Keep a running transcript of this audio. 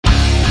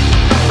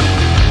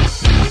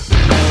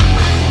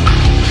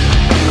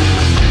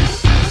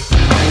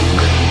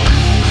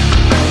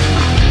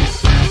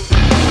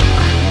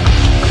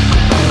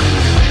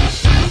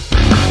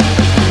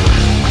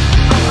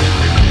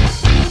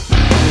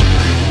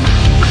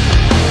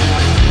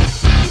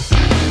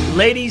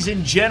Ladies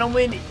and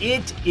gentlemen,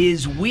 it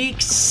is week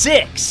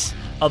 6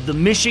 of the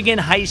Michigan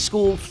high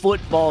school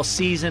football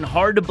season.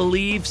 Hard to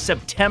believe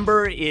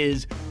September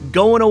is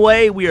going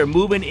away. We are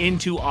moving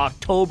into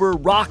October,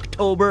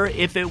 Rocktober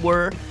if it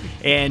were.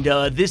 And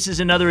this is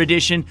another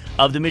edition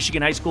of the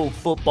Michigan High School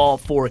Football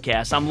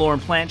Forecast. I'm Lauren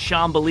Plant,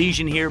 Sean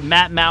Belizean here,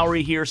 Matt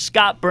Mowry here,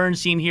 Scott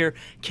Bernstein here,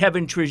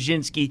 Kevin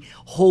Trzynski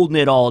holding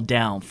it all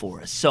down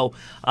for us. So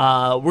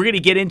we're going to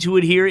get into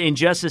it here in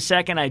just a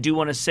second. I do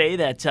want to say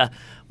that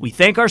we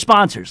thank our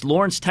sponsors,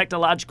 Lawrence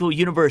Technological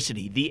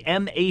University, the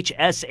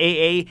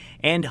MHSAA,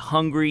 and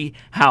Hungry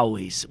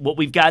Howie's. What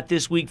we've got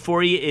this week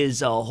for you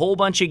is a whole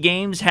bunch of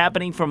games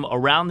happening from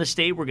around the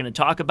state. We're going to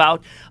talk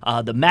about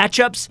the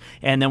matchups,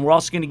 and then we're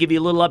also going to give you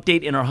a little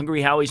update in our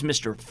Hungry Howie's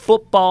Mr.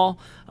 Football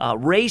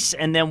race,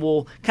 and then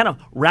we'll kind of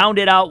round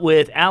it out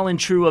with Alan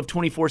True of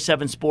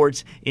 24/7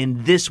 Sports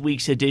in this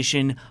week's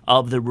edition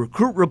of the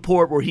Recruit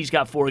Report, where he's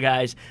got 4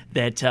 guys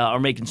that are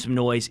making some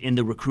noise in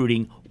the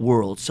recruiting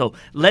world. So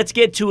let's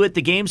get to it.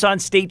 The game's on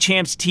State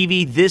Champs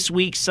TV this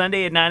week,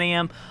 Sunday at 9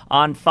 a.m.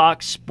 on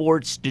Fox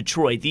Sports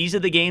Detroit. These are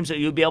the games that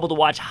you'll be able to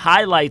watch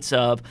highlights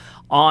of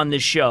on the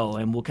show,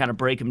 and we'll kind of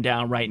break them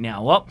down right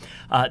now. Well,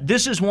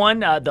 this is one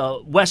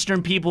the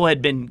Western people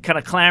had been kind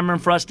of clamoring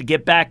for us to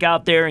get back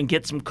out there and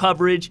get some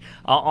coverage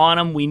on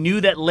them. We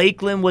knew that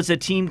Lakeland was a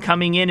team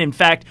coming in. In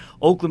fact,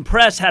 Oakland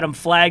Press had them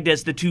flagged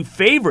as the 2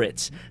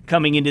 favorites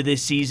coming into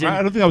this season.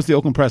 I don't think that was the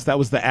Oakland Press. That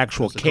was the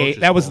actual K.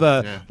 That was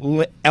the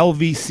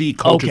LVC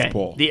coaches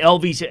poll. The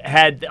LVC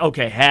had.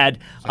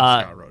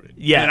 Scott wrote it.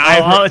 Yeah, and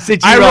I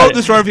wrote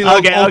the story for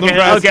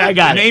Okay, I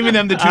got it. Naming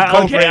them the 2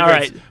 co-favorites. Okay, all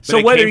right. So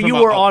whether you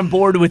were on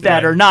board with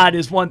that or not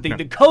is one thing.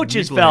 The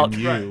coaches felt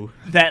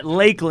that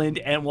Lakeland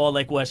and Walled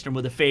Lake Western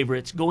were the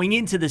favorites going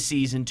into the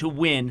season to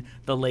win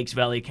the Lakes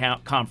Valley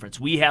Conference.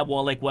 We have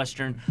Walled Lake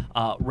Western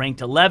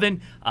ranked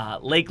 11.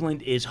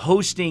 Lakeland is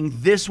hosting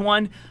this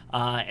one.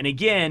 And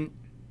again,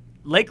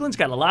 Lakeland's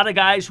got a lot of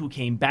guys who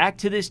came back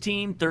to this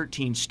team,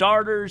 13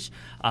 starters.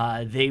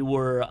 They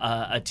were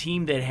a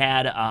team that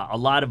had a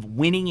lot of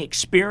winning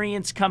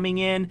experience coming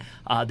in.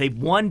 They've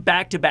won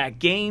back-to-back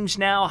games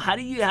now. How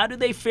do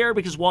they fare?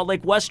 Because Walled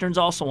Lake Western's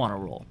also on a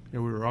roll. Yeah,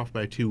 we were off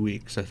by 2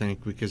 weeks, I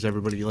think, because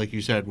everybody, like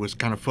you said, was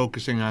kind of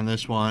focusing on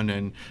this one.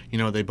 And,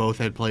 they both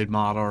had played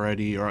Mott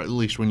already, or at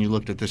least when you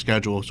looked at the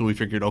schedule. So we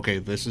figured, okay,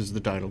 this is the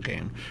title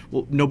game.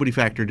 Well, nobody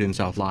factored in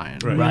South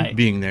Lyon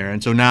being there.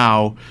 And so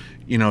now,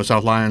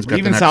 South Lyon's got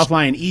even the next... South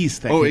Lyon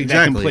East that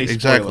can play spoiler.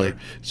 Exactly.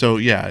 So,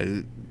 yeah,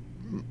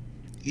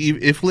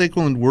 if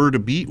Lakeland were to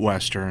beat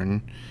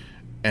Western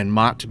and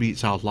Mott to beat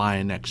South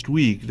Lyon next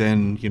week,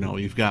 then,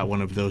 you've got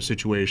one of those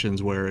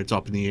situations where it's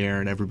up in the air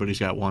and everybody's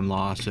got one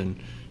loss, and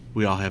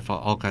we all have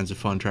all kinds of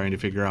fun trying to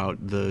figure out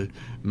the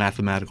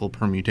mathematical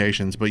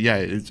permutations. But,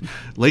 yeah,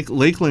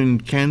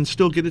 Lakeland can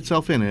still get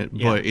itself in it,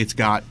 but it's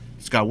got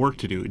work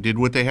to do. It did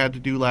what they had to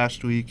do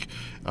last week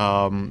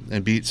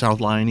and beat South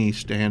Lyon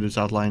East. They handed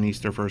South Lyon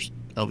East their first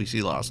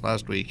LVC loss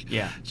last week.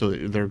 Yeah. So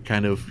they're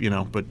kind of,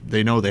 but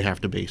they know they have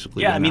to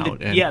basically win out.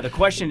 The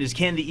question is,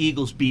 can the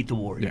Eagles beat the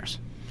Warriors?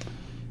 Yeah.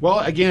 Well,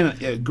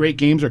 again, great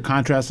games are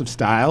contrasts of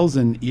styles,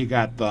 and you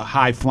got the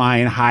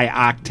high-flying,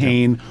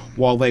 high-octane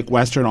Walled Lake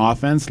Western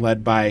offense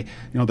led by,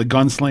 the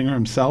gunslinger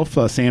himself,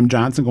 Sam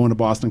Johnson, going to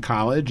Boston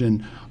College,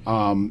 and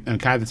a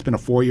guy that's been a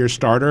 4-year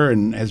starter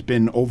and has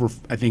been over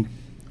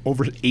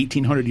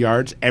 1,800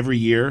 yards every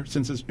year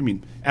since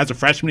as a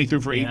freshman he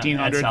threw for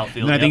 1,800,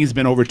 and I think he's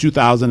been over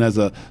 2,000 as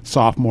a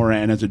sophomore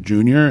and as a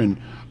junior, and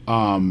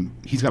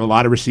he's got a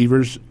lot of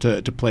receivers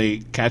to play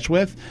catch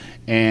with,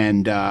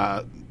 and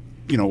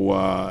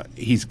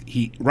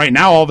he right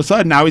now all of a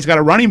sudden now he's got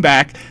a running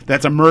back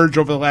that's emerged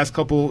over the last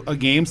couple of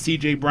games,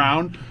 C.J.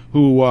 Brown,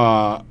 who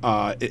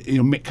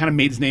kind of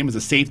made his name as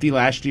a safety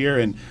last year,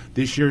 and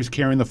this year he's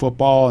carrying the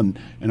football, and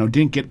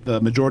didn't get the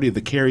majority of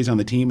the carries on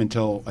the team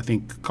until I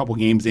think a couple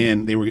games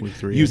in. They were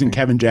using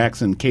Kevin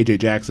Jackson, KJ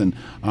Jackson,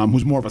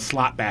 who's more of a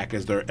slot back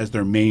as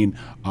their main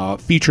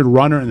featured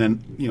runner, and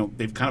then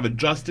they've kind of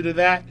adjusted to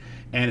that,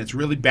 and it's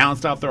really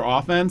balanced out their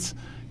offense.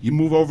 You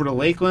move over to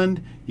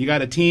Lakeland, you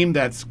got a team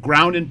that's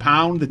ground and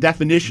pound, the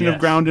definition of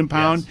ground and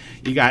pound.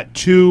 Yes. You got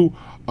 2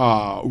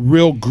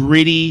 real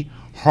gritty,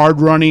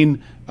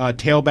 hard-running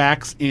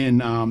tailbacks in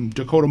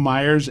Dakota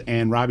Myers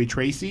and Robbie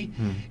Tracy.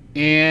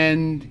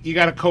 And you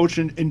got a coach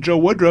in Joe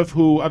Woodruff,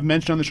 who I've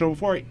mentioned on the show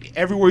before.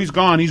 Everywhere he's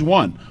gone, he's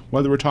won.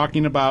 Whether we're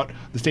talking about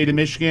the state of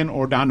Michigan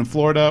or down in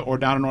Florida or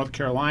down in North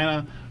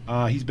Carolina,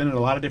 he's been at a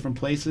lot of different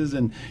places.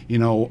 And,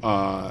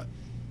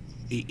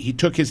 he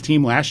took his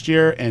team last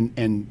year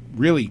and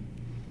really...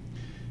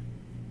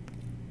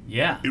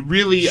 Yeah. It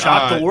really...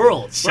 shocked the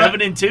world.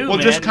 7-2, Well,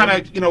 man. just kind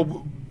of,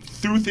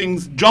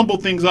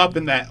 jumbled things up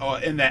in that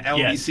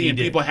LVC, and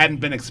people hadn't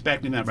been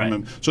expecting that from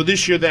him. So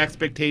this year the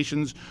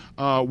expectations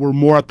were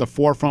more at the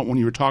forefront when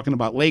you were talking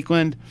about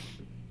Lakeland.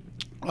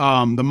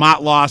 The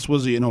Mott loss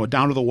was, a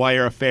down to the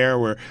wire affair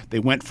where they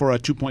went for a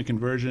 2-point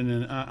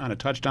conversion on a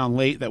touchdown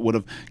late that would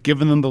have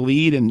given them the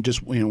lead, and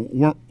just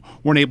weren't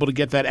able to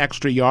get that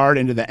extra yard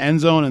into the end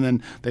zone, and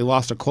then they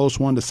lost a close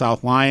one to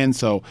South Lyon.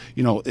 So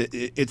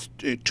it's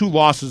two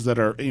losses that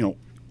are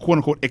quote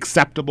unquote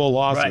acceptable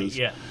losses. Right.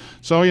 Yeah.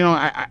 So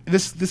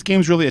this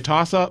game's really a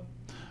toss up.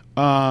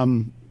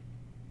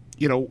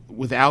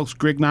 With Alex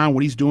Grignon,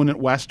 what he's doing at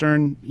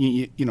Western,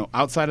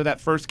 outside of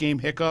that first game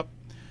hiccup,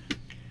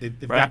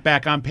 they've got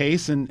back on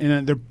pace, and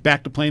they're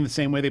back to playing the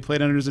same way they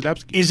played under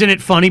Zadebski. Isn't it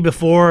funny,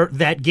 before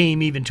that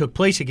game even took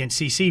place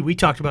against CC, we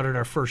talked about it in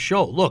our first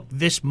show. Look,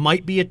 this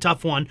might be a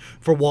tough one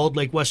for Walled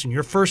Lake Western.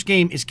 Your first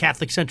game is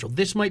Catholic Central.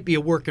 This might be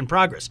a work in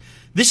progress.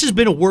 This has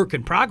been a work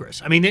in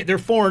progress. I mean, they're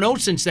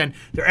 4-0 since then.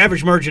 Their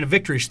average margin of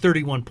victory is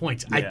 31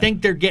 points. Yeah. I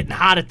think they're getting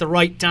hot at the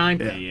right time,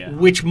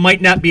 which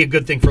might not be a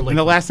good thing for Lake. And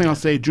the last thing I'll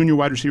say, junior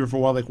wide receiver for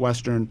Walled Lake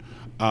Western,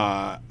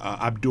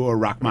 Abdur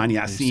Rahman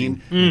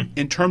Yassin.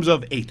 In terms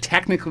of a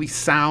technically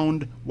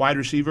sound wide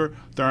receiver,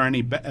 there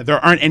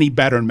aren't any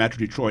better in Metro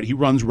Detroit. He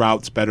runs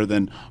routes better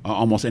than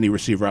almost any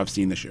receiver I've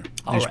seen this year.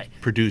 He's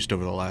produced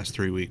over the last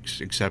 3 weeks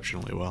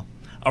exceptionally well.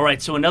 All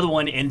right, so another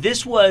one, and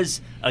this was,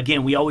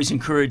 again, we always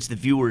encourage the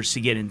viewers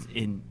to get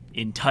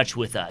in touch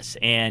with us.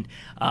 And,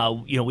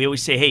 we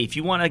always say, hey, if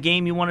you want a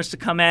game you want us to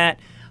come at,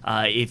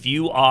 if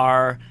you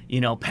are,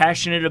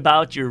 passionate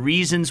about your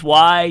reasons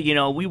why,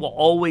 we will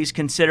always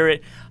consider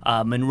it.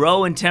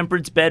 Monroe and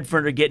Temperance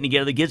Bedford are getting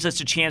together. It gives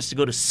us a chance to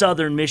go to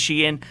Southern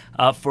Michigan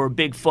for a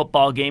big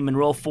football game.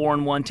 Monroe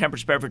 4-1,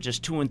 Temperance Bedford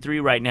just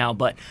 2-3 right now.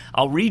 But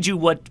I'll read you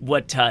what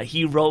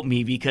he wrote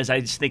me, because I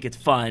just think it's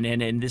fun,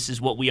 and this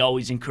is what we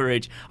always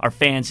encourage our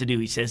fans to do.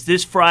 He says,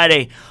 this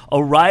Friday,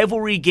 a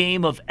rivalry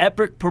game of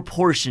epic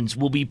proportions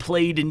will be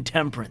played in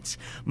Temperance.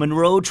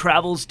 Monroe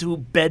travels to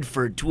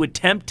Bedford to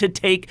attempt to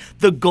take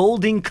the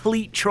Golden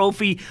Cleat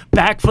Trophy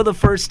back for the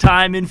first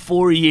time in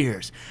 4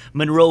 years.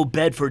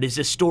 Monroe-Bedford is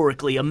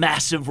historically a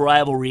massive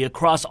rivalry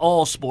across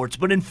all sports,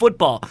 but in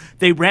football,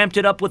 they ramped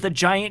it up with a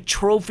giant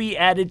trophy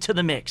added to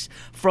the mix.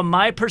 From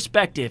my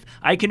perspective,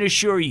 I can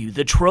assure you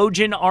the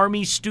Trojan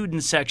Army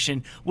student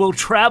section will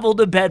travel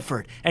to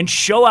Bedford and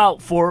show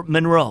out for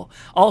Monroe.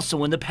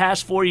 Also, in the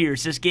past 4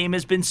 years, this game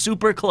has been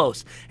super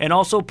close and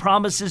also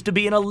promises to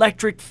be an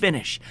electric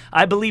finish.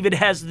 I believe it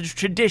has the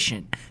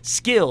tradition,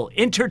 skill,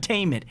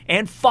 entertainment,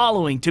 and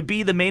following to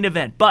be the main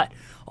event, but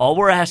all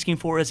we're asking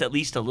for is at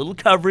least a little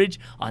coverage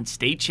on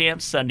State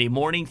Champs Sunday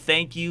morning.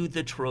 Thank you,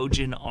 the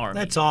Trojan Army.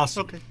 That's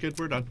awesome. Okay, good.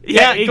 We're done.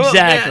 Yeah,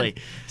 exactly.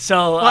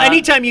 So,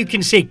 anytime you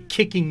can say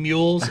kicking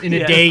mules in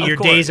a day, your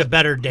day's a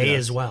better day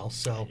as well.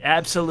 So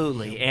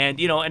absolutely, and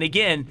and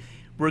again,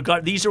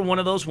 these are one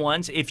of those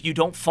ones, if you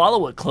don't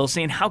follow it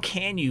closely, and how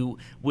can you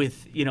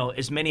with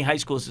as many high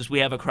schools as we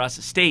have across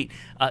the state,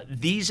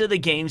 these are the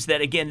games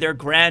that, again, their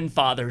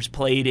grandfathers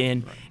played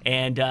in,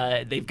 and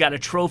they've got a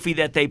trophy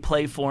that they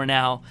play for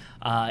now.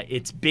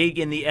 It's big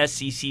in the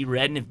SEC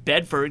Red, and if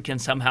Bedford can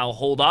somehow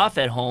hold off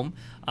at home,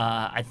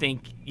 I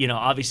think,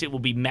 obviously it will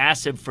be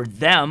massive for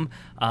them,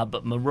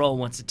 but Monroe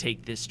wants to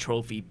take this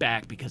trophy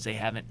back because they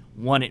haven't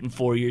won it in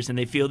 4 years, and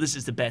they feel this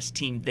is the best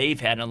team they've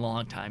had in a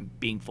long time,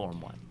 being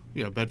 4-1.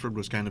 Bedford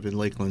was kind of in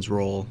Lakeland's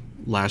role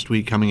last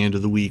week, coming into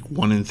the week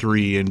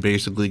 1-3, and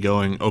basically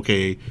going,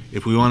 okay,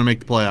 if we want to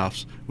make the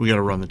playoffs, we got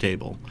to run the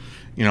table.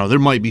 There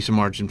might be some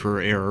margin for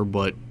error,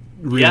 but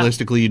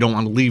realistically, you don't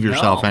want to leave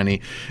yourself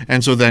any.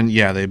 And so then,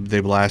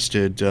 they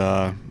blasted.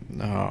 Who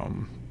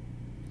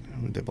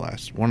did they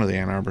blast? One of the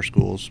Ann Arbor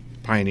schools.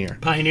 Pioneer.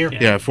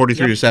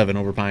 43-7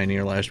 over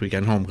Pioneer last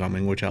weekend,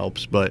 homecoming, which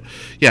helps. But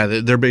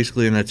they're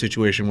basically in that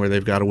situation where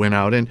they've got to win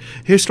out. And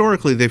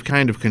historically, they've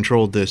kind of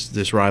controlled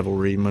this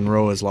rivalry.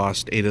 Monroe has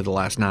lost 8 of the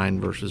last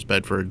 9 versus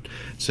Bedford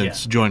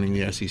since joining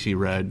the SEC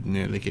Red.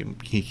 And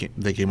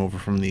they came over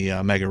from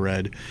the Mega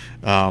Red.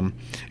 And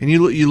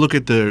you look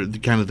at the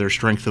kind of their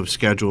strength of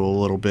schedule a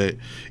little bit.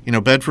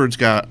 Bedford's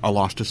got a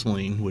loss to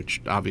Saline, which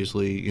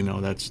obviously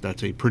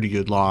that's a pretty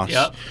good loss.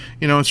 Yep.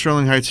 And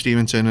Sterling Heights,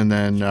 Stevenson, and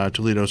then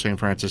Toledo, St.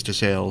 Francis to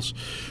Sales.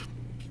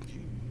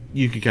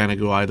 You could kind of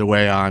go either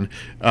way on,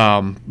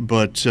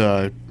 but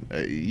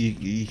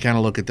you kind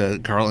of look at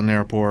the Carlton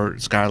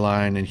Airport,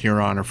 Skyline, and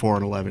Huron are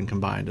 4-11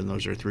 combined, and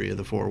those are 3 of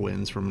the 4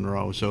 wins from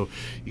Monroe. So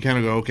you kind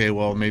of go, okay,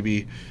 well,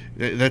 maybe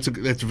that's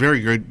very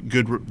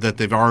good that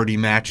they've already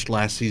matched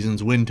last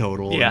season's win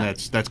total, and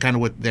that's kind of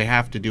what they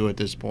have to do at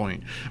this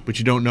point. But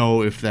you don't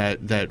know if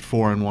that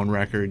 4-1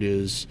 record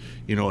is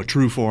a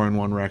true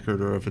 4-1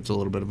 record, or if it's a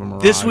little bit of a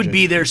mirage. This would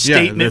be their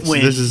statement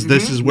win. This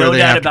is where they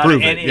have to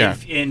prove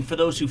it. And for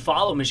those who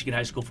follow Michigan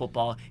high school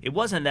football, it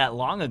wasn't that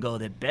long ago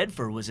that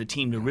Bedford was a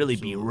team to really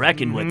be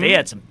reckoned with. They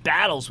had some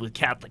battles with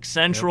Catholic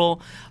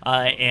Central,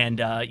 and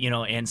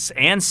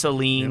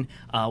Saline.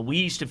 We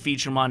used to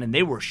feature them on, and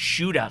they were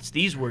shootouts.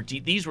 These were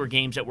these were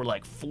games that were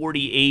like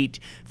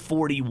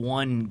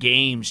 48-41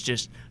 games,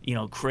 just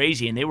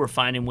crazy, and they were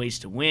finding ways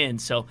to win.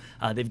 So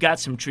they've got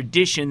some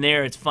tradition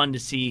there. It's fun to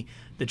see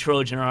the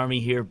Trojan Army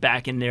here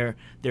back in their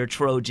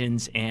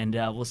Trojans, and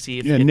we'll see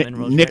if Nick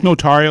Monroe's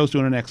Notario is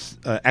doing an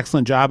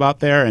excellent job out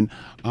there, and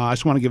I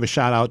just want to give a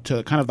shout out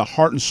to kind of the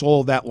heart and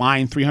soul of that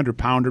line.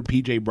 300-pounder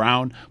PJ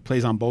Brown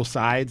plays on both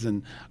sides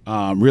and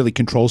really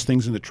controls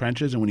things in the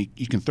trenches. And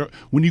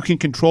when you can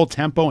control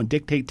tempo and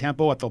dictate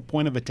tempo at the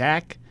point of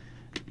attack,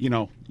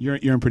 you're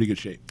in pretty good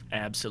shape.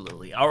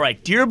 Absolutely. All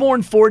right,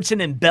 Dearborn,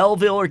 Fordson, and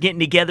Belleville are getting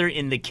together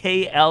in the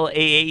KLAA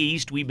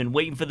East. We've been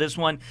waiting for this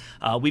one.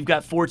 We've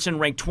got Fordson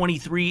ranked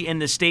 23 in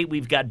the state.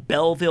 We've got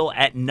Belleville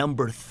at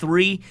number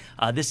 3.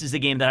 This is the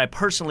game that I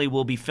personally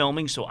will be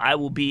filming, so I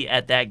will be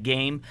at that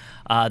game.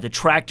 The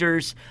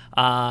Tractors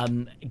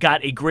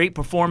got a great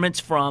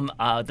performance from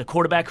the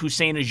quarterback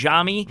Hussein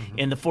Ajami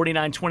in the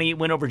 49-28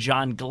 win over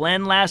John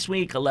Glenn last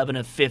week. 11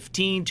 of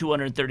 15,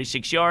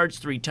 236 yards,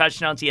 3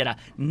 touchdowns. He had a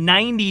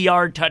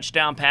 90-yard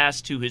touchdown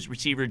pass to his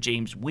receiver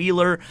James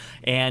Wheeler.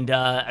 And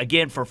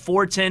again, for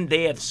Fordson,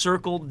 they have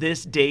circled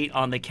this date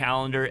on the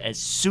calendar as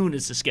soon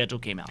as the schedule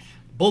came out.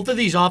 Both of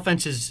these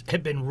offenses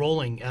have been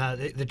rolling.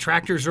 The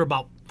Tractors are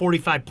about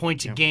 45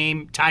 points a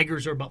game.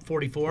 Tigers are about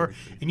 44.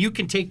 And you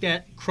can take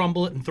that,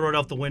 crumble it, and throw it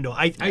out the window.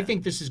 I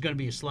think this is going to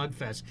be a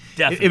slugfest.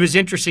 Definitely. It was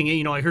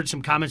interesting. I heard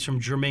some comments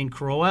from Jermaine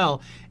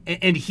Crowell,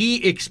 and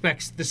he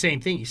expects the same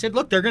thing. He said,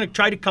 look, they're going to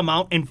try to come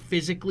out and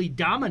physically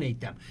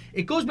dominate them.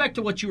 It goes back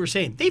to what you were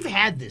saying. They've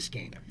had this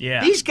game.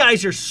 Yeah. These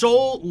guys are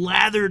so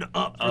lathered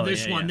up for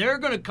this one. Yeah. They're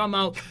going to come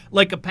out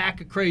like a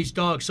pack of crazed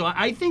dogs. So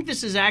I think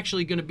this is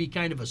actually going to be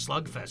kind of a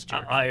slugfest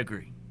here. I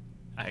agree.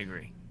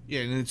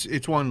 Yeah, and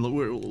it's one,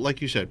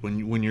 like you said,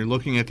 when you're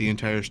looking at the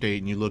entire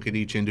state and you look at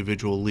each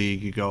individual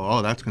league, you go,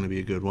 oh, that's going to be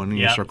a good one, and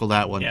you circle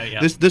that one. Yeah.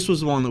 This was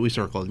the one that we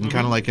circled, and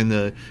kind of like in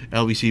the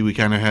LBC, we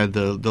kind of had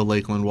the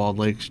Lakeland Walled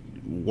Lakes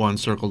one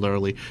circled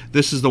early.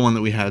 This is the one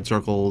that we had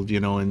circled,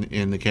 in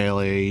the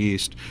KLAA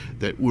East,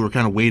 that we were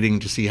kind of waiting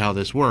to see how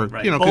this worked.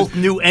 Right. Both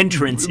new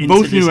entrants into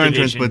both this new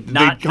entrants, division, but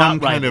they come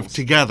kind rivals. of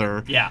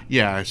together.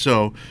 Yeah.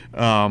 So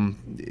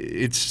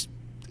it's.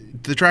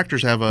 The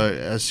Tractors have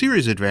a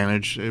series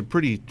advantage, a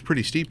pretty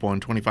steep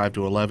one,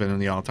 25-11 in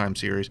the all-time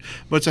series.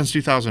 But since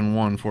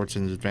 2001,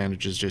 Fordson's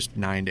advantage is just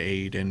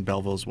 9-8, and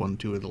Belleville's won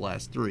 2 of the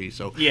last 3.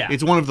 So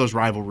it's one of those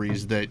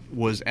rivalries that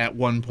was at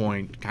one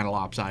point kind of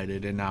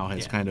lopsided, and now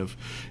has kind of,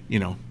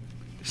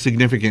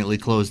 significantly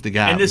closed the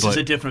gap. And this is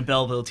a different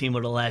Belleville team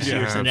over the last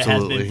years than it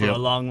has been for a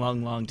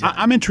long time.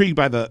 I'm intrigued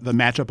by the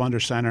matchup under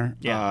center.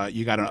 Yeah.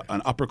 You got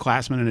an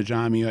upperclassman in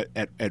Ajami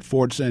at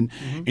Fordson,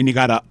 and you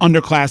got an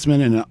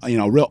underclassman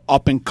and a real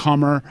up and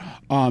comer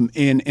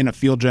in a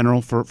field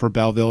general for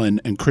Belleville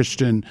and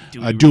Christian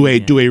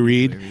Dewey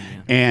Reed.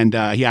 And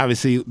he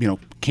obviously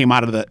came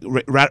out of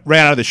right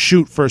out of the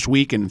chute first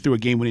week and threw a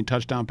game-winning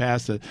touchdown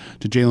pass to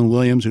Jalen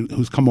Williams,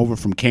 who's come over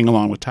from King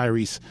along with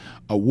Tyrese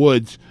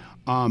Woods.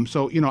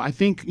 So I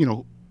think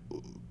who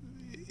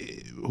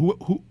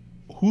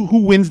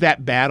wins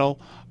that battle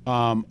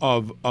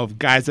of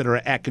guys that are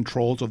at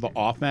controls of the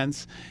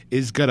offense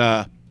is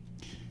gonna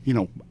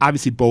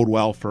obviously bode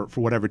well for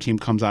whatever team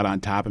comes out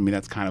on top. I mean,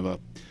 that's kind of a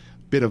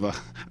bit of a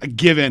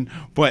given,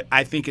 but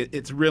I think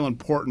it's real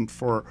important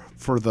for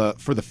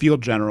the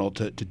field general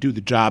to do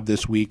the job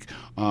this week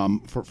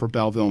for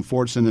Belleville and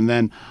Fordson. And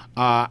then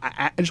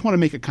I just want to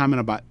make a comment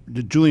about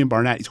Julian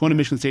Barnett. He's going to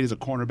Michigan State as a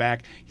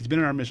cornerback. He's been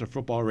in our Mr.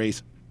 Football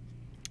race.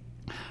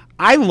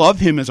 I love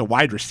him as a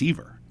wide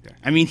receiver. Yeah.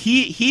 I mean,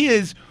 he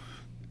is,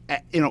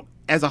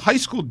 as a high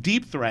school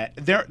deep threat,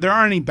 there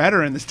aren't any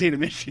better in the state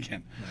of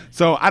Michigan. Right.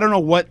 So I don't know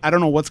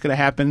what's going to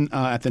happen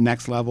at the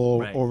next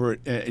level over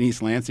in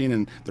East Lansing,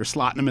 and they're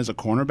slotting him as a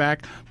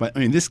cornerback. But I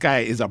mean, this guy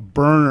is a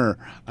burner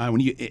when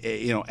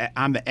you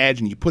on the edge,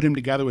 and you put him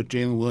together with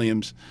Jalen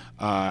Williams.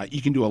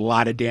 You can do a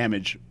lot of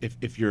damage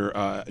if you're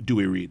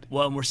Dewey Reed.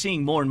 Well, and we're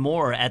seeing more and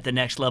more at the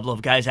next level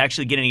of guys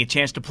actually getting a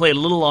chance to play a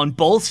little on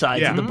both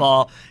sides of the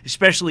ball,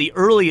 especially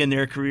early in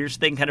their careers, so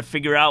they can kind of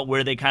figure out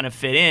where they kind of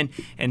fit in.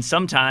 And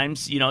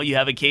sometimes, you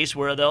have a case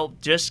where they'll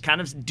just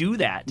kind of do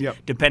that,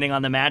 depending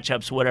on the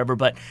matchups, whatever.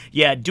 But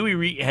yeah, Dewey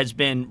Reed has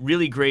been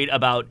really great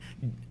about,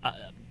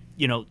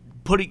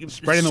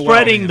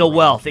 spreading the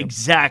wealth. Yep.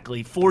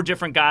 Exactly. 4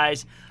 different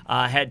guys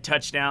had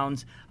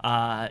touchdowns,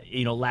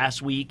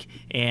 last week,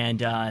 and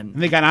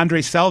they got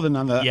Andre Selden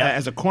on the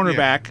as a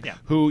cornerback,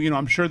 who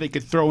I'm sure they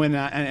could throw in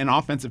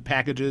offensive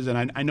packages,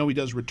 and I know he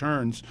does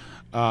returns.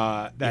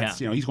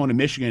 He's going to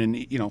Michigan,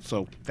 and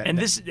so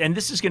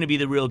this is going to be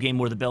the real game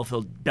where the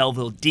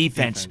Belleville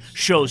defense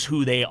shows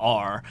who they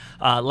are.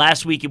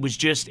 Last week it was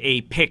just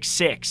a pick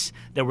 6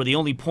 that were the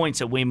only points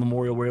that Wayne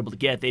Memorial were able to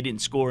get. They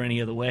didn't score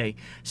any other way.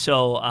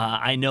 So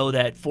I know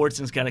that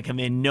Fordson's going to come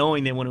in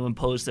knowing they want to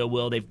impose their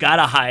will. They've got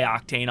a high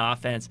octane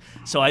offense,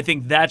 so I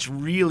think that's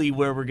really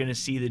where we're going to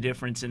see the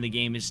difference in the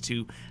game as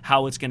to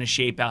how it's going to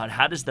shape out.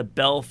 How does the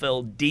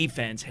Belleville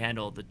defense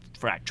handle the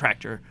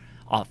Tractor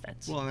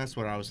offense. Well, and that's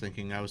what I was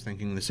thinking. I was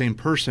thinking the same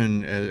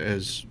person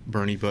as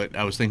Bernie, but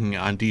I was thinking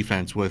on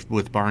defense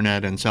with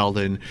Barnett and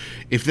Selden.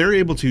 If they're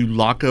able to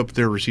lock up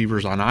their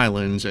receivers on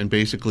islands and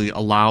basically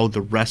allow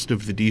the rest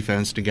of the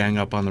defense to gang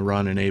up on the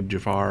run and Abe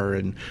Jafar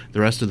and the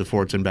rest of the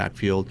forts in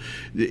backfield,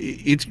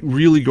 it's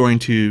really going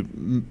to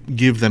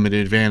give them an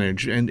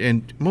advantage.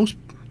 And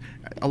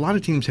a lot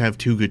of teams have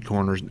two good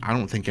corners. I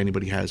don't think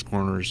anybody has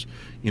corners,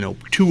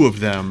 two of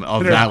them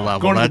of that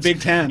level. Going to the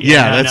Big Ten.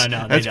 Yeah,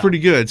 No, that's pretty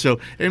good. So,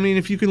 I mean,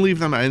 if you can leave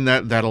them, and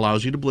that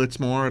allows you to blitz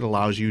more, it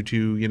allows you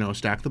to,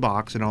 stack the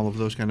box and all of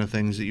those kind of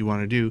things that you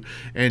want to do.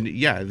 And,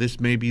 yeah, this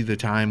may be the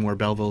time where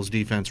Belleville's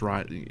defense,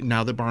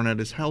 now that Barnett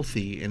is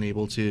healthy and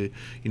able to,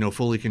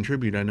 fully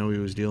contribute. I know he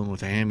was dealing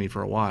with a hammy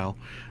for a while.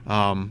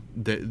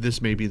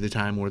 This may be the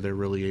time where they're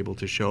really able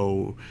to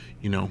show,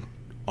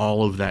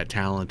 all of that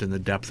talent and the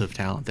depth of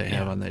talent they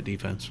have on that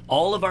defense.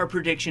 All of our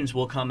predictions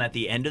will come at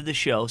the end of the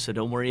show, so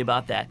don't worry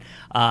about that.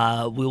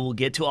 We will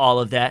get to all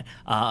of that.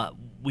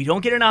 We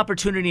don't get an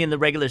opportunity in the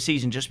regular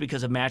season just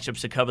because of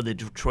matchups to cover the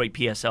Detroit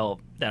PSL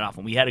that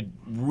often. We had a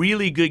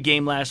really good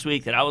game last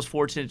week that I was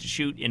fortunate to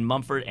shoot in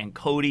Mumford and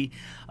Cody.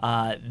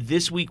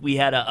 This week we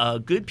had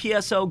a good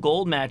PSL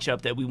Gold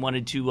matchup that we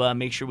wanted to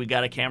make sure we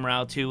got a camera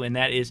out to, and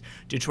that is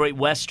Detroit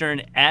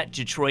Western at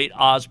Detroit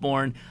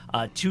Osborne.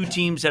 Two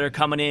teams that are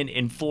coming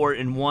in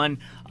 4-1.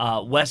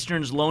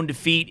 Western's lone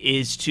defeat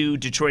is to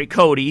Detroit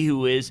Cody,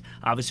 who is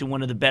obviously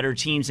one of the better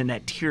teams in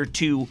that Tier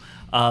 2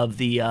 of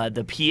the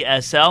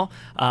PSL.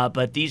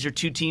 But these are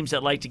two teams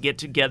that like to get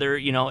together,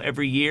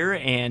 every year,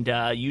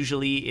 and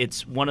usually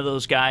it's one of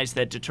those guys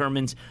that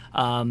determines,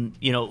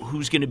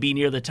 who's going to be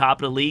near the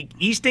top of the league.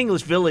 East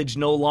English Village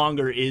no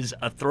longer is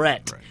a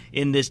threat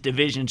in this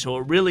division, so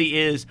it really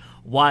is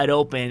wide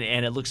open,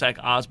 and it looks like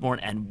Osborne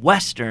and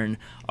Western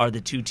are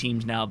the two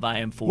teams now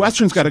vying for.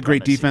 Western's got a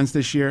great defense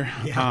this year.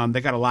 Yeah.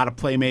 They got a lot of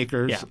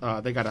playmakers. Yeah.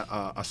 They got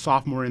a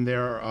sophomore in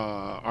there,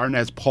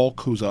 Arnez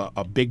Polk, who's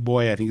a big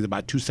boy. I think he's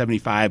about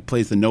 275,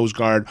 plays the nose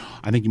guard.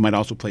 I think he might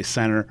also play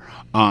center.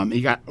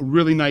 He got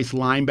really nice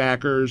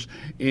linebackers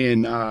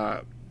in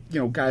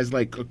guys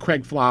like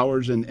Craig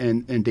Flowers and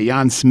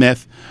Deion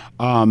Smith.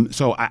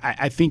 So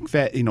I think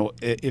that,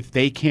 if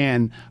they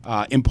can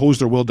impose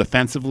their will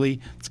defensively,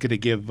 it's going to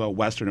give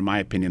Western, in my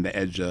opinion, the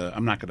edge.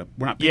 We're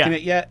not picking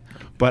it yet,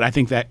 but I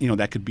think that,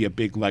 that could be a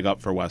big leg up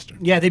for Western.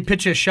 Yeah, they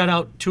pitch a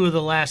shutout 2 of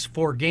the last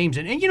 4 games.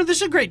 And this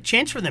is a great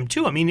chance for them,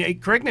 too. I mean,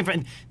 correct me if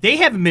they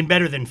haven't been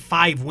better than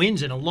 5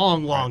 wins in a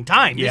long, long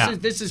time. Yeah.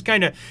 This is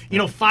kind of,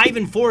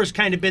 5-4 has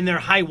kind of been their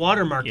high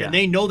water mark, and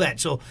they know that.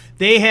 So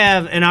they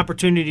have an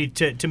opportunity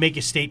to make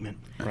a statement.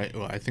 Right.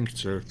 Well, I think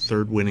it's their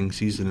 3rd winning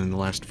season in the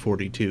last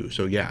 42.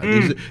 So,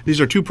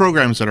 these are 2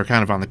 programs that are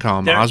kind of on the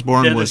come.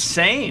 Osborne they're was the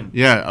same.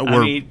 Yeah.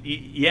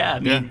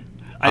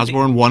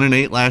 Osborne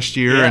 1-8 last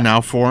year, and now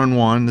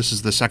 4-1. This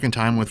is the second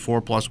time with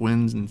 4+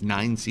 wins in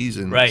 9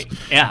 seasons. Right.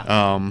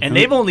 Yeah. And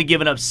they've only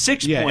given up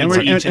 6 points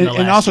each in the last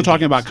and also 2 talking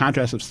games. about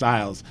contrast of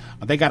styles,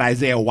 they got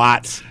Isaiah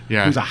Watts,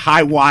 who's a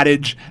high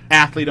wattage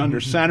athlete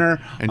under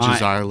center, and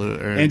Josiah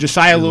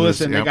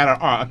Lewis, and they got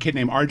a kid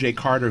named R.J.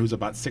 Carter, who's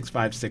about 6'5",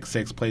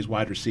 6'6", plays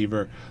wide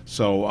receiver.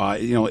 So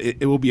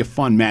it will be a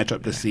fun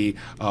matchup to see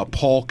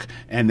Polk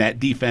and that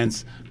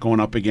defense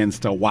going up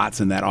against Watts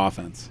in that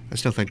offense. I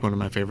still think one of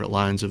my favorite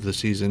lines of the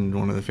season,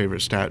 one of the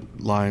favorite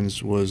stat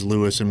lines, was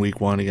Lewis in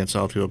Week 1 against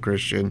Southfield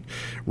Christian.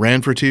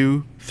 Ran for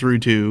 2, threw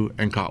 2,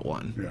 and caught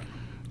 1. Yeah.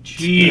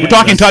 Jeez. We're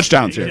talking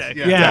touchdowns here.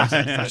 Yeah.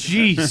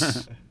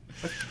 Jeez.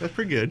 That's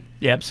pretty good.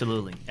 Yeah,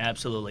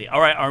 absolutely. All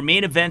right, our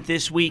main event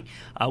this week,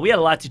 we had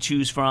a lot to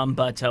choose from,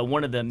 but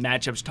one of the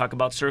matchups, talk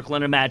about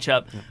circling a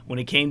matchup. Yeah. When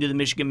it came to the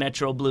Michigan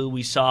Metro Blue,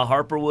 we saw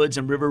Harper Woods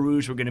and River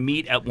Rouge were going to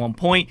meet at one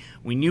point.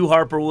 We knew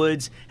Harper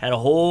Woods had a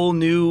whole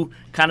new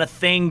kind of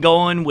thing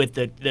going with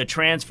the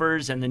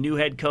transfers and the new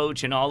head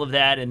coach and all of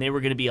that, and they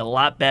were going to be a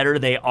lot better.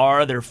 They're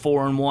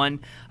 4-1.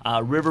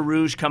 River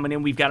Rouge coming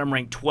in, we've got them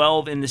ranked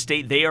 12 in the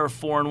state. They are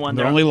 4-1.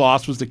 Their only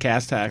loss was to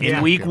Cass Tech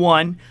in Week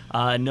 1.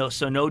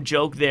 No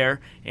joke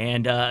there.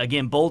 And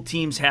again, both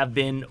teams have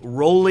been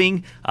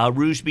rolling.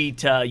 Rouge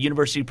beat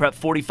University Prep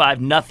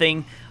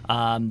 45-0.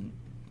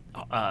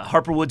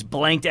 Harper Woods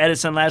blanked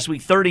Edison last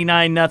week,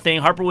 39-0.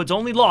 Harper Woods'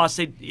 only loss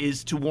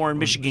is to Warren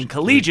Michigan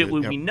Collegiate,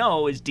 which we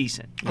know is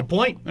decent. A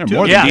point. They're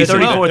more than decent.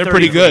 They're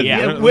pretty good.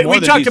 Yeah. We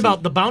talked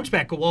about the bounce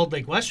back of Walled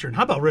Lake Western.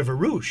 How about River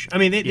Rouge? I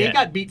mean, they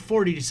got beat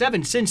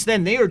 40-7. Since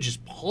then, they are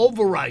just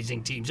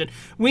pulverizing teams. And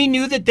we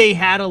knew that they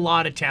had a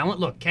lot of talent.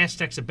 Look, Cass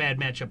Tech's a bad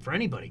matchup for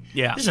anybody.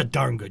 Yeah. This is a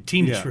darn good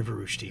team, this River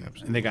Rouge team.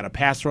 And they got a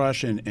pass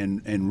rush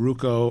and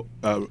Rookie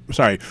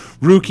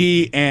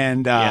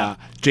and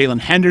Jalen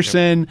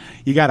Henderson. Yep.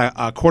 You got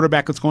a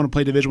quarterback that's going to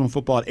play Division I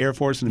football at Air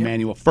Force and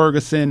Emmanuel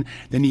Ferguson.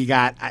 Then you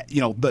got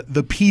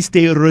the piece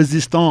de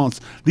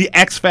resistance, the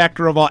X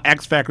factor of all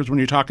X factors when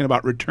you're talking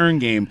about return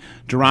game.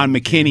 Jerron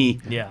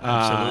McKinney,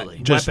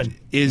 absolutely, weapon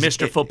is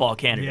Mr. Football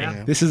candidate.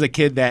 Yeah. This is a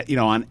kid that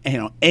on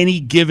any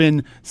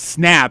given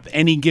snap,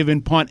 any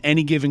given punt,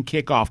 any given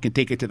kickoff can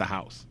take it to the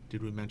house.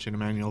 Did we mention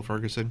Emmanuel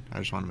Ferguson? I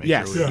just want to make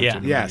Yes. sure. Yeah.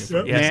 Yes.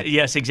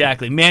 Yes,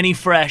 exactly. Manny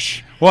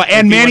Fresh. Well,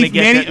 and if you wanna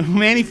get that-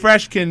 Manny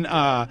Fresh can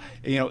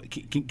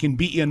can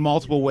beat you in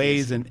multiple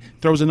ways and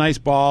throws a nice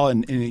ball,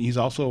 and he's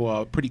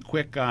also pretty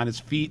quick on his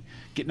feet,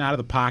 getting out of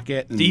the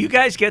pocket. And Do you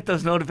guys get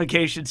those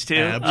notifications too?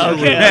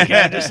 Absolutely.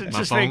 Okay.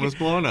 My phone was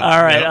blowing up.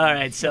 All right, Yep. all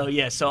right.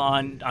 So so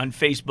on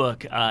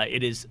Facebook,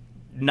 it is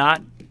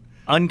not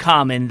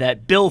uncommon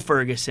that Bill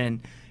Ferguson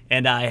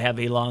and I have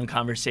a long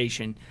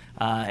conversation,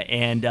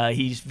 and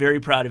he's very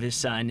proud of his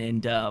son.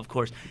 And of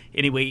course,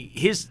 anyway,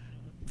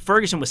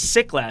 Ferguson was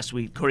sick last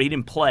week. Corey, he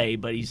didn't play,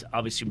 but he's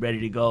obviously ready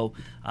to go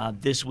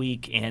this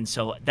week. And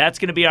so that's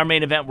going to be our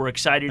main event. We're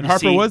excited And to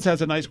Harper see. Woods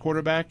has a nice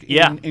quarterback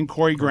Yeah. in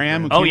Corey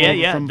Graham. Who Oh, came yeah, over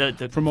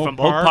yeah. From Oak From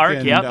Park. Oak Park,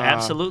 and, yep,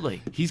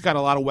 absolutely. He's got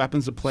a lot of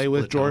weapons to play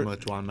with. Split time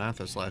with Juan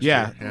Mathis last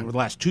Yeah, year. over the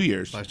last 2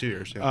 years. Last 2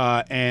 years,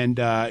 yeah. And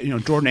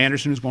Jordan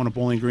Anderson, who's going to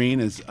Bowling Green,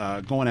 is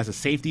going as a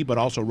safety, but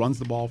also runs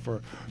the ball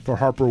for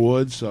Harper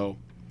Woods. So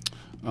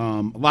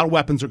a lot of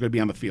weapons are going to be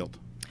on the field.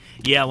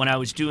 Yeah, when I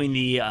was doing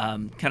the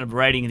kind of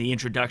writing the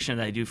introduction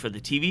that I do for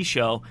the TV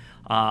show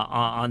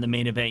on the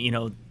main event,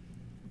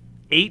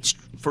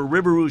 for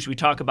River Rouge, we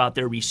talk about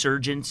their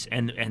resurgence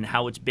and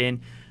how it's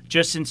been.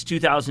 Just since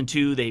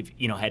 2002, they've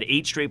had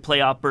 8 straight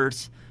playoff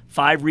berths,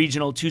 5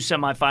 regional, 2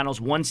 semifinals,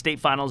 1 state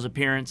finals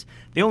appearance.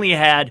 They only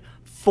had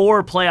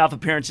 4 playoff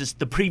appearances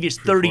the previous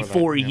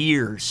 34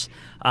 years.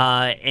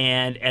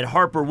 And at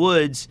Harper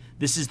Woods,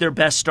 this is their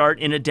best start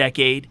in a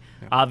decade.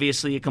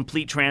 Obviously, a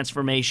complete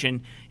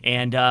transformation.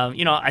 And,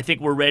 I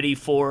think we're ready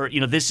for,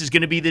 this is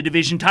going to be the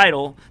division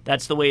title.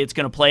 That's the way it's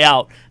going to play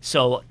out.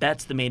 So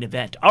that's the main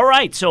event. All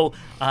right. So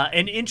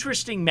an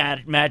interesting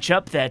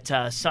matchup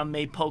that some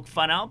may poke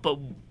fun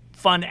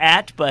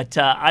at, but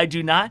I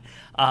do not.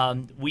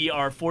 We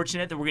are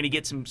fortunate that we're going to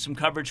get some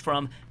coverage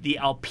from the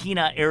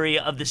Alpena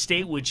area of the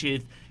state, which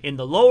is in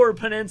the lower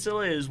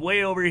peninsula, is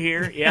way over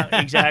here. Yeah,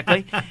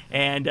 exactly.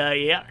 And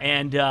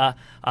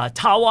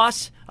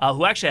Tawas,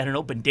 who actually had an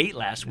open date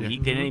last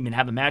week. They didn't even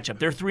have a matchup.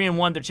 They're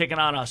 3-1. They're taking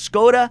on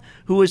Oscoda,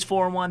 who is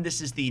 4-1. This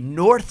is the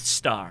North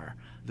Star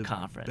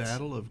Conference.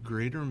 Battle of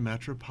Greater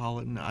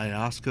Metropolitan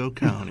Iosco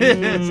County.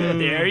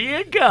 There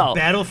you go.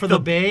 Battle for the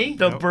Bay.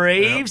 The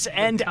Braves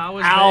and The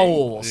Tawas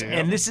Owls. Bay.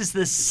 And this is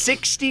the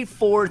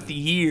 64th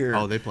year.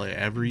 Oh, they play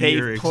every They've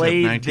year except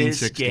played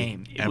 1960. this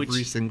game,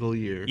 Every single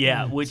year.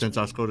 Yeah, since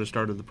Oscoda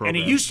started the program.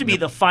 And it used to be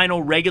the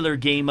final regular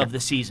game of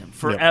the season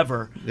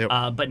forever. Yep.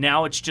 But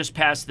now it's just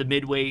past the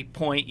midway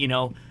point.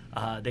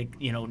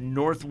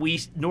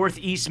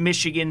 Northeast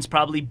Michigan's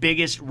probably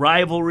biggest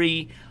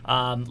rivalry.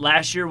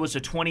 Last year was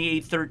a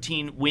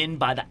 28-13 win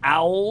by the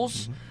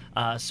Owls.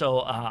 So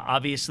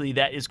obviously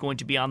that is going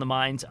to be on the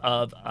minds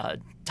of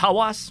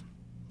Tawas.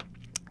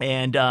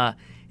 And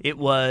it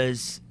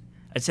was,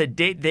 I said,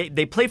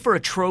 they play for a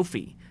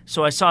trophy.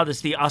 So I saw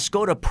this, the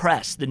Oscoda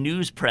Press, the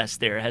news press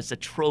there, has a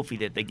trophy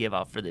that they give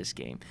out for this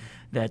game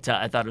that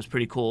I thought was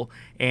pretty cool.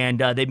 And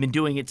they've been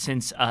doing it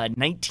since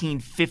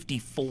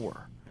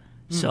 1954.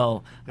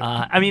 So,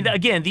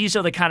 again, these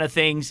are the kind of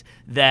things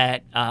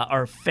that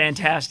are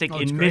fantastic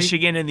in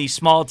Michigan and these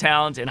small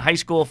towns and high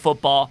school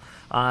football.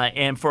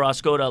 And for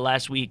Oscoda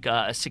last week,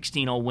 a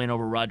 16-0 win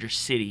over Rogers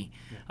City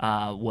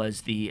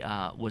was the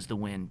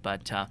win.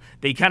 But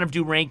they kind of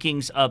do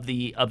rankings of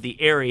the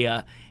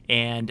area,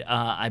 and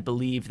I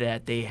believe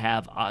that they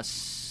have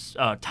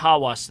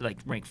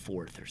Tawas ranked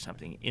 4th or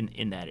something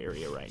in that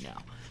area right now.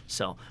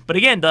 So, but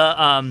again,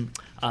 the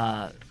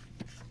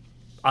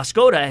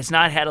Oscoda has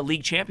not had a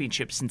league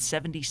championship since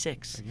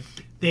 '76.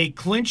 They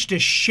clinched a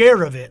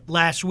share of it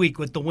last week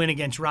with the win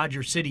against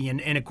Rogers City.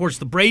 And of course,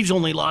 the Braves'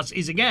 only loss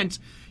is against,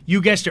 you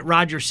guessed it,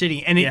 Rogers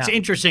City. And it's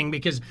interesting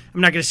because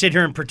I'm not going to sit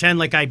here and pretend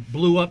like I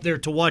blew up there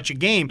to watch a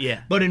game.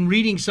 Yeah. But in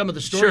reading some of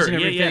the stories and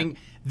everything,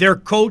 their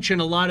coach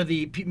and a lot of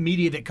the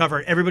media that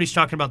cover it, everybody's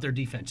talking about their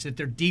defense, that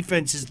their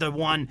defense is the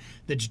one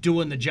that's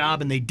doing the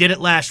job, and they did it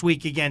last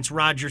week against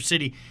Rogers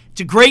City.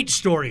 It's a great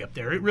story up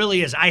there. It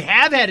really is. I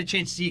have had a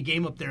chance to see a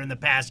game up there in the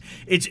past.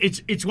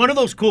 It's one of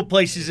those cool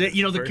places that,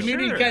 the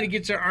community kind of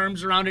gets their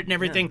arms around it and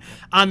everything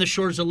on the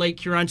shores of Lake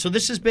Huron. So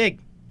this is big.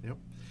 Yep.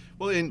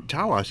 Well, in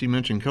Tawas, you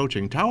mentioned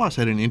coaching. Tawas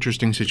had an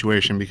interesting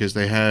situation because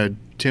they had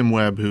Tim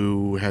Webb,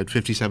 who had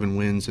 57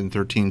 wins in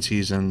 13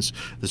 seasons,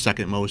 the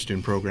second most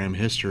in program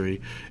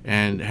history,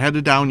 and had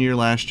a down year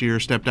last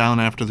year, stepped down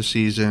after the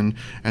season,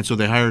 and so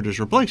they hired his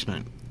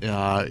replacement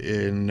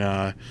in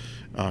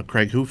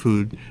Craig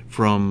Hufud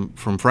from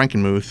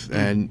Frankenmuth,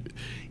 and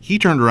he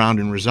turned around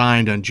and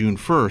resigned on June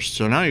 1st.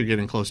 So now you're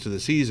getting close to the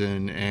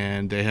season,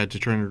 and they had to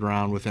turn it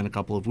around within a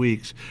couple of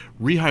weeks.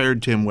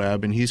 Rehired Tim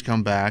Webb, and he's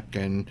come back,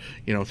 and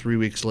 3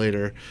 weeks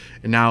later,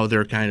 and now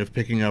they're kind of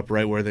picking up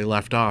right where they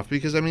left off.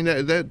 Because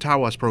that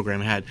Tawas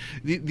program had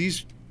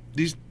these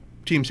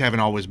teams haven't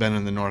always been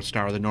in the North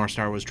Star. The North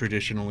Star was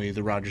traditionally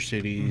the Roger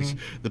Cities,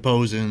 the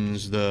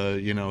Posens,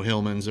 the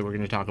Hillmans that we're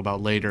going to talk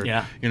about later.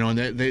 Yeah. And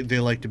they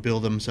like to bill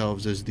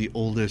themselves as the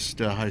oldest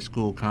high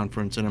school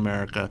conference in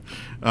America.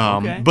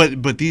 Okay.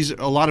 But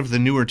a lot of the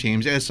newer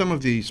teams, as some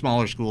of the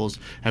smaller schools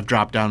have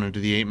dropped down into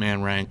the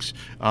 8-man ranks,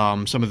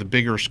 some of the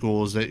bigger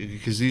schools,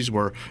 because these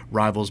were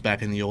rivals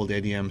back in the old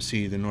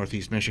ADMC, the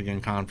Northeast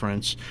Michigan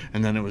Conference,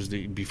 and then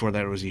before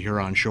that it was the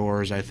Huron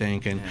Shores, I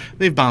think, and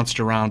they've bounced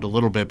around a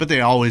little bit, but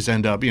they always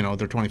end up,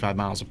 they're 25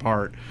 miles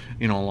apart,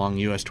 along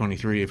US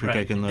 23 if you're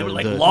taking they were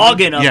like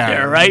logging up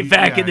there, right?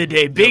 Back in the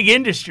day, big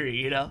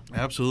industry,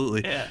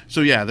 Absolutely. Yeah.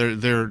 So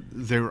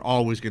they're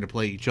always going to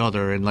play each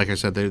other, and like I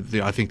said,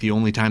 I think the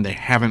only time they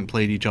haven't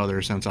played each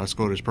other since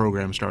Oscoda's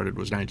program started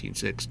was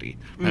 1960.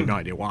 I have no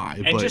idea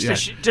why. And but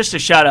just a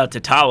shout out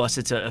to Tawas.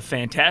 It's a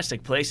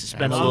fantastic place to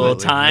spend a little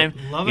time.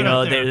 Love it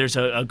out there. There's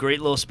a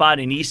great little spot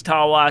in East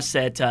Tawas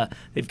that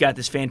they've got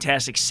this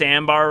fantastic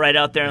sandbar right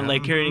out there in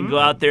Lake Erie. You can go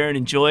out there and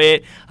enjoy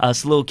it.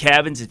 It's little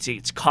cabins.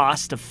 It's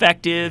cost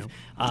effective.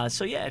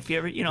 So yeah, if you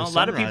ever, a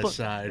lot of people.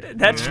 Side.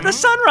 That's the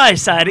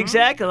Sunrise side,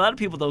 exactly. A lot of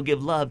people don't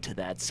give love to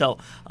that. So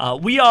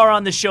we are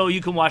on the show. You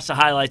can watch the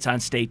highlights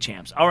on State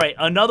Champs. All right,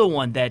 another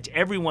one that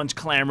everyone's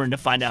clamoring to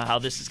find out how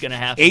this is going to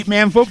happen.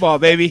 8-man football,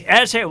 baby.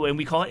 And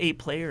we call it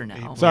 8-player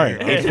now. Sorry,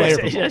 8-player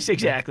football. Yes,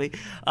 exactly.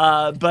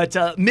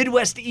 But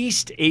Midwest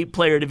East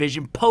 8-player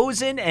division,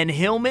 Posen and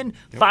Hillman,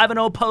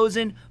 5-0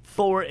 Posen,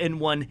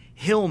 4-1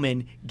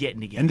 Hillman getting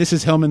together. And this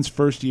is Hillman's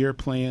first year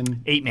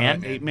playing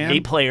 8-man,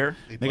 8-player.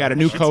 They got a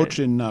new coach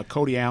in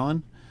Cody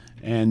Allen,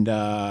 and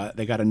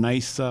they got a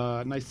nice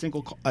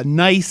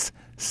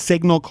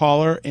signal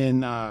caller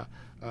in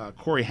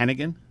Corey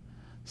Hennigan.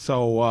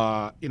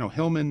 So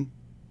Hillman,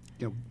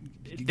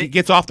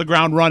 gets off the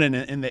ground running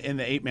in the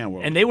 8-man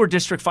world. And they were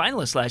district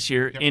finalists last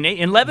year in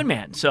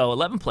 11-man, so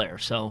 11-player.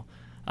 So.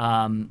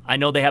 I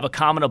know they have a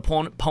common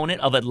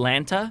opponent of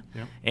Atlanta,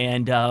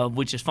 and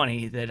which is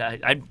funny that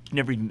I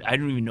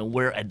don't even know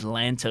where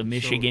Atlanta,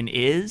 Michigan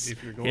is.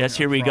 Yes,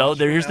 here we go.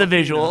 There's the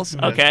visuals.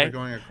 Okay. You're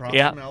going across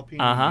from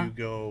Alpena, you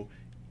go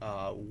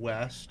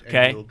west,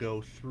 and you'll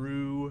go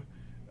through.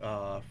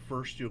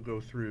 First, you'll go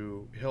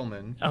through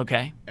Hillman.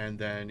 Okay. And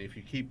then if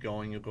you keep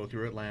going, you'll go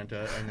through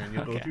Atlanta, and then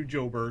you'll go through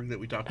Joburg that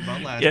we talked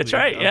about last week. That's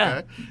right,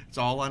 yeah. It's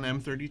all on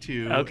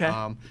M32.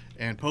 Okay.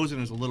 And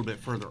Posen is a little bit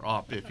further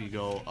up if you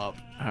go up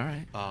all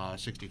right.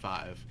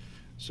 65.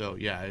 So,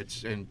 yeah,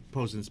 and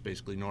Posen's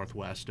basically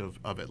northwest of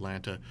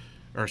Atlanta.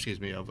 Or excuse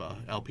me, of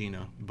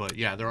Alpena, but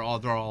yeah, they're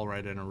all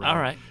right in a row. All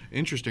right.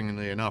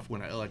 Interestingly enough,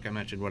 like I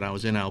mentioned, when I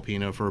was in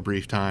Alpena for a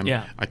brief time,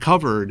 Yeah. I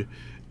covered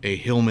a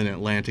Hillman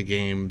Atlanta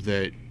game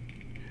that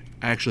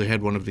I actually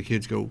had one of the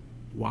kids go,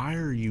 "Why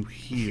are you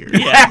here?"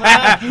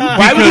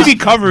 Why would you be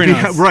covering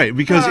us? Right,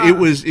 because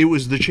it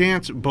was the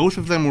chance. Both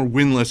of them were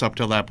winless up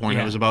till that point.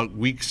 Yeah. It was about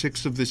week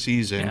 6 of the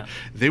season. Yeah.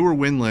 They were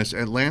winless.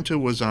 Atlanta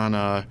was on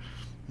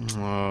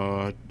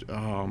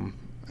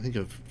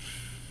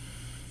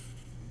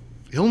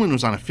Hillman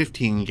was on a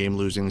 15-game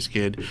losing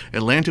skid.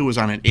 Atlanta was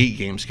on an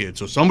 8-game skid.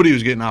 So somebody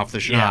was getting off the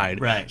schneid.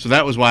 Yeah, right. So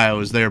that was why I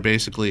was there,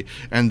 basically.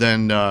 And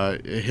then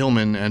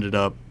Hillman ended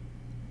up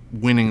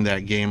winning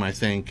that game, I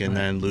think, and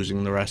then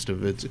losing the rest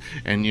of it.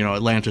 And,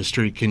 Atlanta's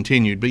streak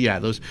continued. But, yeah,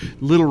 those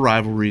little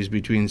rivalries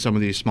between some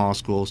of these small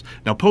schools.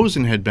 Now,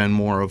 Posen had been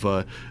more of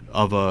a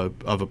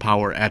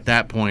power at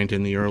that point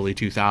in the early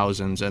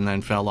 2000s and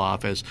then fell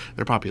off as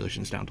their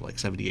population's down to like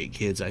 78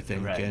 kids, I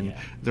think. Right, and yeah.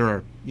 there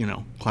are,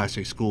 Class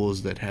A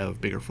schools that have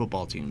bigger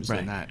football teams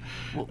than that.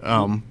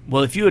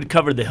 Well, if you had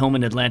covered the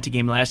Hillman Atlanta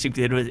game last week,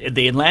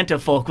 the Atlanta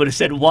folk would have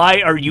said,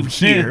 "Why are you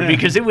here?"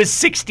 Because it was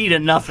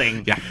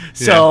 60-0. Yeah.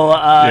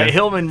 So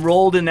Hillman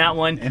rolled in that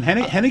one. And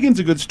Hennigan's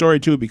a good story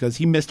too because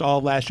he missed all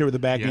of last year with a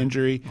back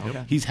injury.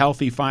 Okay. He's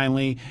healthy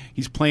finally.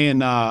 He's playing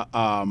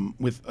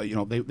with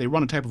they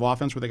run a type of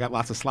offense where they got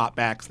lots of slot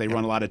backs. They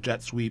run a lot of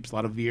jet sweeps, a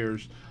lot of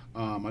veers.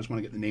 I just want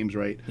to get the names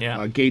right.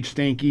 Yeah. Gage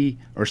Steinke,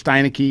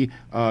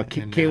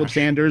 Caleb Nash.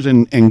 Sanders,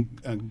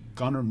 and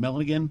Gunnar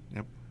Mellingen.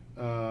 Yep.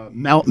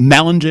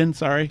 Mellingen,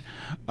 sorry,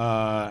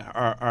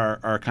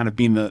 are kind of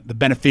being the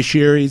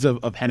beneficiaries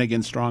of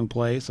Hennigan's strong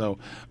play. So,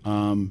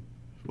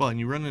 Well, and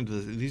you run into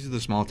these are the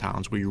small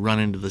towns where you run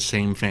into the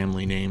same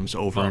family names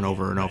over and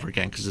over and over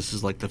again because this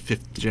is like the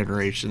 5th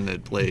generation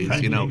that plays,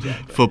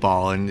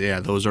 football, and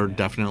those are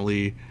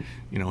definitely,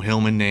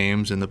 Hillman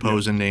names, and the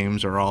Posen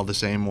names are all the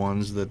same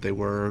ones that they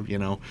were,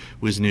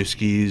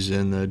 Wisniewski's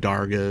and the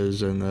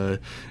Dargas and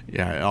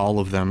all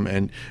of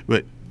them,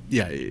 but.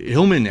 Yeah,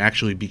 Hillman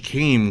actually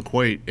became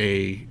quite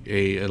an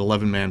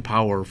 11-man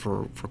power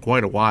for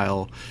quite a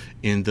while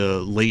in the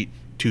late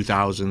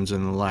 2000s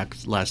and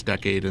the last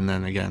decade, and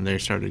then again they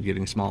started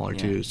getting smaller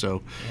too.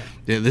 So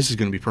this is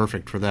going to be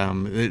perfect for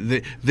them.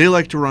 They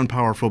like to run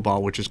power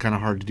football, which is kind of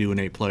hard to do in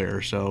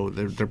 8-player. So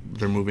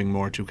they're moving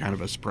more to kind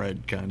of a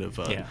spread kind of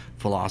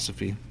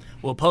philosophy.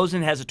 Well,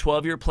 Posen has a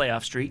 12-year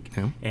playoff streak,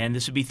 Yeah. and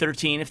this would be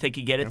 13 if they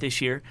could get it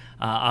this year.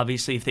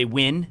 Obviously, if they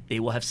win, they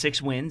will have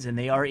 6 wins, and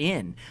they are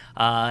in.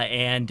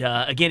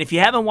 Again, if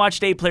you haven't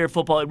watched 8-player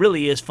football, it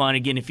really is fun.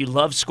 Again, if you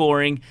love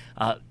scoring,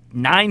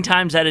 9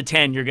 times out of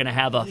 10 you're going to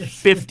have a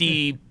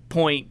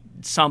 50-point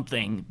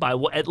something by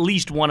at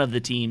least one of the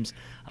teams.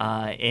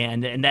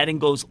 And that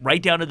goes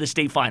right down to the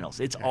state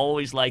finals. It's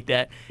always like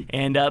that.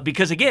 And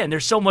because, again,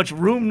 there's so much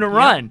room to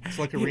run. It's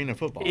like arena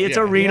football. It's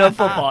arena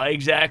football,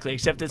 exactly,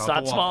 except it's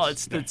not small.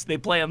 It's they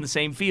play on the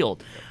same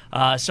field.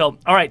 All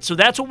right, so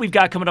that's what we've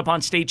got coming up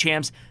on State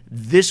Champs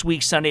this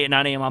week, Sunday at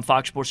 9 a.m. on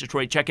Fox Sports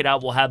Detroit. Check it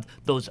out. We'll have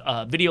those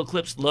video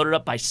clips loaded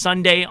up by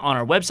Sunday on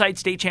our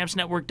website,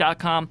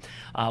 statechampsnetwork.com.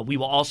 We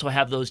will also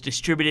have those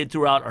distributed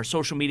throughout our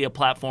social media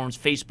platforms,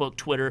 Facebook,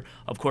 Twitter,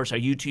 of course, our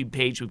YouTube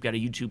page. We've got a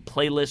YouTube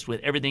playlist with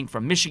everything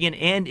from Michigan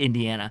and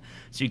Indiana,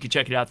 so you can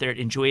check it out there and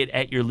enjoy it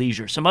at your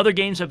leisure. Some other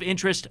games of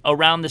interest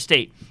around the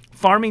state.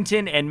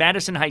 Farmington and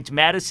Madison Heights.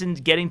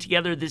 Madison's getting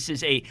together. This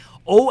is a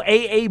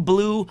OAA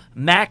Blue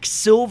MAC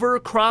Silver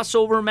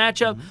crossover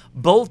matchup.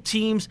 Both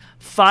teams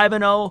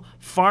 5-0.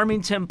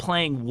 Farmington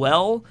playing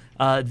well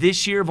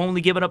this year. Have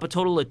only given up a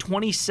total of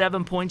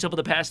 27 points over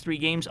the past 3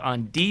 games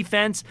on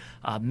defense.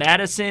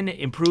 Madison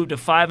improved to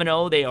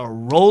 5-0. They are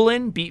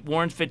rolling. Beat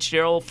Warren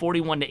Fitzgerald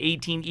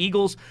 41-18.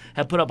 Eagles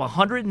have put up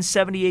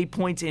 178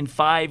 points in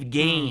 5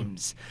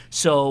 games.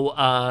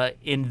 So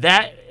in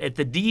that, at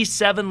the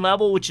D7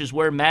 level, which is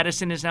where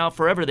Madison is now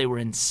forever, they were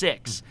in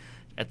 6.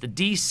 At the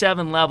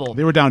D7 level,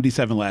 They were down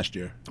D7 last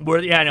year. I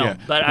know. Yeah.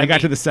 But they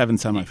got to the 7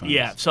 semifinals.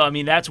 Yeah, so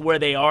that's where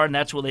they are, and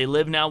that's where they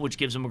live now, which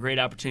gives them a great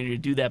opportunity to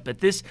do that. But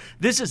this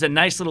is a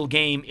nice little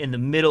game in the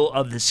middle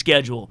of the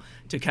schedule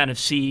to kind of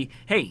see,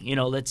 hey,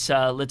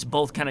 let's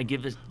both kind of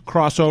give it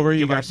Crossover.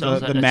 You got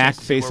ourselves the a MAC chance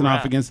to see where facing we're off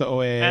at. against the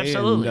OAA.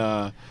 Absolutely.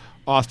 And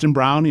Austin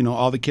Brown,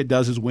 all the kid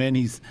does is win.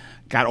 He's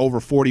got over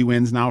 40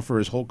 wins now for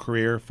his whole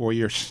career.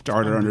 4-year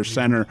starter under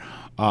center.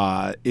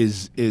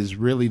 Is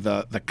really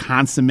the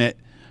consummate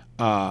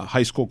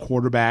high school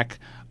quarterback.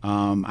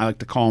 I like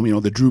to call him,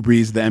 the Drew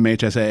Brees, the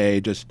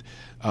MHSAA. Just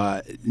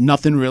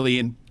nothing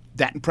really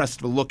that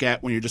impressive to look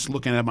at when you're just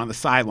looking at him on the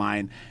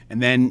sideline.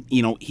 And then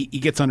he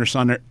gets under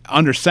center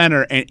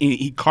and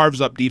he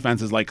carves up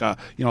defenses like a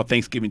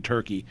Thanksgiving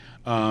turkey.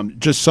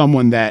 Just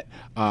someone that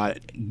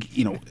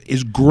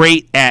is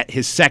great at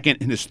his second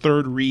and his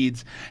third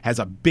reads. Has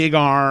a big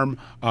arm,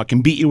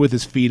 can beat you with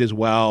his feet as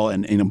well,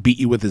 and beat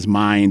you with his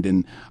mind.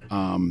 And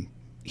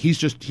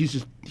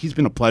he's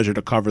been a pleasure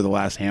to cover the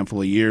last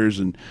handful of years.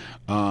 And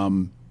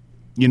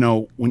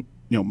when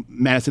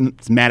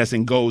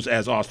Madison goes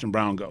as Austin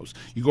Brown goes.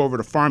 You go over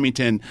to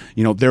Farmington,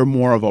 they're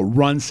more of a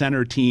run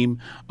center team,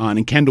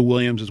 and Kendall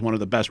Williams is one of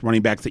the best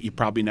running backs that you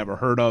probably never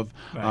heard of.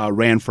 Right.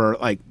 Ran for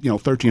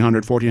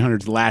 1,300,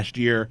 1,400s last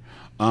year.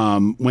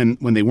 When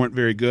they weren't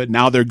very good.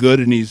 Now they're good,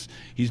 and he's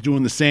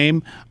doing the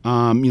same.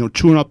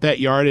 Chewing up that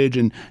yardage,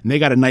 and they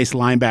got a nice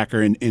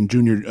linebacker in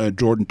junior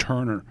Jordan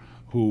Turner,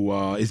 who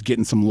is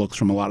getting some looks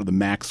from a lot of the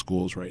MAC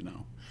schools right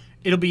now.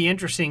 It'll be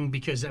interesting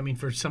because,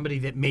 for somebody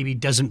that maybe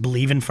doesn't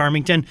believe in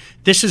Farmington,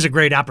 this is a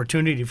great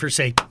opportunity for,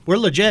 say, we're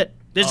legit.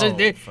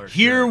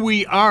 Here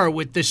we are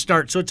with this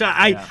start. So it's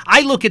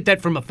I look at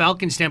that from a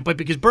Falcon standpoint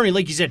because, Bernie,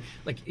 like you said,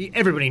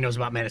 everybody knows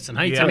about Madison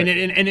Heights. Yeah.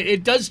 And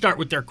it does start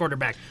with their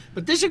quarterback.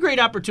 But this is a great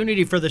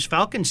opportunity for this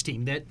Falcons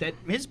team that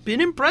has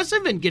been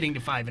impressive in getting to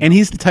 5-0. And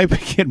he's the type of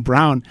kid,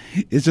 Brown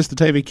is just the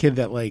type of kid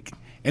that,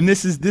 and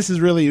this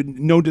is really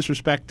no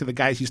disrespect to the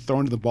guys he's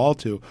throwing the ball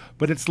to,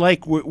 but it's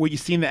like what you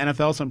see in the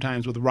NFL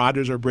sometimes with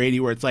Rodgers or Brady,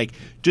 where it's like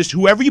just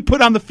whoever you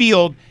put on the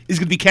field is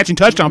going to be catching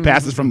touchdown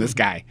passes from this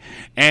guy.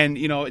 And,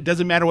 it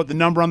doesn't matter what the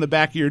number on the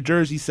back of your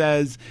jersey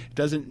says. It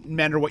doesn't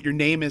matter what your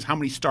name is, how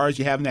many stars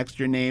you have next to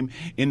your name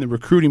in the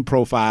recruiting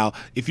profile.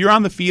 If you're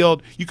on the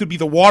field, you could be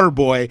the water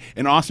boy,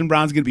 and Austin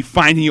Brown's going to be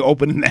finding you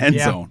open in the end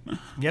zone.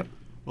 Yep.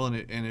 Well,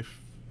 and if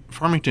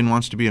Farmington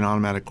wants to be an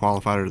automatic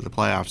qualifier to the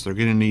playoffs, they're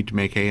going to need to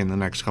make hay in the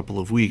next couple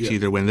of weeks,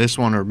 either win this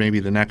one or maybe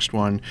the next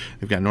one.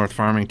 They've got North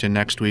Farmington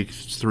next week,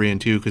 it's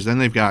 3-2, because then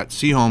they've got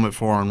Seaholm at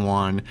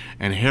 4-1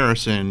 and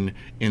Harrison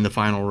in the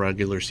final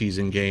regular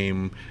season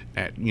game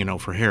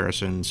for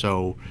Harrison.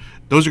 So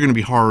those are going to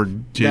be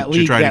hard to try to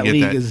get that. That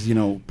league is,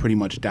 pretty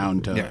much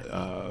down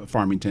to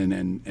Farmington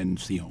and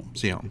Seaholm.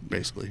 Seaholm,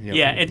 basically. Yep.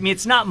 Yeah,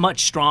 it's not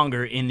much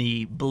stronger in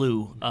the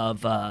blue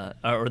of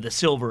or the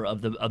silver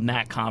of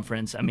MAC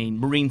conference.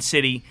 Marine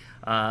City,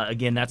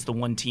 again, that's the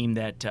one team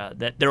that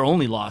their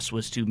only loss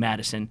was to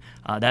Madison.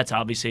 That's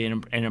obviously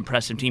an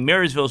impressive team.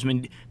 Marysville's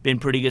been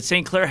pretty good.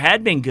 St. Clair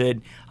had been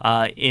good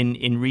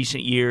in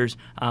recent years,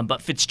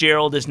 but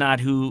Fitzgerald is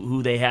not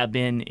who they have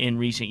been in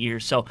recent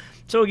years. So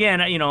again,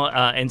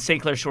 and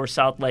St. Clair Shore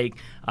South Lake,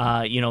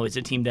 is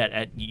a team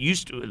that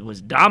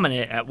was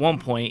dominant at one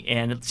point,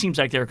 and it seems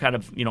like they're kind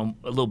of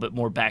a little bit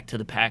more back to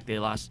the pack. They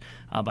lost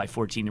by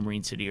 14 to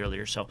Marine City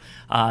earlier. So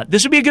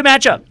this would be a good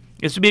matchup.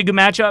 This would be a good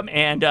matchup,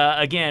 and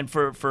again,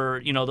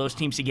 for those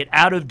teams to get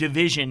out of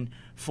division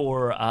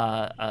for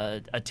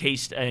a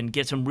taste and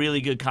get some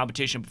really good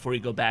competition before you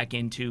go back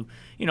into,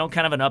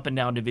 kind of an up and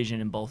down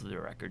division in both of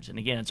their records. And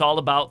again, it's all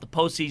about the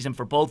postseason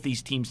for both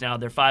these teams now.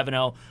 They're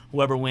 5-0.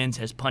 Whoever wins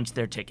has punched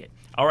their ticket.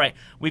 All right,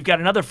 we've got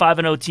another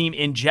 5-0 team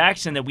in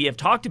Jackson that we have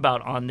talked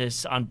about on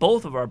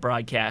both of our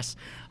broadcasts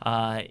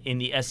in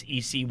the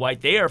SEC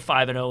White. They are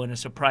 5-0 in a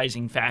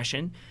surprising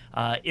fashion.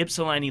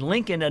 Ypsilanti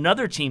Lincoln,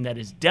 another team that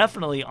is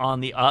definitely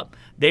on the up.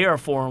 They are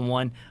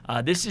 4-1.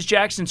 This is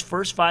Jackson's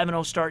first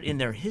 5-0 start in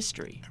their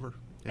history.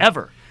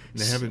 Ever.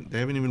 They haven't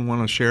even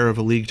won a share of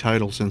a league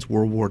title since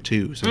World War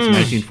II, since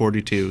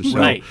 1942. So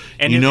right.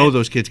 And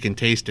those kids can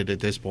taste it at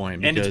this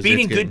point. And it's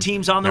beating good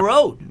teams on the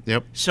road.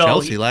 Yep. So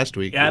Chelsea last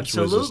week,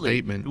 absolutely, which was a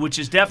statement. Which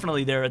is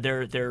definitely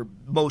their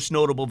most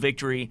notable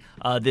victory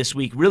this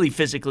week. Really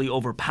physically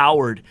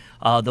overpowered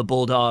the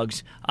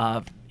Bulldogs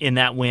in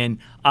that win.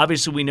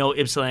 Obviously, we know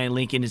Ypsilanti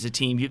Lincoln is a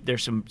team.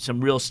 There's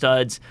some real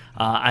studs.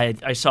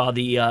 I saw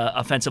the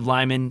offensive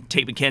lineman,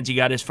 Tate McKenzie,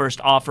 got his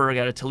first offer.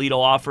 Got a Toledo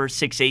offer,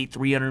 6'8",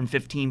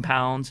 315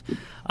 pounds.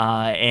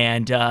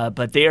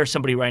 But they are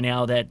somebody right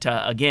now that,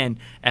 again,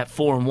 at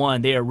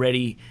 4-1, they are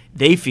ready.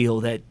 They feel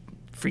that,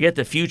 forget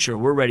the future,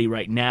 we're ready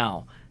right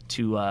now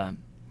to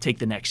take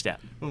the next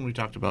step. When we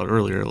talked about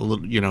earlier,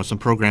 some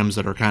programs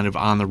that are kind of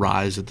on the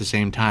rise at the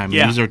same time.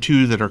 Yeah. These are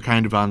two that are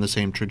kind of on the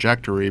same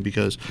trajectory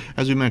because,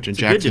 as we mentioned,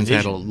 Jackson's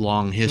had a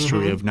long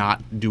history of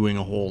not doing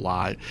a whole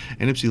lot,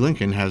 and Ypsi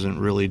Lincoln hasn't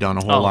really done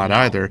a whole lot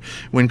either.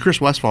 When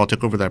Chris Westfall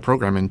took over that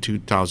program in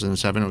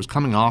 2007, it was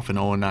coming off an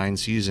 0-9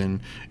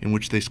 season in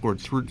which they scored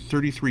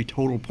 33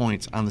 total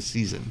points on the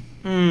season.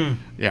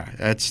 Yeah,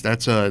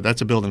 that's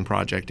a building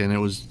project, and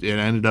it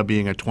ended up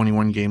being a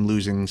 21-game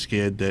losing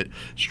skid that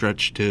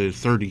stretched to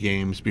 30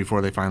 games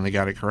before they finally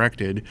got it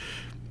corrected.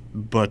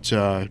 But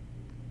over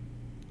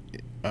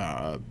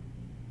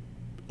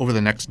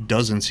the next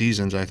dozen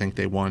seasons, I think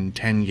they won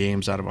 10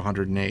 games out of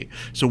 108.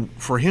 So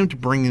for him to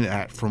bring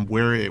that from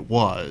where it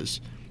was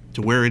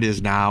to where it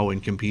is now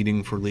and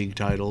competing for league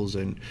titles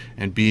and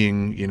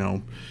being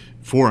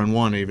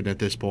 4-1 even at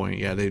this point,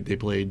 yeah, they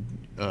played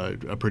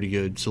a pretty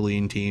good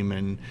Saline team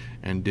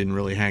and didn't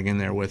really hang in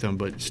there with them,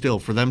 but still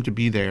for them to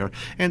be there,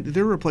 and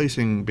they're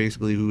replacing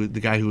basically the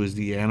guy who was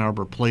the Ann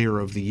Arbor Player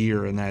of the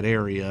Year in that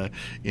area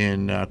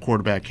in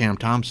quarterback Cam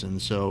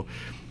Thompson. So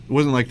it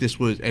wasn't like this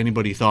was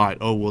anybody thought,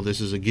 oh well, this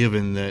is a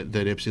given that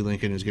Ypsi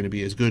Lincoln is going to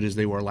be as good as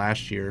they were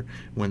last year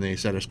when they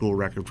set a school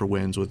record for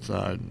wins with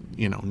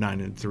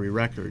 9-3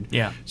 record.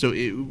 Yeah. So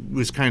it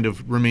was kind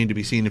of remained to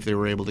be seen if they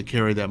were able to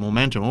carry that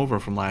momentum over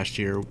from last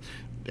year,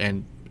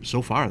 and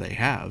so far they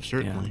have,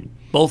 certainly. Yeah.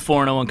 Both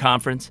 4-0 in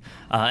conference.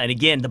 And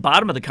again, the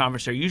bottom of the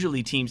conference are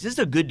usually teams. This is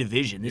a good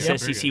division. This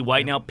SEC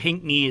White now.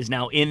 Pinckney is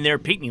now in there.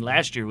 Pinckney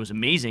last year was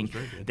amazing.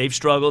 They've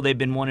struggled. They've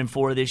been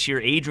 1-4 this year.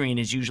 Adrian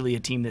is usually a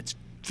team that's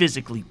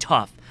physically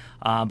tough,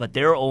 but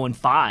they're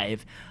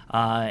 0-5.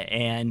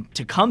 And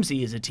Tecumseh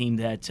is a team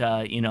that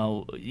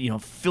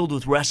filled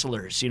with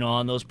wrestlers,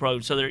 on those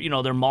programs. So they're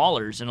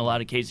maulers in a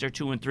lot of cases. They're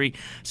 2-3.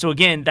 So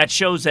again, that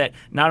shows that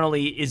not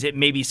only is it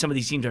maybe some of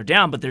these teams are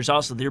down, but there's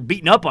also they're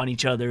beating up on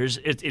each other.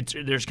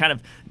 There's kind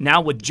of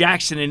now with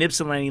Jackson and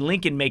Ypsilanti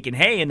Lincoln making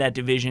hay in that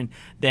division,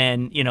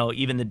 then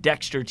even the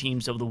Dexter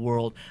teams of the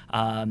world,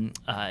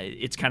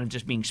 it's kind of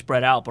just being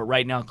spread out. But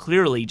right now,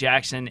 clearly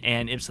Jackson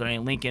and Ypsilanti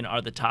Lincoln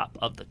are the top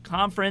of the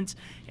conference,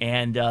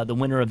 and the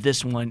winner of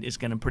this one is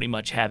going to pretty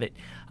much have it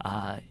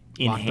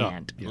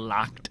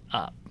locked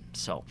up.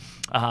 So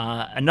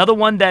another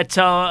one that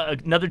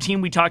another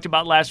team we talked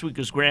about last week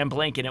was Grand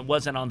Blanc, and it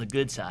wasn't on the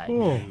good side.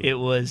 It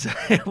was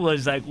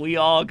like we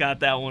all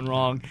got that one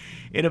wrong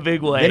in a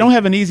big way. They don't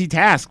have an easy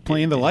task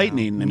playing the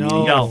Lightning. I mean,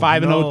 you got a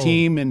 5-0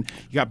 team, and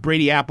you got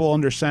Brady Apple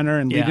under center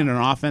and leading an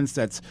offense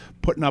that's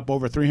putting up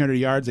over 300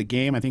 yards a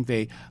game. I think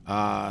they've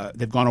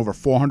gone over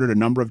 400 a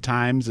number of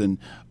times, and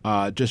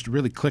just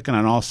really clicking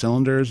on all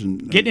cylinders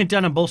and getting it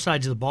done on both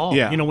sides of the ball.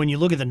 Yeah. When you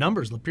look at the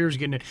numbers, Lapierre's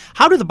getting it.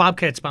 How do the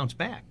Bobcats bounce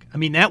back? I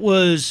mean, that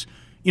was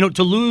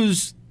to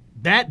lose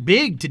that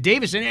big to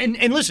Davidson,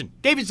 and listen,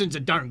 Davidson's a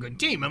darn good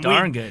team.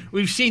 Good.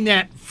 We've seen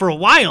that for a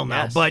while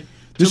now, Yes. but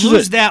to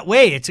lose that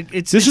way, it's a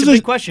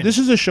big question. This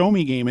is a show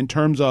me game in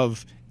terms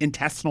of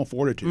intestinal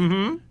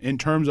fortitude, in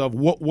terms of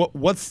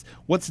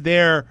what's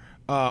there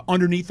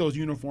underneath those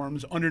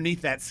uniforms,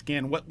 underneath that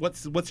skin.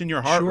 What's in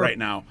your heart right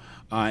now?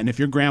 And if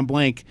you're Grand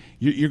Blanc,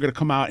 you're going to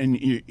come out and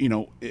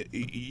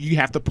you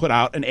have to put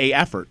out an A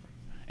effort,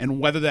 and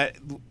whether that.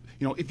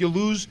 If you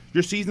lose,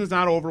 your season's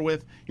not over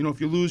with. If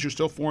you lose, you're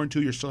still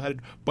 4-2. You're still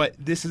headed. But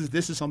this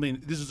is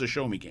something. This is a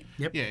show me game.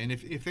 Yep. Yeah, and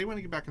if they want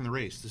to get back in the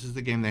race, this is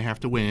the game they have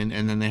to win,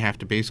 and then they have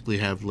to basically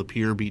have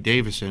Lapierre beat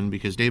Davison,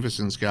 because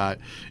Davison's got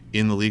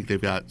in the league,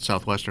 they've got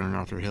Southwestern and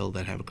Arthur Hill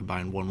that have a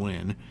combined 1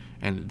 win,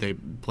 and they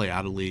play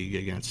out of league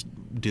against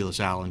De La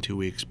Salle in 2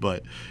 weeks.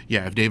 But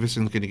yeah, if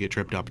Davison's going to get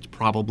tripped up, it's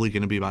probably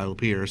going to be by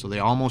Lapierre. So they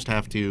almost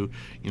have to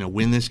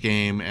win this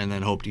game and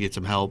then hope to get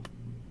some help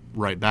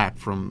right back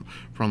from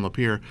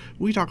Lapeer.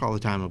 We talk all the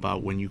time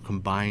about when you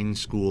combine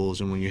schools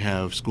and when you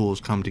have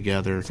schools come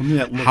together, Something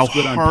that looks how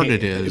good on hard paper.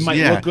 it is. It might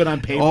look good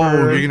on paper. Oh,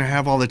 you're going to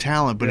have all the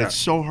talent, but Yeah. it's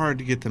so hard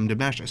to get them to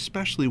mesh,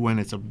 especially when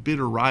it's a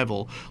bitter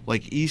rival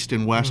like East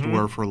and West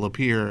were for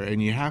Lapeer,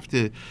 and you have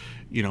to,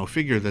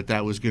 figure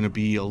that was going to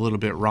be a little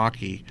bit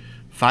rocky.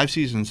 5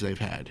 seasons they've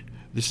had.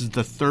 This is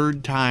the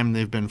 3rd time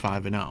they've been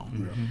 5-0.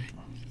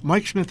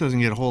 Mike Smith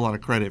doesn't get a whole lot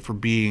of credit for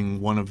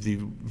being one of the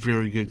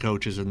very good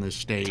coaches in this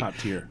state. Top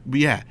tier.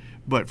 Yeah,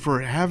 but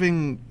for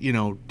having,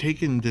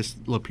 taken this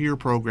Lapeer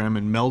program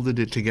and melded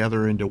it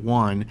together into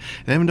one,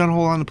 they haven't done a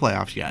whole lot in the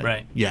playoffs yet.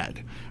 Right. Yet.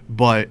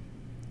 But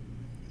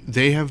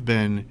they have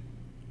been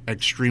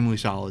extremely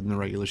solid in the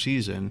regular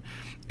season.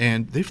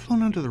 And they've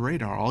flown under the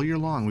radar all year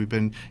long. We've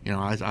been,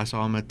 I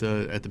saw them at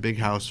the Big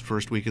House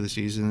first week of the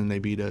season, and they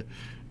beat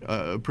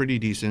a pretty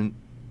decent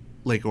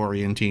Lake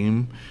Orion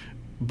team.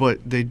 But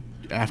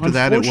after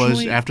that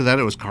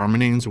it was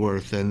Carmen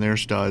Ainsworth and their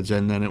studs,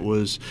 and then it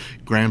was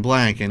Grand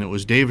Blanc, and it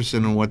was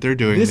Davison and what they're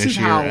doing this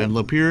year. And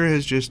Lapeer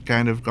has just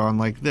kind of gone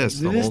like this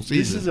the whole season.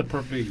 This is a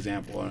perfect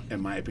example,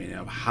 in my opinion,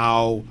 of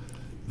how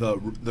the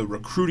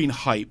recruiting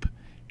hype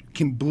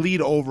can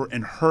bleed over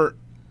and hurt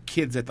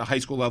kids at the high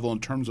school level in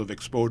terms of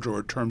exposure or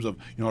in terms of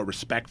a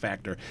respect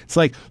factor. It's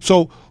like,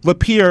 so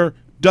Lapeer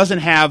doesn't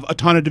have a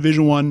ton of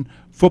Division I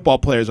football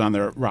players on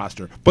their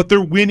roster, but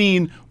they're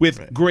winning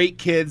with great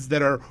kids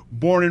that are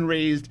born and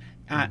raised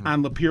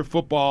on Lapeer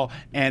football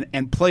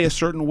and play a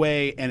certain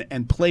way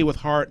and play with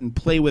heart and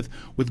play with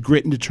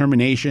grit and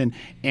determination.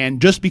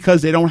 And just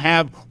because they don't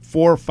have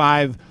 4 or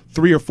 5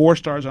 3 or 4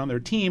 stars on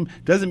their team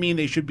doesn't mean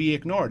they should be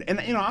ignored. And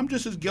I'm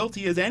just as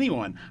guilty as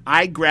anyone.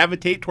 I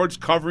gravitate towards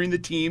covering the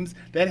teams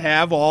that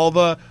have all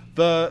the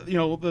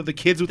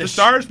kids with the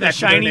stars, the next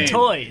to their shiny name.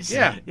 toys.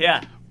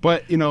 Yeah.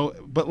 But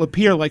but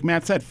Lapeer, like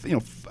Matt said,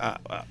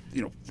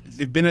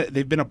 they've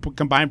been a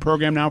combined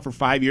program now for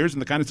 5 years,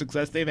 and the kind of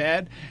success they've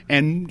had,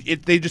 and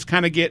they just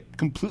kind of get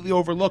completely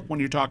overlooked when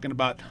you're talking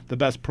about the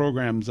best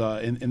programs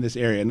in this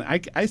area. And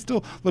I still,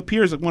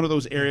 Lapeer is one of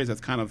those areas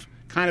that's kind of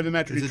in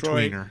Metro It's a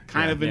Detroit, tweener.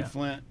 kind of in Yeah.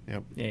 Flint.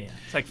 Yep. Yeah.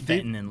 It's like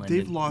Fenton and Linden.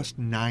 They've lost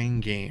 9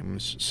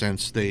 games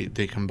since they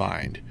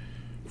combined.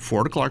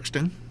 4 to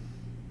Clarkston,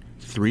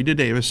 3 to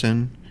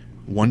Davison,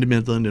 1 to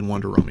Midland, and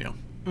 1 to Romeo.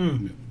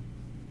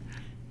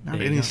 Not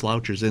There you any go.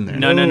 slouches in there.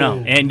 No.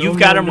 And No, you've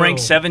got no, them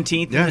ranked no.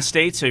 17th in Yeah. the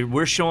state, so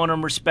we're showing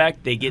them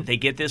respect. They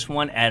get this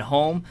one at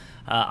home.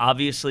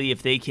 Obviously,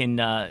 if they can,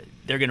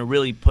 they're going to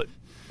really put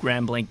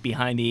Grand Blanc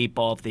behind the 8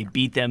 ball if they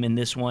beat them in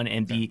this one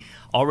and be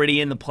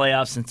already in the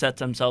playoffs and set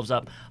themselves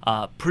up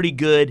pretty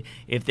good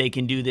if they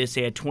can do this.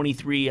 They had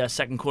 23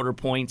 second quarter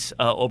points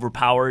over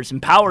Powers,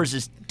 and Powers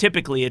is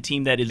typically a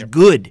team that is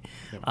good,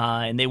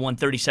 and they won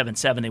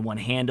 37-7. They won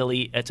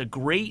handily. It's a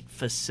great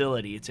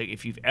facility.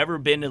 If you've ever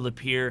been to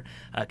Lapeer,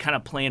 kind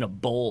of playing a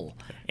bowl,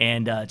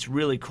 and it's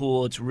really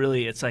cool.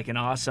 It's like an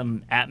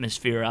awesome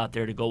atmosphere out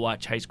there to go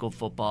watch high school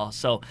football.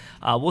 So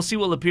we'll see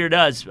what Lapeer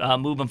does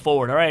moving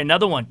forward. All right,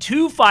 another one.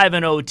 2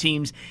 5-0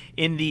 teams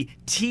in the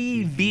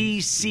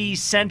TVC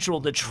Central,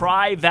 the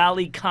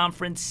Tri-Valley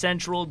Conference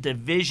Central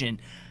Division.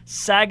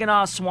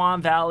 Saginaw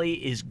Swan Valley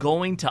is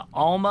going to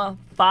Alma,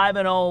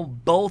 5-0,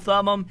 both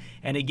of them.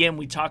 And again,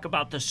 we talk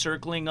about the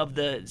circling of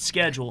the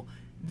schedule.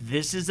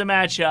 This is a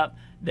matchup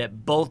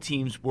that both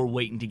teams were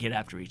waiting to get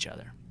after each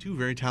other. 2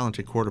 very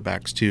talented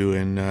quarterbacks too,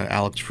 and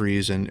Alex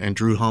Fries and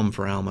Drew Hum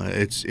for Alma.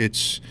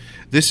 This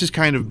has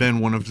kind of been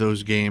one of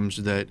those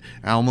games that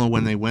Alma,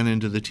 when they went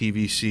into the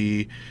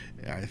TVC,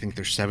 I think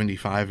they're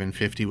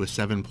 75-50 with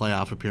 7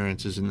 playoff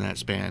appearances in that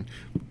span.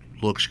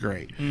 Looks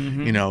great.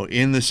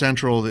 In the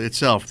Central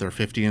itself, they're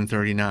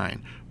 50-39.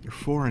 They're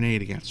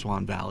 4-8 against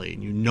Swan Valley,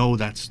 and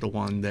that's the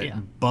one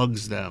that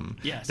bugs them.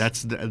 Yes.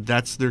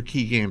 That's their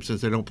key game,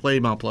 since they don't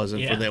play Mount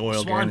Pleasant for the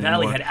Oil Swan Gang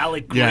Valley anymore. had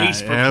Alec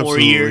Grace for 4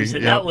 absolutely. years,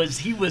 and Yep.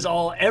 he was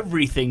all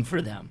everything for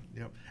them.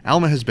 Yep.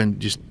 Alma has been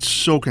just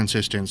so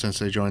consistent since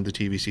they joined the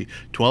TVC.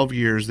 12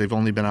 years, they've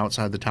only been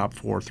outside the top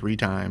 4 3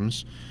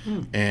 times,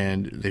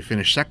 and they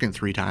finished second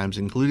 3 times,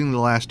 including the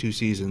last 2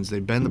 seasons.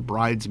 They've been the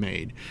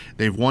bridesmaid.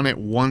 They've won it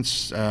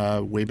once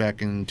way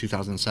back in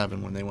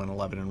 2007 when they went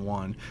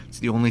 11-1. It's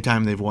the only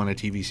time they've won a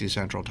TVC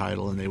Central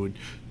title, and they would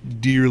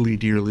dearly,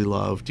 dearly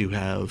love to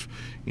have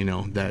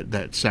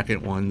that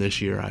second one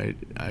this year.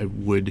 I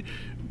would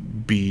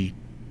be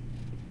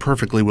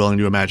perfectly willing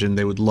to imagine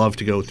they would love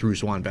to go through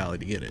Swan Valley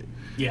to get it.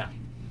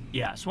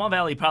 Yeah. Swan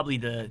Valley probably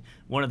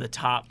one of the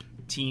top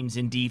teams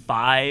in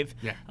D5.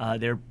 Yeah.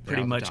 They're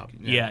pretty on the much top.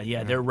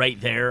 they're right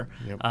there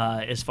Yep.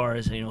 as far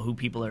as who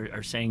people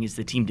are saying is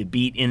the team to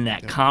beat in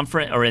that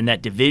conference or in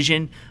that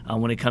division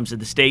when it comes to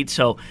the state.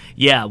 So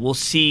we'll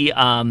see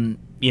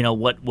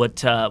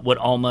what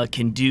Alma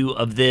can do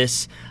of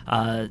this.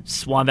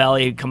 Swan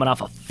Valley coming off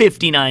a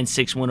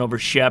 59-6 win over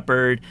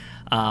Shepherd.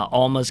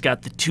 Alma's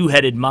got the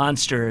two-headed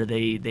monster,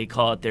 they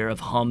call it there, of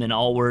Hum and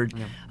Allward.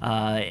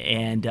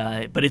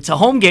 But it's a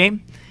home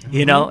game,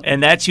 you know,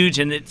 and that's huge.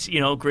 And it's, you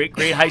know, great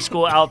high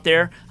school out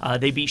there.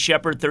 They beat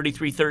Shepherd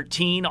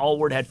 33-13.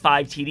 Allward had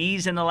 5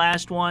 TDs in the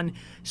last one.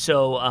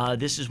 So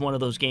this is one of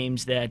those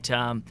games that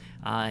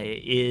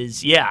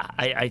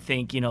I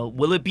think, you know,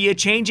 will it be a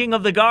changing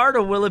of the guard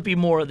or will it be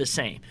more of the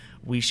same?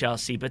 We shall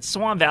see. But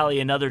Swan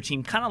Valley, another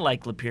team kind of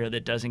like Lapeer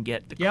that doesn't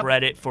get the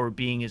credit for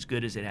being as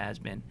good as it has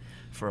been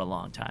for a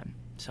long time.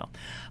 So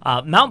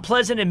Mount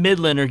Pleasant and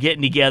Midland are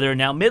getting together.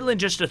 Now, Midland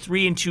just a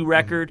 3-2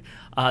 record.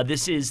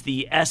 This is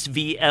the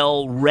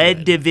SVL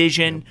Red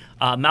Division.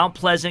 Mount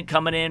Pleasant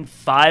coming in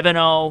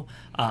 5-0.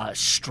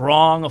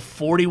 Strong, a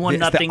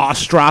 41-0. The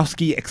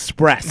Ostrowski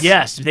Express.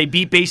 Yes, they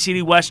beat Bay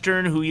City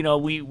Western, who, you know,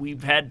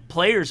 we've had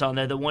players on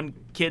there. The one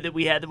kid that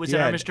we had that was in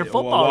our Mr.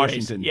 Football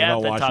Washington, race. Yeah,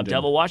 Devil the top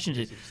Devil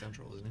Washington.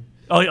 Central, isn't it?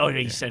 Oh,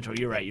 East Central.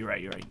 You're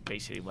right. Bay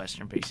City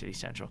Western, Bay City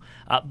Central.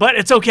 But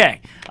it's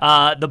okay.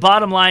 The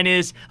bottom line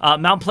is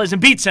Mount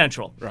Pleasant beat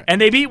Central,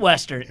 and they beat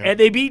Western, and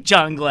they beat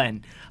John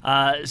Glenn.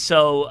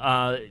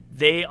 So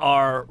they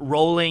are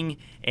rolling,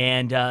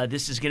 and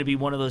this is going to be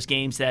one of those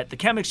games that the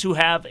Chemics, who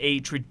have a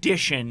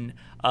tradition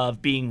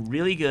of being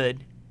really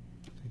good.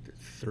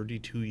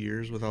 32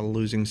 years without a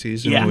losing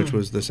season, which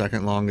was the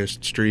second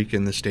longest streak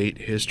in the state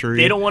history.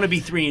 They don't want to be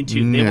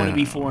 3-2. They want to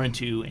be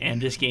 4-2,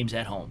 and this game's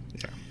at home.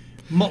 Yeah.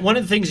 One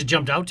of the things that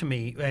jumped out to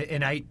me,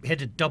 and I had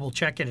to double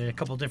check it at a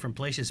couple different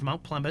places,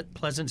 Mount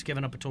Pleasant's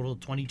given up a total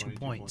of 22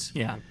 points.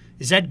 Yeah.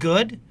 Is that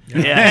good?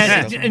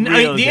 Yeah.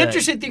 The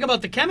interesting thing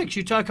about the Chemics,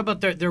 you talk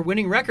about their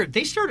winning record.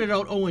 They started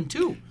out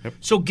 0-2. Yep.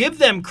 So give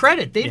them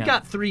credit. They've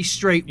got 3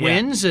 straight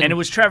wins. And it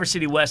was Traverse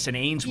City West and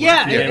Ainsworth.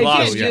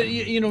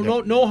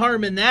 No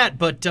harm in that.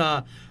 But,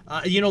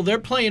 they're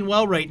playing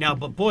well right now.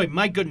 But, boy,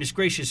 my goodness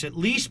gracious, at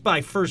least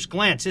by first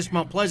glance, this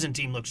Mount Pleasant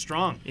team looks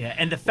strong. Yeah,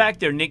 and the fact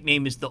their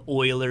nickname is the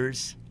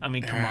Oilers, I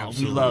mean, come on,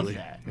 we love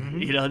that.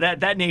 Mm-hmm. You know,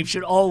 that name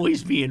should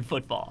always be in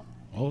football.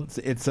 Well,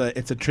 it's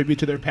a tribute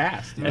to their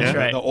past. That's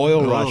right. The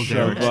oil rush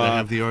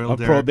of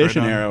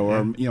Prohibition era,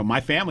 where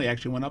my family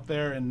actually went up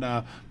there and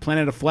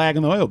planted a flag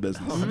in the oil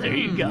business. Oh, there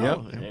you go.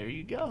 Yep. There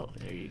you go.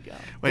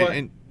 Wait,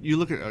 and you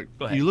look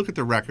at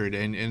the record,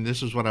 and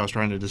this is what I was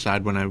trying to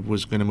decide when I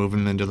was going to move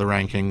them into the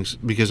rankings,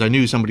 because I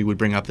knew somebody would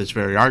bring up this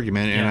very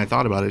argument, and I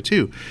thought about it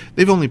too.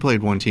 They've only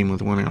played one team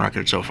with a winning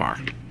record so far,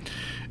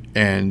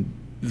 and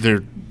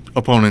their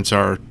opponents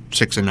are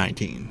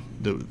 6-19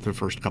 the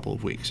first couple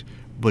of weeks.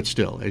 But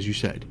still, as you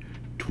said,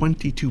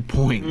 22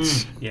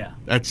 points. Yeah,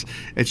 it's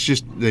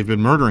just they've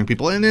been murdering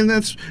people, and then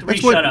that's what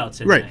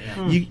shutouts. Right,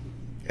 You,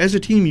 as a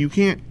team, you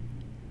can't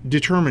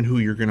determine who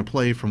you're going to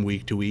play from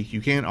week to week.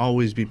 You can't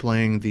always be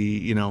playing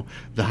the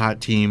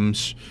hot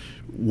teams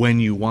when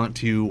you want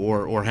to,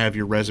 or have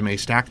your resume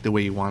stacked the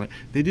way you want it.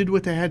 They did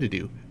what they had to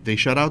do. They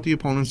shut out the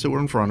opponents that were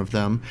in front of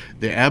them.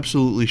 They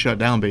absolutely shut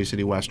down Bay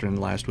City Western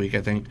last week.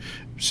 I think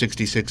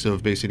 66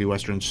 of Bay City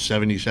Western's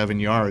 77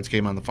 yards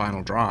came on the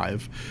final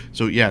drive.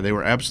 So, yeah,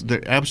 they're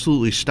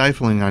absolutely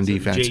stifling on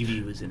defense.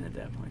 JV was in at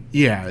that point.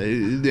 Yeah,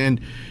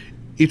 and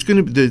it's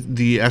going to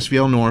the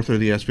SVL North or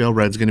the SVL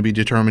Red's going to be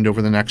determined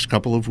over the next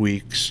couple of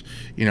weeks,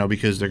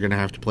 because they're going to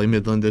have to play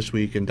Midland this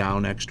week and Dow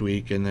next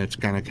week, and it's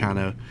kind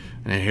of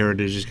and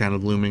Heritage is kind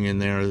of looming in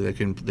there. They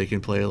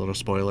can play a little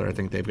spoiler. I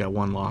think they've got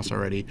one loss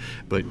already,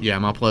 but yeah,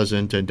 Mount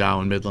Pleasant and Dow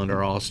and Midland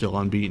are all still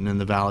unbeaten in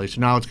the Valley. So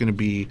now it's going to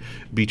be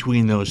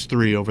between those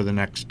 3 over the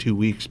next 2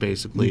 weeks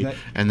basically,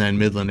 and then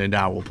Midland and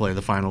Dow will play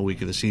the final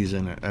week of the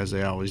season as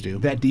they always do.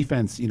 That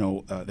defense,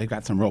 they've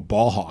got some real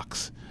ball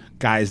hawks.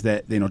 Guys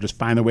that just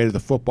find their way to the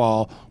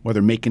football,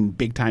 whether making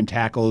big time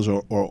tackles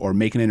or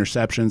making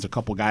interceptions. A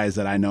couple guys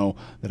that I know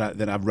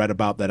that I've read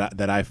about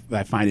that I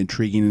find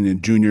intriguing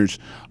in juniors,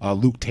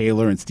 Luke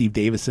Taylor and Steve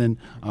Davison,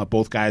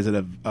 both guys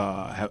that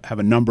have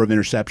a number of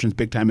interceptions,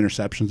 big time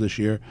interceptions this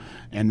year.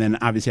 And then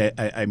obviously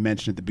I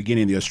mentioned at the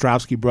beginning the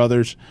Ostrowski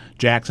brothers,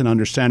 Jackson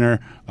under center,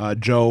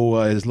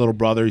 Joe his little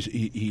brother,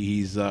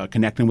 he's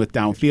connecting with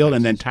downfield,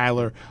 and then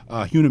Tyler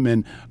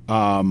Huneman,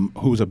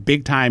 who's a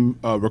big time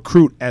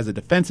recruit as a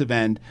defensive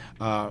end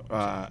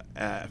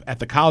at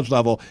the college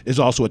level, is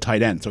also a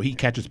tight end, so he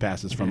catches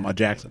passes from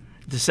Jackson.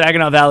 The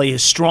Saginaw Valley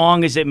is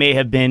strong as it may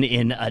have been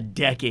in a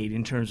decade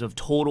in terms of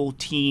total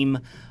team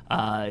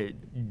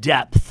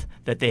depth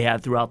that they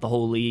have throughout the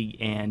whole league,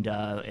 and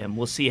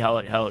we'll see how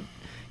it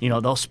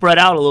they'll spread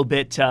out a little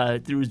bit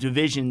through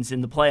divisions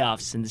in the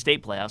playoffs, in the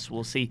state playoffs.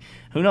 We'll see.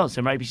 Who knows?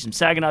 There might be some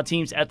Saginaw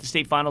teams at the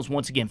state finals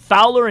once again.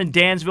 Fowler and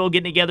Dansville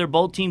getting together,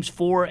 both teams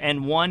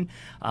 4-1.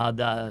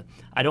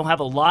 I don't have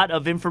a lot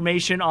of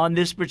information on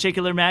this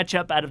particular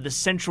matchup out of the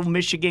Central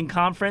Michigan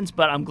Conference,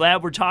 but I'm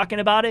glad we're talking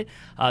about it.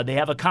 They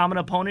have a common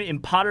opponent in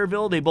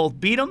Potterville. They both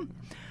beat them.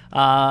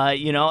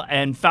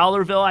 And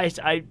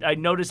Fowlerville, I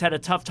noticed had a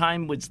tough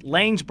time with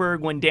Langsburg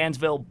when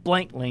Dansville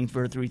blanked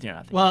Langsburg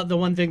 3-0. Well, the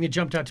one thing that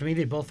jumped out to me,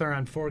 they both are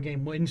on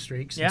 4-game win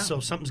streaks, and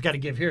so something's got to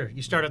give here.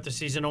 You start out the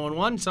season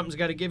 0-1, something's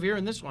got to give here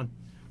in this one.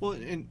 Well,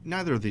 and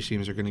neither of these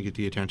teams are going to get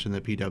the attention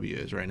that PW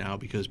is right now,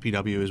 because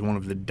PW is one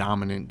of the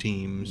dominant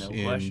teams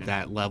in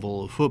that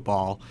level of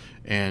football,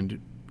 and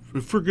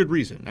for good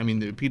reason. I mean,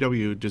 the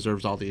PW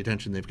deserves all the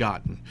attention they've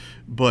gotten,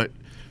 but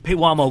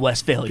Pewamo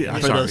Westphalia.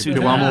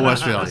 Pewamo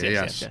Westphalia,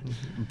 yes.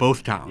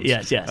 Both towns.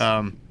 Yes.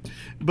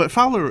 But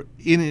Fowler,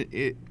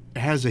 it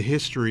has a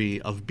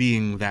history of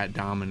being that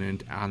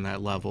dominant on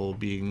that level,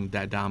 being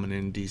that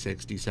dominant in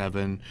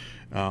D6,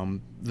 D7.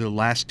 The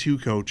last two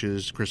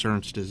coaches, Chris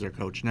Ernst is their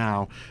coach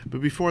now, but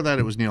before that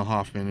it was Neil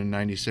Hoffman in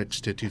 96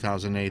 to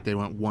 2008. They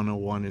went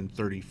 101 and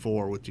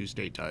 34 with 2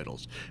 state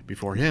titles.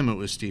 Before him it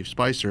was Steve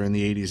Spicer in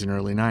the 80s and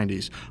early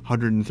 90s,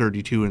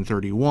 132 and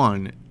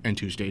 31 and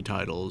 2 state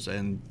titles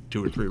and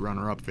 2 or 3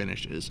 runner-up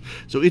finishes.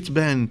 So it's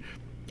been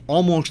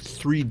almost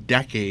 3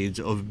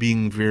 decades of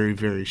being very,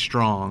 very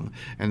strong,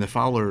 and the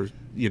Fowler,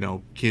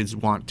 kids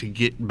want to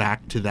get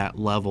back to that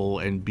level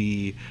and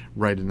be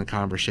right in the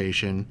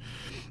conversation.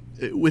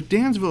 With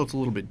Dansville, it's a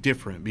little bit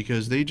different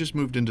because they just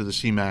moved into the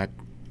CMAC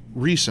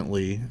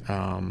recently.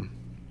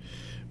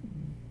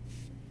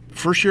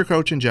 First-year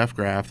coach in Jeff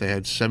Graff. They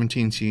had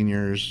 17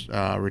 seniors,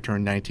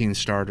 returned 19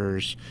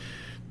 starters.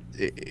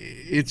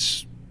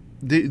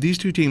 These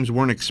two teams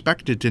weren't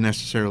expected to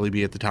necessarily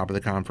be at the top of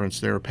the conference.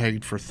 They were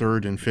pegged for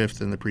 3rd and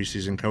 5th in the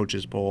preseason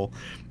coaches poll.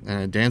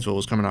 Dansville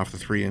was coming off the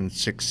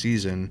 3-6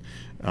 season,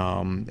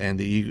 and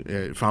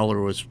the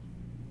Fowler was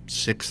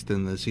 6th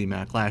in the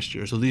CMAC last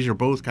year. So these are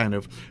both kind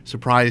of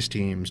surprise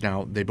teams.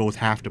 Now, they both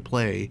have to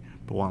play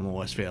Pewamo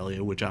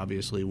Westphalia, which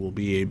obviously will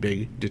be a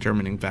big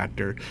determining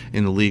factor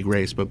in the league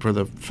race. But for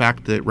the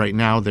fact that right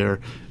now they're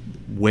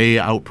way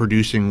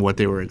outproducing what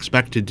they were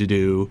expected to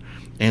do,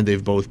 and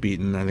they've both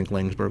beaten, I think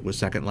Langsburg was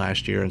 2nd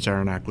last year, and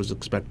Saranac was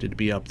expected to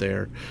be up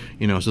there.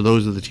 So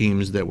those are the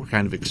teams that were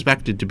kind of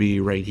expected to be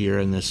right here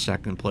in this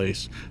 2nd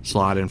place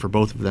slot, and for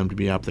both of them to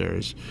be up there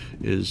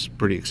is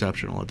pretty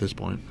exceptional at this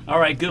point. All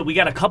right, good. We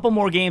got a couple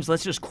more games.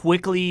 Let's just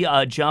quickly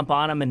jump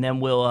on them, and then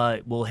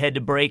we'll head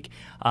to break.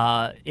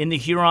 In the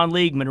Huron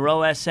League, Monroe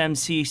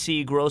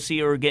SMCC, Grosse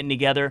Ile are getting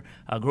together.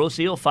 Grosse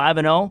Ile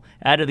 5-0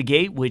 out of the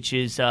gate, which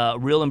is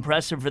real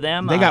impressive for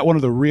them. They got one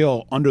of the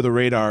real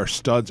under-the-radar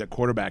studs at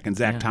quarterback, and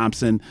Zach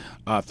Thompson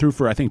threw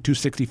for, I think,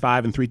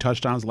 265 and 3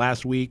 touchdowns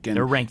last week. And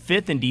they're ranked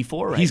 5th in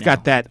D4 right now. He's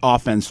got that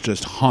offense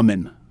just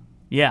humming.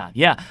 Yeah.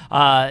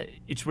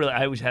 It's really,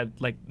 I always have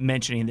like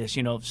mentioning this,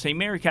 St.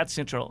 Mary Catholic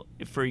Central,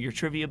 for your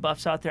trivia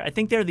buffs out there, I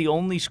think they're the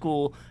only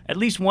school, at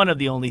least one of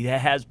the only,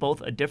 that has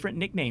both a different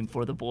nickname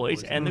for the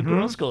boys and the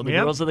girls' school. The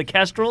girls are the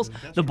Kestrels,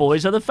 the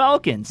boys are the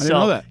Falcons. I didn't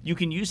know that. You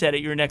can use that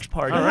at your next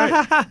party. All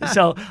right.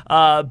 So,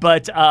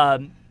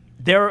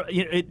 they're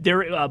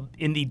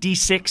in the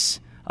D6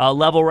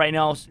 level right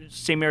now.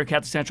 St. Mary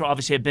Catholic Central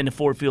obviously have been to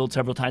Ford Field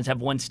several times, have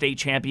won state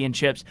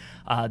championships.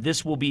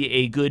 This will be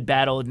a good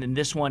battle. And in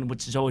this one,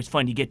 which is always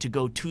fun, you get to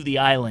go to the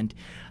island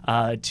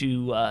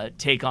to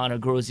take on a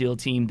Grosse Ile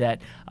team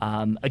that,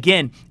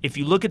 again, if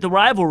you look at the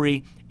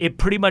rivalry, it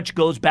pretty much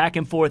goes back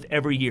and forth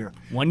every year.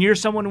 One year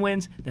someone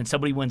wins, then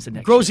somebody wins the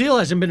next Grosse Ile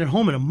hasn't been at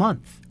home in a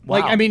month.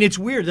 Wow. It's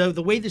weird.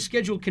 The way the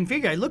schedule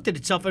configured, I looked at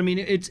itself.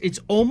 It's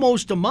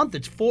almost a month.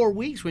 It's 4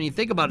 weeks when you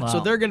think about it. Wow. So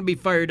they're going to be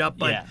fired up.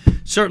 But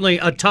certainly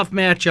a tough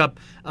matchup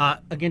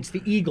against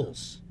the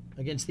Eagles.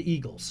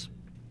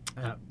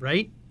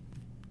 Right?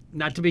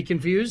 Not to be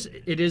confused.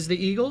 It is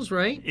the Eagles,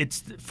 right?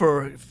 It's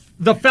for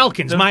the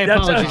Falcons. My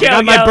apologies. Okay,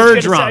 I got my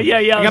birds wrong.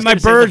 I got my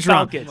birds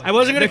wrong. I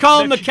wasn't going to call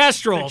them the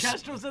Kestrels. The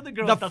Kestrels and the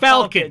girls. The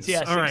Falcons.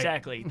 Yes, all right.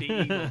 Exactly. The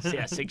Eagles.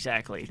 Yes,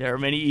 exactly. There are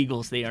many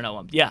Eagles there. No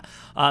one. Yeah.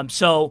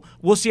 So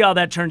we'll see how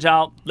that turns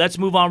out. Let's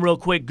move on real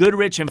quick.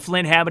 Goodrich and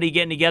Flint Hamady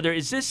getting together.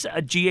 Is this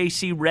a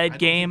GAC Red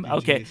game?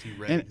 Okay.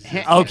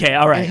 Okay.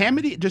 All right. And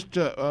Hamady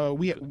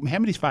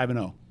Hamady's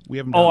 5-0. We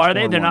haven't. Oh, are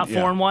they? They're not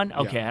 4-1. Yeah.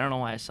 Okay, I don't know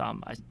why I saw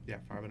them.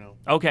 5-0.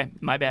 Okay,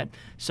 my bad.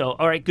 So,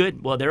 all right,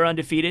 good. Well, they're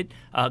undefeated.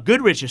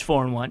 Goodrich is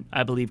 4-1,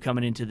 I believe,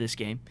 coming into this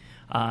game.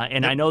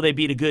 And I know they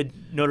beat a good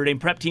Notre Dame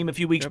prep team a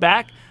few weeks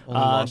back.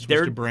 Only lost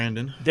was to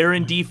Brandon. They're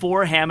in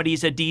D4.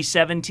 Hamady's a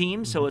D7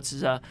 team, so it's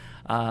a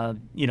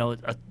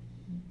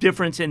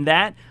difference in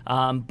that.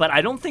 But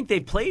I don't think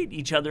they've played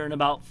each other in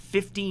about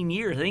 15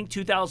 years. I think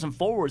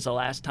 2004 was the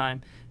last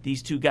time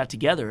these two got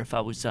together, if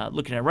I was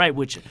looking at it right,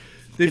 which...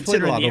 They've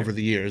played a lot over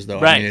the years, though.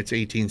 Right. I mean, it's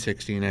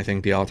 18-16, I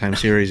think, the all-time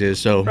series is.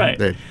 So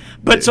right. I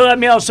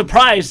was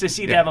surprised to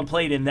see they haven't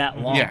played in that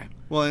long. Yeah.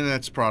 Well, and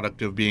that's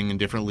product of being in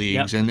different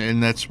leagues,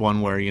 and that's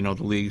one where,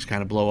 the leagues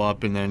kind of blow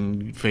up and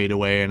then fade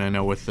away. And I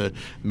know with the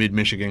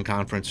Mid-Michigan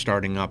Conference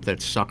starting up,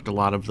 that sucked a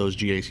lot of those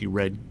GAC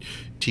Red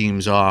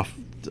teams off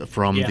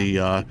from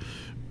the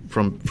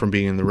from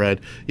being in the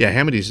red. Yeah,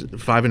 Hamady's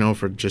 5-0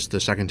 for just the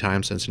second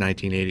time since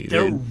 1980.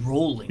 They're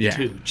rolling,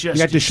 too.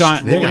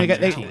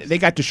 They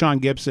got Deshaun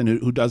Gibson,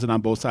 who does it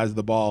on both sides of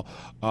the ball.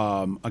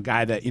 A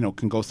guy that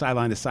can go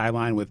sideline to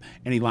sideline with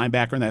any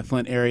linebacker in that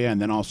Flint area, and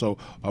then also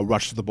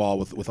rushes the ball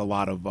with a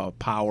lot of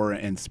power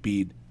and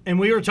speed. And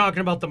we were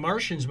talking about the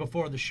Martians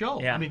before the show.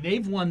 Yeah. I mean,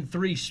 they've won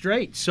 3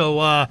 straight.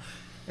 So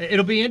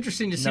it'll be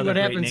interesting to see what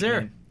happens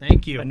there.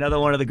 Thank you. Another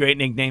one of the great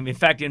nicknames. In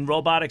fact, in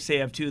robotics, they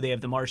have two. They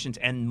have the Martians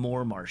and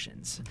more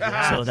Martians.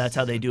 So that's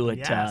how they do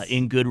it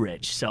in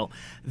Goodrich. So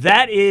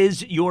that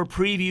is your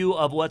preview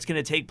of what's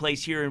going to take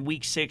place here in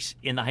Week 6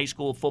 in the high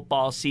school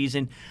football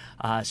season.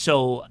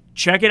 So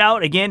check it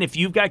out. Again, if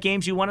you've got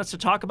games you want us to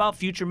talk about,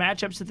 future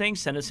matchups and things,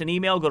 send us an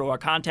email. Go to our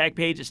contact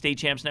page at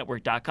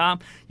statechampsnetwork.com.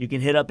 You can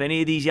hit up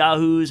any of these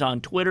yahoos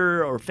on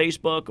Twitter or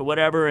Facebook or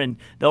whatever, and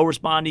they'll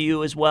respond to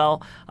you as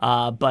well.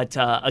 But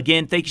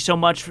again, thank you so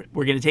much.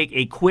 We're going to take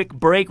a quick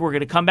break. We're going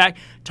to come back,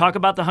 talk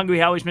about the Hungry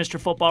Howie's Mr.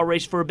 Football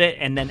race for a bit,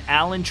 and then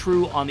Alan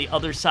True on the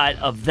other side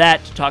of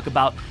that to talk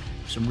about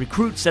some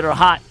recruits that are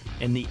hot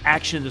and the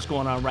action that's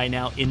going on right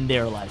now in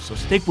their lives. So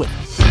stick with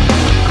us.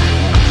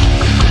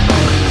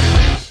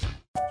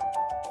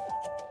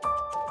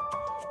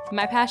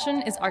 My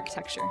passion is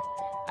architecture.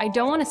 I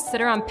don't want to sit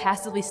around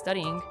passively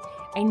studying.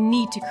 I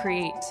need to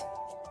create.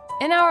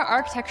 In our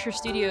architecture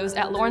studios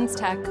at Lawrence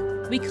Tech,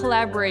 we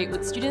collaborate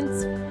with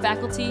students,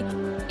 faculty,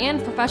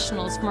 and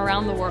professionals from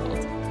around the world.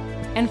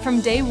 And from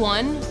day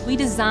one, we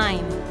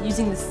design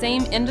using the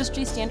same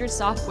industry standard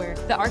software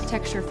that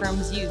architecture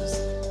firms use.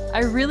 I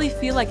really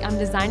feel like I'm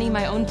designing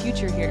my own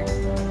future here.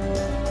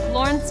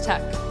 Lawrence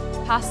Tech.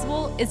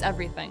 Possible is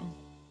everything.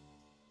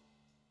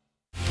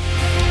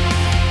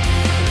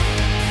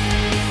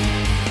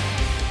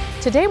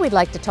 Today we'd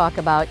like to talk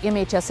about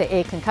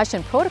MHSAA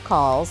concussion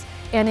protocols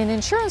and an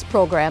insurance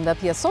program that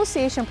the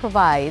association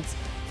provides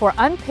for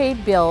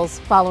unpaid bills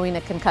following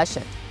a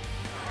concussion.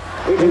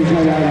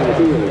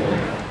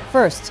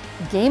 First,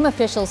 game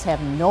officials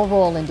have no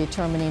role in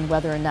determining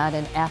whether or not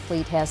an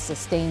athlete has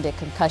sustained a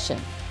concussion.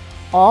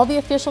 All the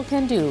official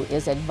can do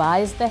is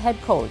advise the head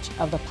coach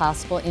of the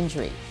possible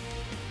injury.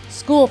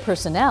 School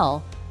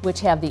personnel, which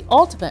have the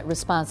ultimate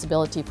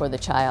responsibility for the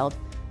child,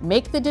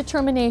 make the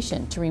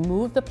determination to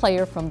remove the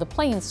player from the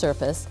playing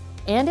surface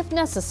and, if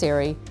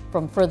necessary,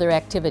 from further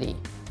activity.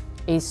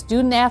 A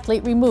student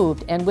athlete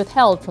removed and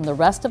withheld from the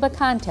rest of a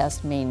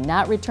contest may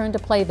not return to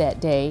play that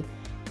day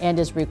and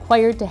is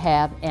required to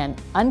have an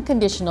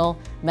unconditional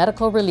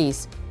medical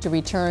release to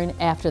return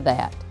after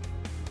that.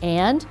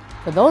 And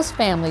for those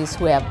families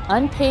who have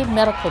unpaid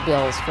medical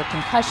bills for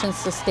concussions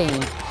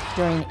sustained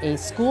during a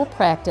school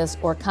practice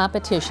or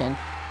competition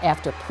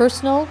after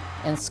personal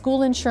and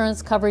school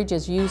insurance coverage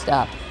is used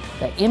up,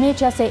 the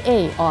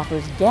MHSAA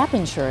offers gap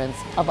insurance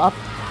of up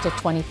to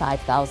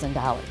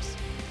 $25,000.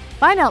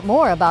 Find out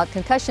more about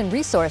concussion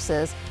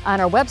resources on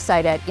our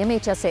website at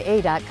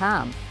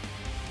mhsaa.com.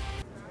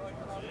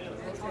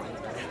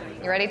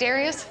 You ready,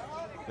 Darius?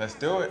 Let's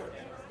do it.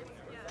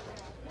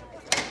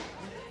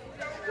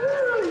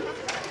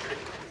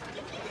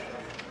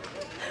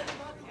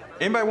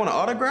 Anybody want an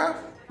autograph?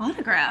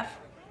 Autograph?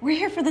 We're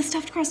here for the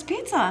stuffed crust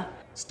pizza.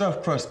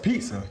 Stuffed crust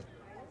pizza?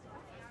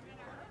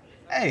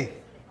 Hey,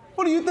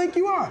 who do you think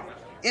you are?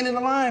 End of the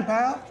line,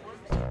 pal.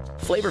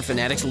 Flavor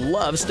fanatics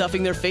love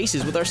stuffing their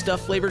faces with our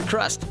stuffed flavored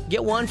crust.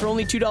 Get one for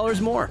only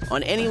 $2 more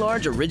on any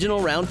large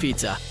original round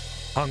pizza.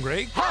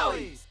 Hungry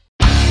Howie's.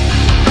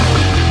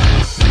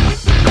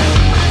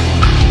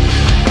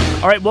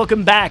 All right,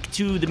 welcome back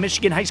to the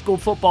Michigan High School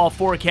Football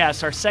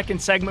Forecast. Our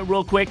second segment,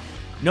 real quick.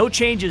 No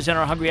changes in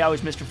our Hungry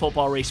Howie's Mr.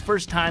 Football race.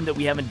 First time that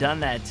we haven't done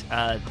that,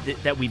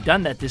 that we've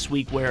done that this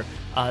week, where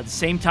the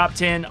same top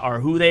 10 are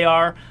who they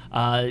are.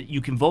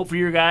 You can vote for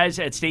your guys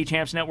at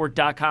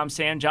statechampsnetwork.com.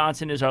 Sam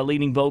Johnson is our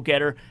leading vote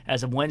getter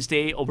as of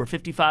Wednesday, over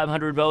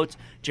 5,500 votes.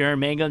 Jaron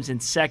Mangum's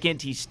in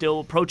second. He's still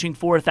approaching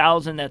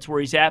 4,000. That's where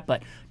he's at.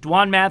 But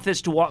Dwan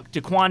Mathis,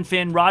 DeQuan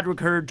Finn, Roderick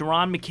Hurd,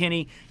 Deron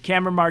McKinney,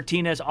 Cameron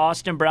Martinez,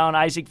 Austin Brown,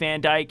 Isaac Van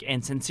Dyke,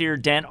 and Sincere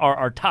Dent are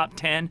our top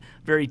 10.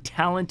 Very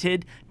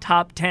talented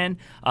top 10.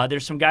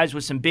 There's some guys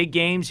with some big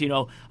games.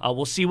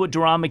 We'll see what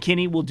Deron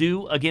McKinney will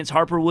do against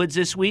Harper Woods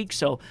this week.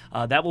 So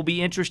that will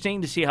be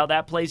interesting to see how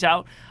that plays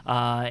out.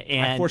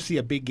 And I foresee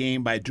a big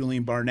game by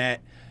Julian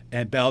Barnett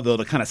and Belleville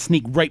to kind of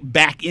sneak right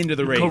back into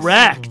the race.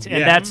 Correct.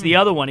 And that's the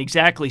other one,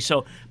 exactly.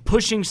 So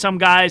pushing some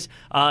guys,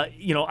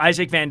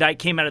 Isaac Van Dyke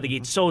came out of the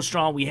gate so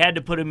strong. We had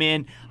to put him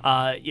in.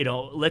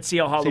 Let's see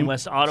how Harlan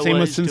West Ottawa is doing. Same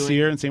with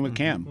Sincere and same with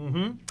Cam.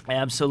 Mm-hmm.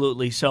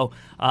 Absolutely. So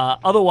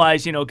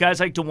otherwise, guys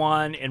like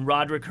DeJuan and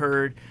Roderick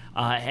Hurd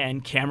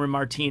and Cameron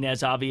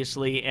Martinez,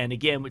 obviously. And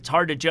again, it's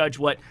hard to judge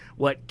what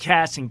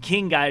Cass and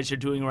King guys are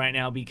doing right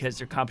now because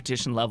their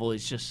competition level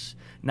is just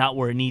not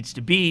where it needs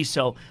to be.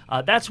 So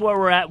that's where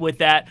we're at with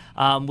that.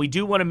 We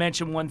do want to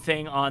mention one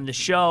thing on the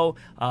show,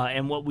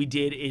 and what we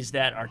did is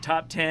that our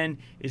top 10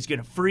 is going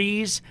to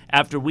freeze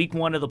after week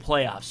 1 of the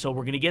playoffs. So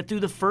we're going to get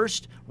through the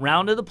first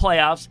round of the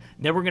playoffs,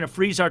 then we're going to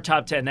freeze our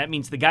top 10. That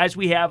means the guys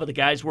we have are the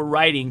guys we're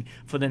writing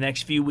for the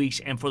next few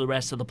weeks and for the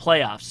rest of the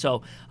playoffs.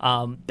 So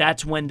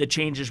that's when the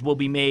changes will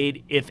be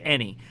made, if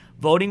any.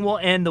 Voting will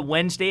end the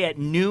Wednesday at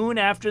noon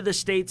after the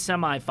state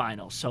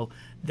semifinals. So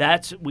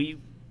we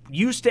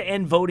used to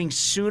end voting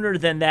sooner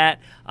than that,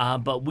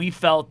 but we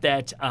felt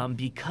that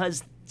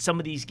because some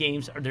of these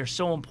games they're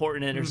so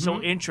important and they're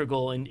so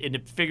integral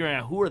in figuring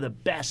out who are the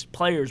best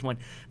players when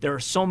there are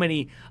so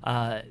many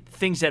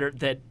things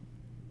that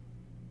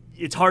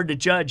it's hard to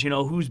judge,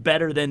 who's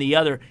better than the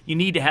other. You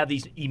need to have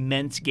these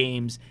immense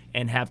games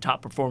and have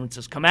top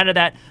performances come out of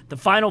that. The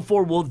Final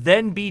Four will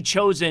then be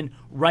chosen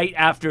right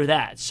after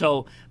that.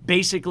 So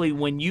basically,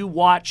 when you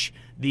watch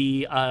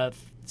the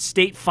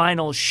state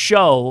final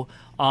show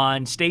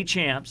on State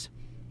Champs,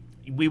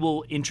 we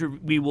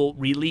will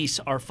release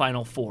our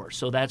Final Four.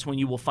 So that's when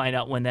you will find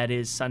out when that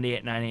is, Sunday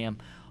at 9 a.m.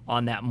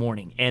 on that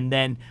morning. And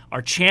then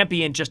our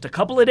champion, just a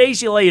couple of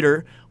days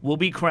later, will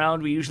be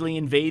crowned. We usually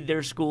invade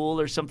their school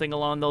or something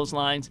along those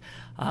lines.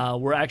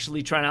 We're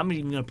actually trying, I'm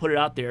even going to put it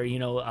out there,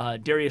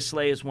 Darius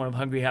Slay is one of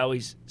Hungry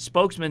Howie's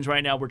spokesmen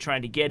right now. We're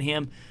trying to get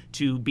him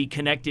to be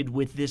connected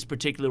with this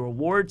particular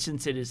award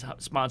since it is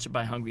sponsored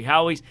by Hungry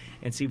Howie's,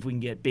 and see if we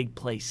can get Big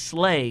Play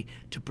Slay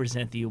to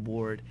present the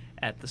award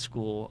at the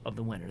school of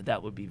the winner.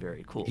 That would be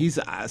very cool. He's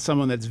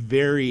someone that's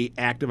very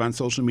active on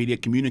social media,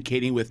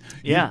 communicating with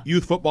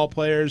youth football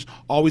players,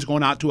 always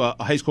going out to a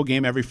high school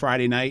game every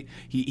Friday night.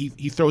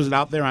 He throws it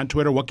out there on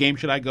Twitter, what game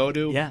should I go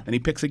to? Yeah. And he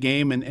picks a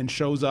game and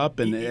shows up,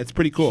 and it's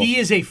pretty cool. He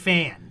is a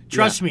fan.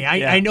 Trust me,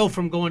 I know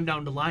from going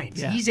down to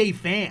Lions. Yeah. He's a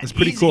fan. It's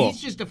pretty cool.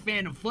 He's just a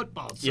fan of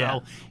football.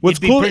 So it's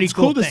cool. It's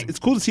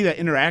cool to see that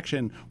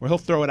interaction where he'll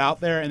throw it out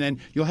there, and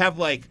then you'll have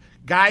like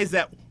guys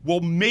that will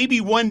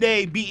maybe one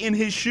day be in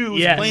his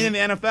shoes playing in the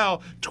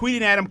NFL, tweeting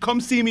at him, "Come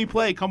see me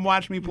play, come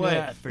watch me play."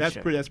 Yeah,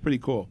 that's pretty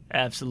cool.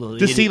 Absolutely.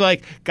 To see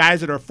like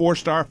guys that are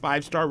 4-star,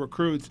 5-star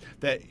recruits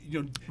that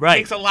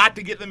takes a lot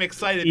to get them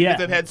excited because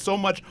they've had so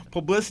much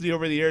publicity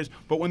over the years.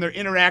 But when they're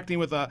interacting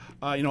with a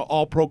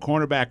all-pro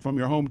cornerback from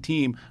your home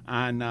team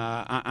on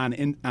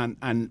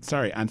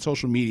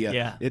social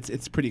media,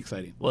 it's pretty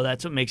exciting. Well,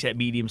 that's what makes that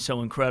medium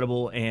so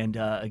incredible. And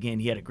again,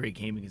 he had a great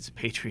game against the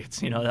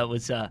Patriots.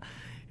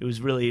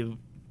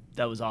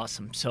 That was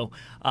awesome. So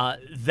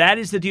that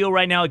is the deal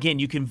right now. Again,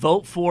 you can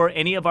vote for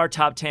any of our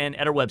top 10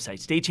 at our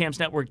website,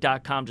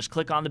 statechampsnetwork.com. Just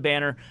click on the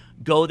banner,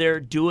 go there,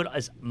 do it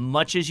as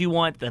much as you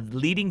want. The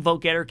leading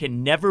vote getter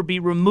can never be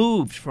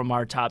removed from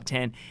our top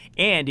 10.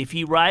 And if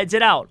he rides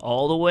it out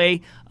all the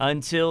way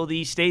until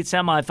the state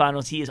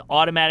semifinals, he is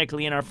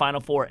automatically in our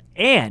Final Four.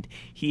 And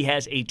he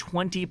has a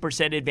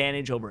 20%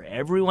 advantage over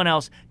everyone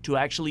else to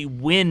actually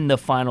win the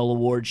final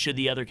award should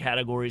the other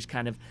categories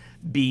kind of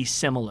be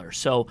similar.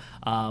 So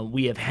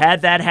we have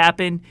had that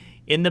happen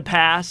in the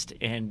past,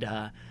 and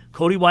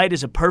Cody White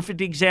is a perfect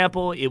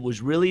example. It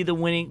was really the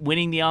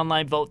winning the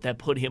online vote that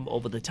put him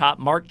over the top.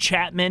 Mark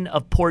Chapman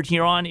of Port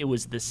Huron, it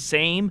was the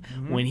same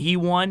when he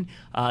won.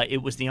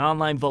 It was the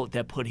online vote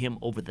that put him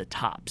over the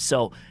top.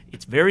 So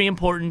it's very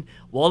important.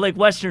 Walled Lake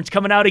Western's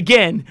coming out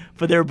again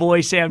for their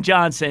boy Sam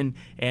Johnson,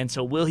 and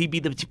so will he be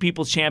the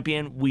people's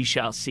champion? We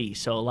shall see.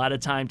 So a lot of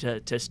time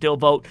to still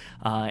vote.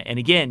 And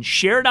again,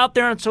 share it out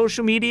there on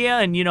social media,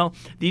 and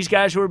these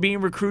guys who are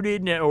being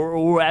recruited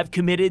or have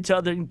committed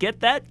to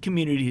get that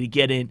community to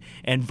get in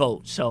and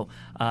vote. So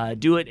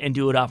do it and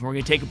do it often. We're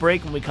going to take a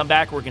break. When we come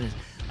back, we're going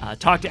to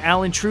talk to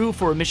Alan True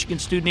for a Michigan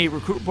Student Aid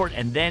Recruit Report,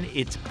 and then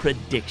it's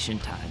prediction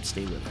time.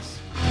 Stay with us.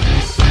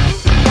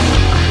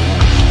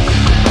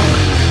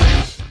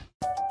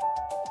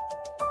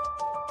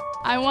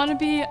 I want to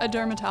be a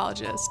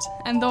dermatologist,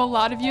 and though a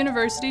lot of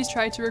universities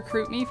tried to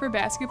recruit me for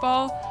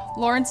basketball,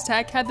 Lawrence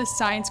Tech had the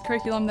science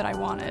curriculum that I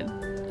wanted.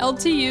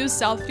 LTU's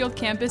Southfield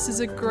campus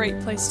is a great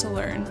place to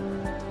learn,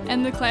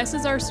 and the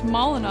classes are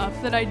small enough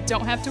that I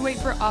don't have to wait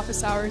for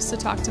office hours to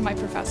talk to my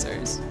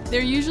professors.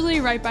 They're usually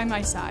right by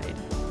my side,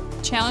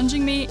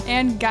 challenging me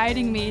and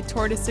guiding me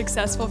toward a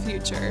successful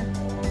future.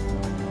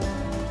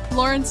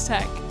 Lawrence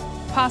Tech.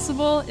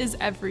 Possible is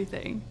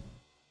everything.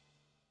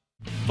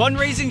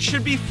 Fundraising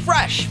should be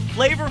fresh,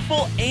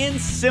 flavorful, and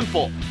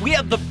simple. We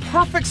have the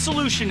perfect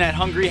solution at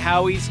Hungry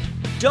Howie's,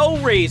 Dough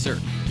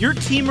Raiser. Your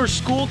team or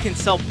school can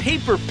sell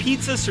paper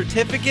pizza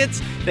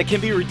certificates that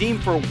can be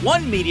redeemed for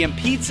one medium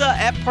pizza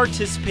at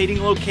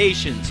participating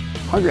locations.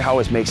 Hungry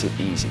Howie's makes it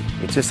easy.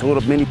 It's just a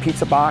little mini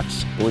pizza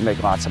box, but we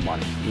make lots of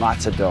money,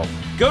 lots of dough.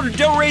 Go to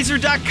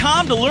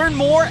doughraiser.com to learn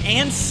more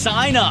and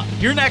sign up.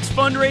 Your next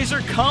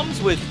fundraiser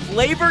comes with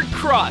flavored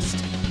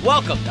crust.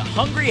 Welcome to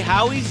Hungry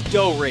Howie's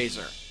Dough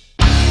Raiser.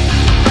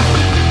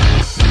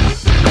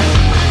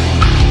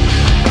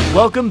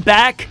 Welcome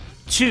back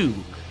to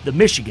the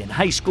Michigan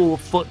High School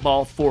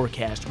Football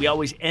Forecast. We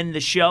always end the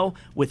show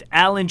with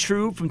Alan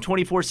True from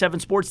 24/7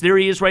 Sports. There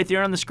he is right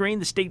there on the screen,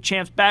 the state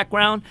champs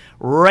background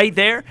right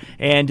there.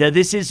 And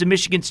this is the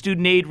Michigan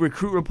Student Aid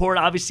Recruit Report.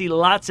 Obviously,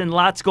 lots and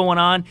lots going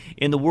on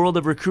in the world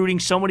of recruiting.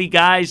 So many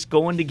guys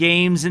going to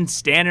games and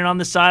standing on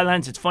the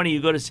sidelines. It's funny,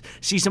 you go to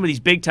see some of these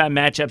big-time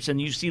matchups,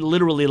 and you see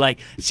literally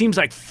it seems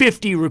like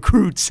 50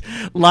 recruits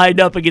lined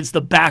up against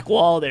the back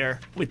wall there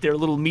with their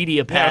little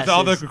media passes. Yeah,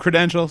 with all the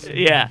credentials.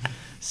 Yeah.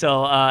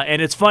 So,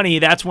 and it's funny,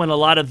 that's when a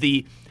lot of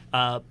the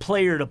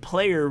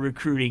player-to-player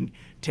recruiting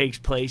takes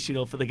place,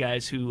 for the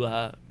guys who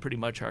pretty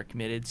much are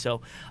committed.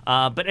 So,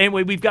 but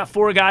anyway, we've got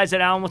 4 guys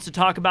that Alan wants to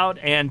talk about.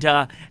 And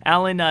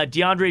Alan,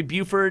 DeAndre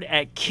Buford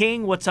at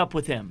King, what's up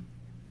with him?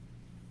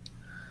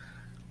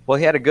 Well,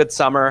 he had a good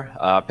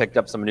summer, picked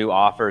up some new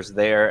offers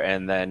there,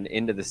 and then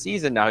into the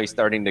season, now he's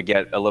starting to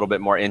get a little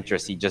bit more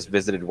interest. He just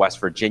visited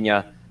West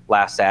Virginia,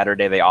 last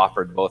Saturday. They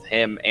offered both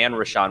him and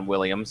Rashawn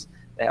Williams.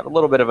 They have a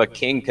little bit of a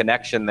King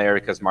connection there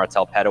because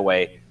Martell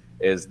Pettaway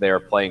is there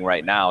playing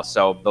right now.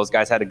 So those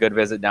guys had a good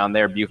visit down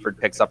there. Buford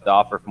picks up the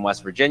offer from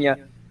West Virginia.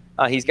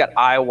 He's got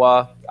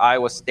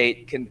Iowa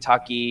State,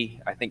 Kentucky,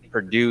 I think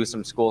Purdue,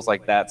 some schools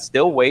like that.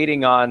 Still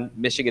waiting on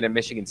Michigan and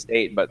Michigan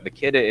State, but the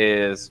kid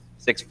is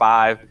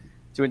 6'5",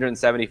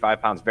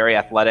 275 pounds, very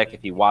athletic.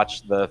 If you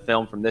watch the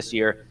film from this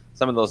year,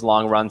 some of those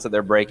long runs that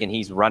they're breaking,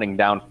 he's running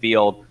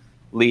downfield,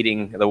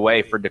 leading the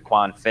way for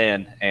DeQuan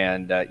Finn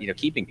and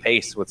keeping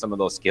pace with some of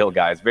those skill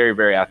guys. Very,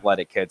 very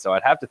athletic kid. So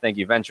I'd have to think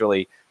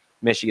eventually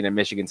Michigan and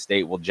Michigan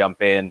State will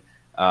jump in.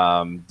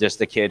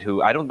 Just a kid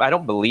who I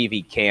don't believe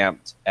he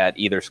camped at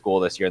either school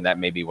this year, and that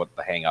may be what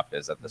the hang up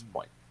is at this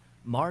point.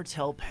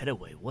 Martell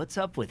Pettaway, what's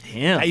up with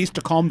him? I used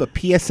to call him the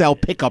PSL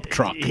pickup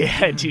truck.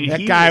 Yeah, dude.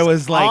 That guy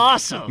was like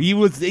awesome. He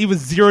was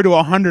 0 to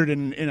 100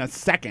 in a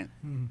second.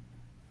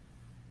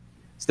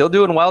 Still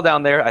doing well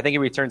down there. I think he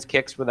returns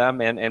kicks for them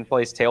and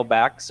plays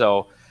tailback.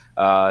 So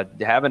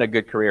having a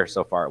good career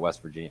so far at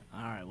West Virginia.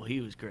 All right, well,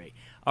 he was great.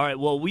 All right,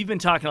 well, we've been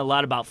talking a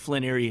lot about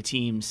Flint area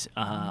teams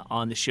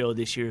on the show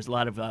this year. There's a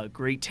lot of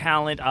great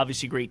talent,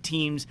 obviously great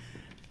teams,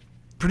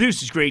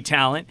 produces great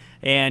talent.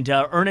 And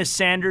Ernest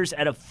Sanders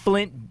at a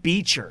Flint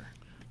Beecher.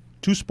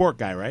 Two-sport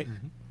guy, right?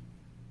 Mm-hmm.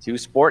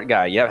 Two-sport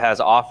guy, yeah, has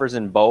offers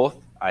in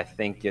both. I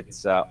think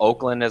it's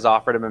Oakland has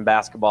offered him in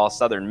basketball.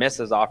 Southern Miss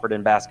has offered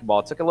in basketball.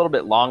 It took a little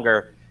bit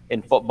longer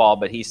in football,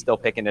 but he's still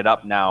picking it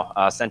up now.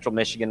 Central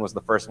Michigan was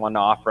the first one to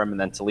offer him, and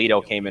then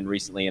Toledo came in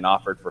recently and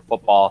offered for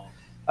football.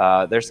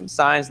 There's some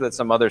signs that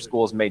some other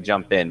schools may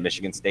jump in.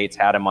 Michigan State's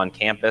had him on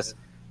campus.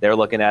 They're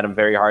looking at him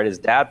very hard. His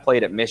dad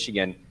played at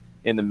Michigan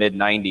in the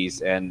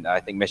mid-'90s, and I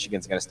think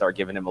Michigan's going to start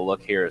giving him a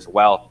look here as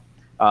well.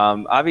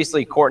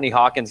 Obviously, Courtney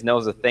Hawkins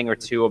knows a thing or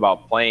two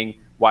about playing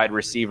wide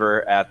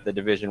receiver at the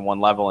Division I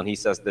level, and he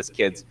says this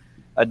kid's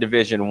a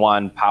Division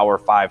I Power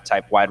 5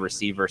 type wide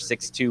receiver,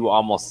 6'2",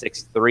 almost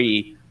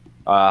 6'3",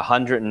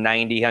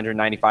 190,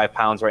 195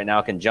 pounds right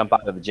now, can jump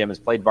out of the gym, has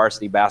played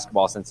varsity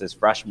basketball since his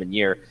freshman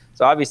year.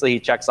 So obviously he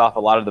checks off a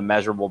lot of the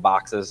measurable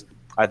boxes.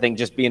 I think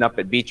just being up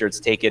at Beecher,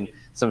 it's taken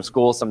some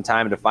schools some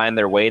time to find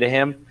their way to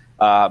him.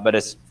 But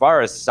as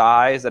far as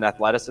size and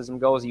athleticism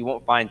goes, you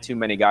won't find too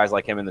many guys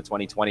like him in the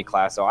 2020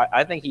 class. So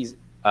I think he's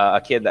a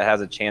kid that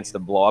has a chance to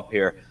blow up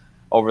here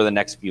over the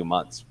next few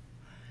months.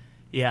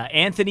 Yeah,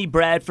 Anthony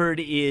Bradford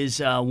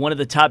is one of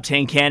the top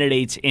 10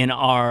 candidates in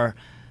our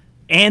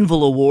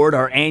Anvil Award,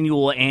 our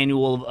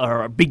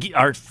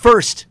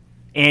first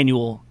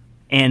annual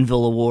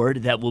Anvil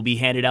Award that will be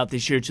handed out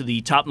this year to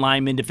the top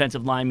lineman,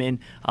 defensive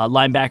lineman,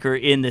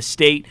 linebacker in the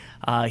state.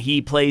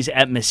 He plays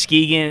at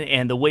Muskegon,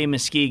 and the way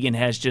Muskegon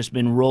has just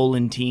been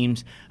rolling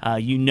teams,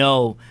 you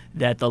know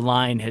that the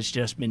line has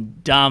just been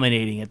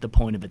dominating at the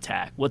point of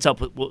attack. What's up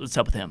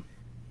with him?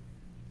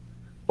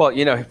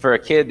 Well, for a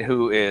kid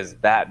who is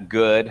that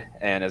good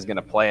and is going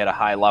to play at a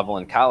high level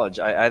in college,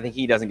 I think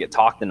he doesn't get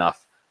talked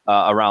enough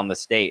around the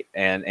state.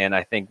 And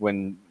I think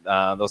when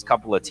those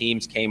couple of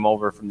teams came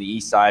over from the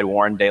east side,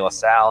 Warren De La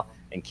Salle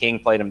and King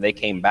played him, they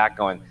came back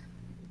going,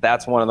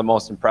 that's one of the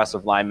most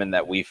impressive linemen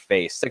that we've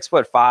faced.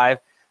 6'5",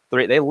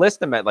 they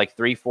list him at like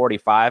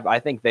 345. I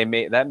think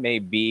that may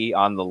be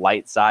on the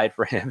light side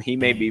for him. He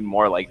may be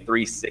more like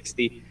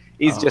 360.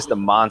 He's just a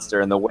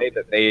monster. And the way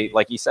that they,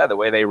 like you said, the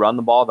way they run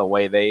the ball, the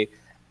way they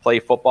play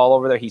football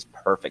over there, he's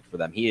perfect for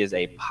them. He is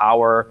a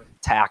power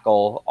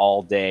tackle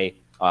all day.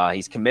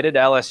 He's committed to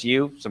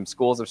LSU. Some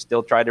schools have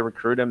still tried to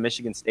recruit him.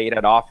 Michigan State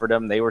had offered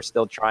him. They were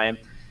still trying.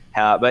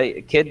 But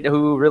a kid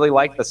who really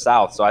liked the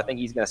South, so I think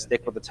he's going to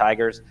stick with the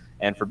Tigers.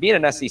 And for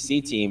being an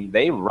SEC team,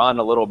 they run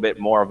a little bit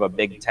more of a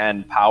Big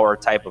Ten power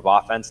type of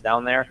offense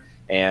down there.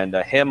 And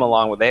him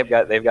along with they've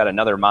got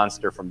another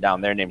monster from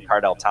down there named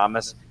Cardell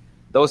Thomas.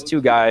 Those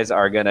two guys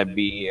are going to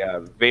be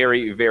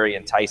very, very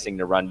enticing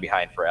to run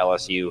behind for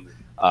LSU.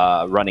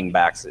 Running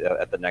backs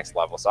at the next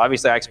level. So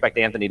obviously I expect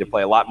Anthony to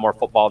play a lot more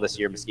football this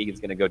year. Muskegon's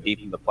going to go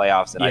deep in the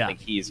playoffs, and I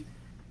think he's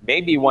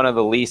maybe one of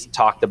the least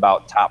talked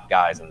about top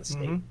guys in the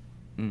state.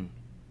 Mm-hmm.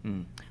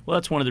 Mm-hmm. Well,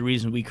 that's one of the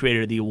reasons we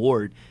created the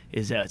award,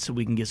 is that so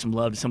we can give some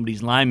love to some of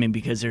these linemen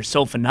because they're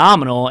so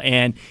phenomenal.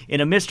 And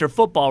in a Mr.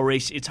 Football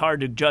race, it's hard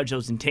to judge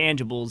those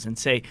intangibles and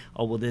say,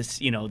 oh, well, this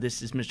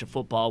is Mr.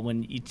 Football,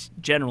 when it's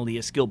generally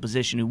a skill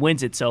position who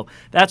wins it. So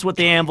that's what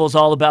the Anvil's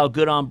all about.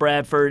 Good on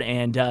Bradford.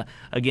 And,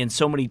 again,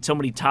 so many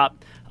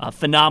top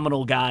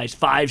phenomenal guys,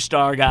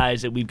 5-star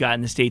guys that we've got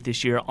in the state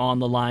this year on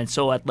the line,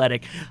 so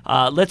athletic.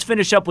 Let's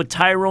finish up with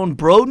Tyrone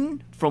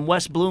Broden from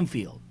West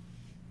Bloomfield.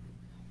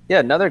 Yeah,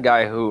 another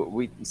guy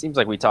who it seems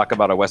like we talk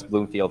about a West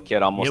Bloomfield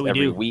kid almost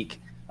every week.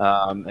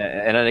 And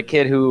a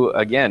kid who,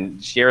 again,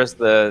 shares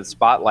the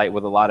spotlight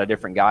with a lot of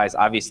different guys,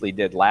 obviously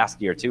did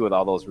last year too with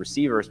all those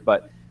receivers.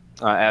 But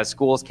as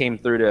schools came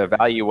through to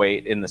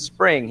evaluate in the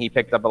spring, he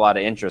picked up a lot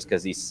of interest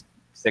because he's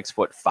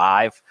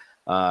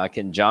 6'5",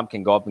 can jump,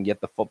 can go up and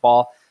get the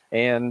football,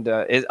 and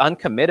is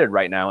uncommitted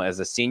right now as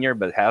a senior,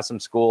 but has some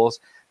schools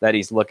that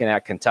he's looking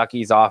at.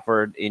 Kentucky's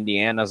offered,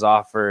 Indiana's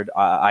offered.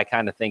 I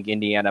kind of think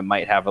Indiana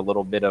might have a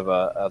little bit of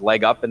a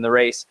leg up in the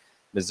race.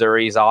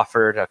 Missouri's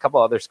offered, a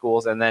couple other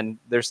schools, and then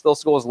there's still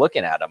schools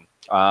looking at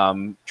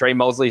him. Trey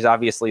Mosley's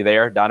obviously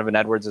there. Donovan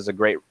Edwards is a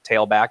great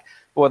tailback.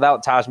 But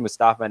without Taj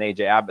Mustafa and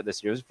A.J. Abbott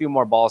this year, there's a few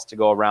more balls to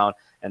go around,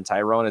 and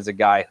Tyrone is a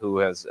guy who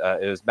is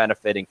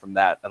benefiting from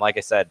that. And like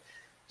I said,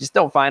 just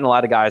don't find a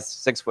lot of guys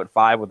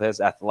 6'5" with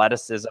his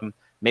athleticism,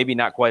 maybe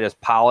not quite as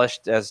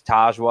polished as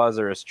Taj was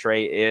or as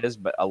Trey is,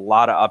 but a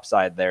lot of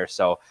upside there.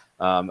 So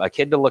a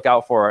kid to look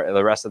out for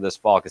the rest of this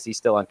fall because he's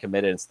still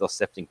uncommitted and still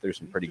sifting through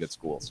some pretty good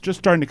schools. Just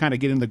starting to kind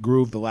of get in the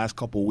groove the last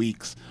couple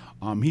weeks.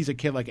 He's a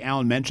kid, like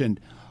Alan mentioned.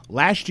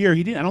 Last year,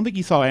 I don't think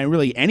he saw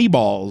really any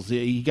balls.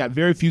 He got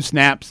very few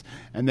snaps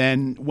and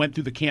then went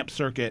through the camp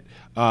circuit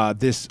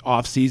this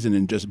offseason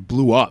and just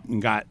blew up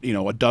and got,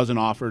 a dozen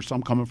offers,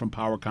 some coming from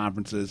power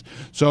conferences.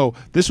 So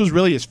this was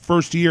really his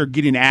first year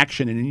getting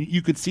action, and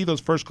you could see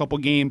those first couple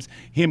games,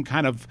 him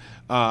kind of,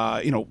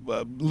 a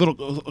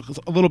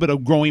little bit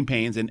of growing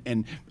pains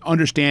and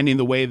understanding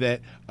the way that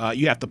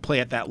you have to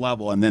play at that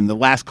level. And then the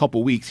last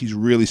couple weeks, he's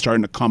really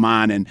starting to come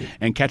on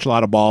and catch a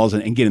lot of balls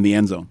and get in the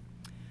end zone.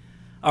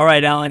 All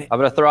right, Alan. I'm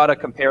going to throw out a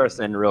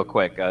comparison real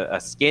quick.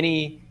 A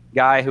skinny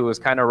guy who was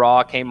kind of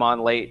raw came on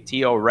late,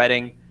 T.O.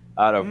 Redding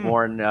out of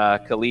Warren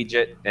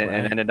Collegiate and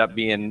ended up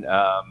being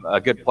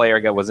a good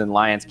player, was in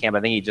Lions camp.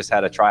 I think he just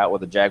had a tryout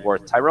with the Jaguars.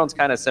 Tyrone's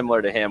kind of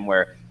similar to him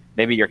where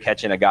maybe you're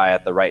catching a guy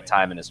at the right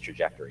time in his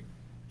trajectory.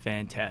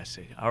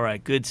 Fantastic. All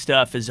right, good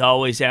stuff. As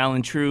always,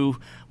 Alan True.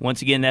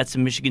 Once again, that's the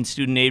Michigan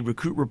Student Aid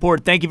Recruit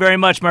Report. Thank you very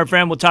much, my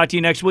friend. We'll talk to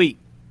you next week.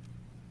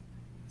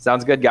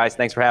 Sounds good, guys.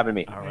 Thanks for having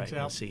me. All right,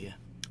 I'll see you.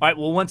 All right,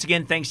 well, once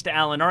again, thanks to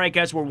Alan. All right,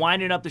 guys, we're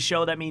winding up the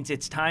show. That means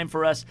it's time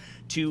for us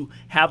to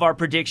have our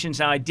predictions.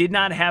 Now, I did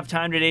not have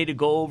time today to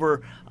go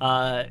over,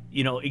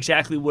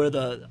 exactly where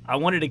I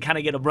wanted to kind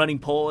of get a running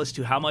poll as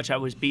to how much I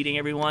was beating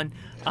everyone,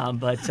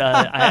 but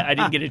I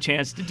didn't get a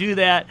chance to do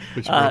that.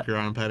 But you broke your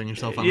arm patting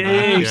yourself on the back.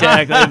 Yeah,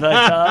 exactly,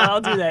 but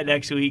I'll do that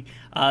next week.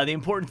 The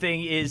important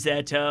thing is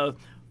that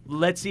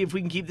let's see if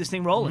we can keep this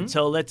thing rolling.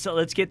 So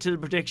let's get to the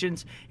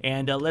predictions,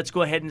 and let's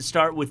go ahead and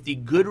start with the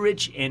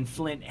Goodrich and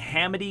Flint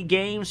Hamady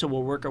game. So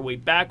we'll work our way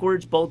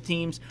backwards. Both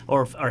teams,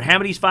 or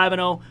Hamady's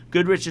 5-0,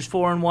 Goodrich is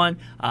 4-1.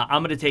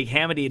 I'm going to take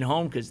Hamady at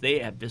home because they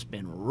have just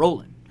been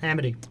rolling.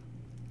 Hamady.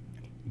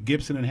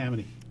 Gibson and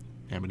Hamady.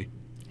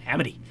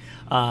 Hamady.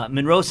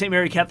 Monroe St.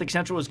 Mary Catholic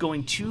Central is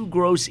going to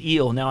Grosse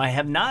Ile. Now, I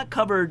have not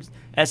covered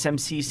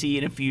SMCC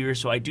in a few years,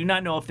 so I do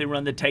not know if they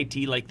run the tight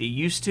T like they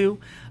used to,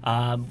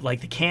 like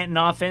the Canton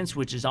offense,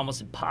 which is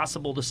almost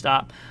impossible to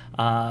stop.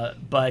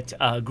 But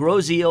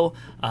Grosse Ile,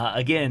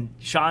 again,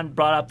 Sean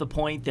brought up the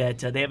point that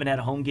they haven't had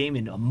a home game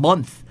in a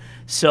month.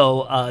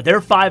 So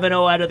they're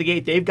 5-0 out of the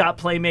gate. They've got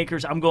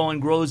playmakers. I'm going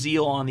Grosse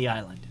Ile on the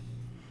island.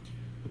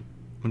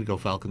 I'm going to go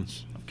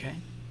Falcons. Okay.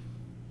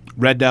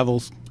 Red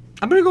Devils.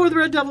 I'm going to go with the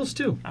Red Devils,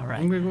 too. All right.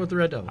 I'm going to go with the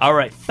Red Devils. All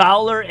right.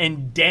 Fowler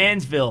and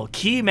Dansville.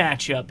 Key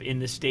matchup in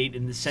the state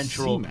in the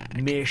Central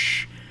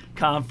Mich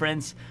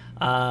Conference.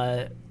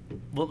 I'll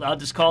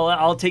just call it.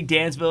 I'll take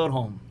Dansville at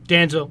home.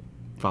 Dansville.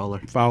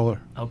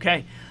 Fowler.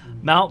 Okay.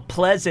 Mount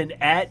Pleasant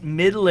at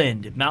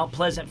Midland. Mount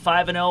Pleasant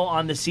 5-0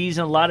 on the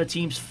season. A lot of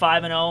teams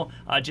 5-0,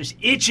 just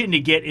itching to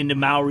get into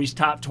Maury's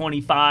top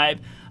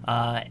 25.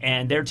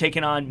 And they're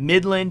taking on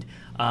Midland.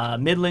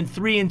 Midland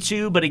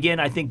 3-2, but again,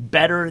 I think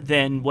better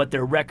than what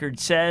their record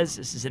says.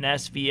 This is an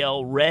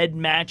SVL red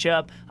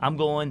matchup. I'm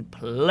going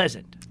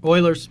Pleasant.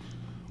 Oilers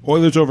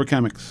over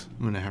Chemics.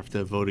 I'm going to have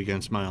to vote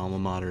against my alma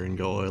mater and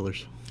go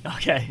Oilers.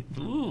 Okay.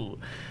 Ooh.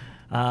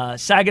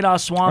 Saginaw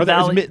Swan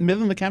Valley. Is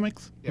Midland the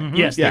Chemics? Mm-hmm.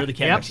 Yes, they're the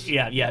Chemics.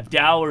 Yep. Yeah.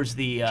 Dower's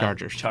the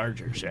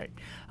Chargers, right.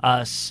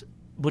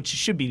 Which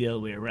should be the other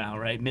way around,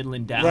 right?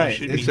 Midland down. Right.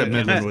 Should Except be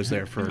Midland was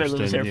there first.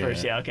 Midland was there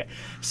first, yeah, okay.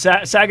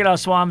 Saginaw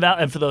Swan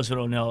Valley, and for those who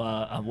don't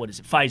know, what is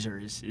it?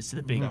 Pfizer is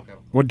the big...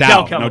 Well,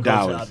 Dow. Dow No,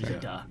 Dow is is.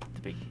 the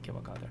big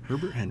chemical out there.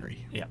 Herbert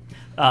Henry. Yeah.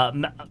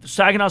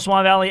 Saginaw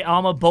Swan Valley,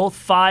 Alma, both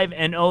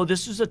 5-0.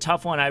 This was a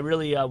tough one. I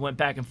really went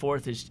back and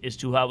forth as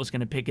to who I was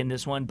going to pick in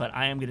this one, but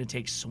I am going to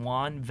take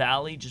Swan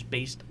Valley just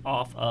based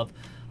off of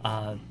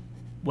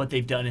what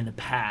they've done in the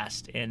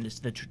past and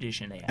the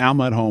tradition they have.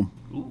 Alma at home.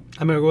 Ooh.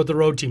 I'm going to go with the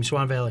road team,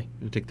 Swan Valley. I'm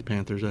going to take the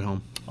Panthers at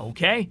home.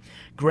 Okay.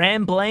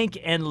 Grand Blanc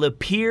and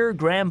Lapeer.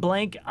 Grand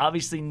Blanc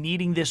obviously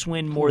needing this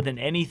win more than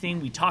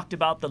anything. We talked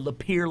about the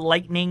Lapeer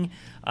Lightning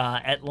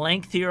at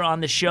length here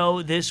on the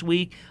show this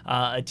week.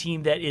 A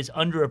team that is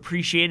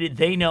underappreciated.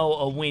 They know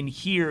a win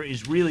here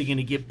is really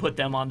going to put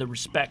them on the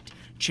respect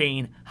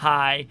chain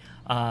high.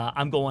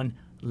 I'm going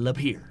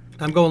Lapeer.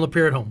 I'm going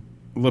Lapeer at home.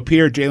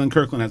 Lapeer, Jalen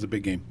Kirkland has a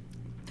big game.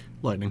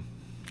 Lightning.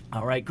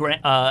 All right,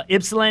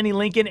 Ypsilanti,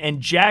 Lincoln,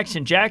 and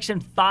Jackson.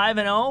 Jackson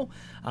 5-0.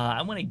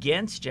 I went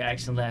against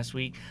Jackson last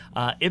week.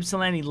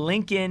 Ypsilanti,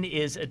 Lincoln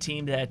is a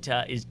team that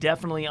is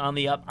definitely on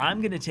the up.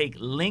 I'm going to take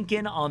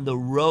Lincoln on the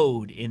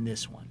road in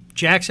this one.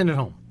 Jackson at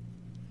home.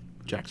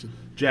 Jackson.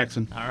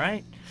 All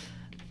right.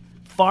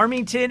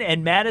 Farmington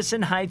and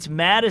Madison Heights.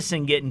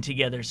 Madison getting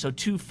together. So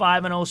 2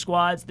 5-0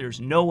 squads.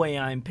 There's no way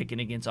I'm picking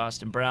against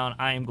Austin Brown.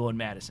 I am going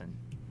Madison.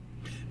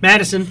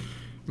 Madison.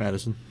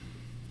 Madison.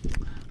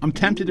 I'm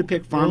tempted to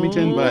pick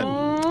Farmington, but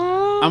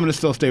I'm gonna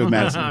still stay with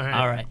Madison.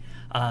 All right.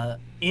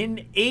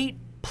 In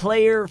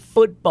 8-player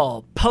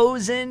football,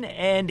 Posen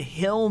and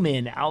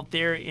Hillman out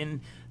there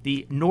in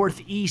the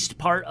northeast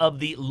part of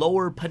the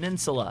Lower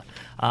Peninsula,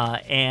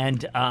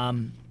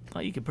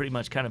 well, you could pretty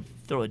much kind of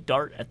throw a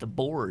dart at the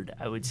board,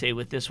 I would say,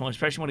 with this one,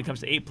 especially when it comes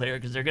to 8-player,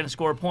 because they're going to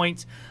score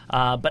points.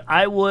 But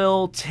I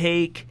will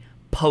take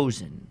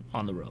Posen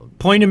on the road.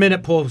 Point a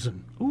minute,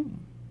 Posen. Ooh,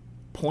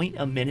 point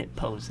a minute,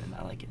 Posen.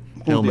 I like it.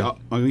 I'm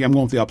going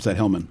with the upset,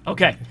 Hillman.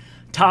 Okay.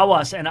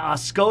 Tawas and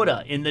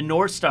Oscoda in the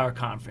North Star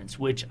Conference,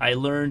 which I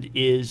learned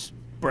is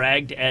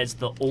bragged as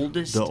the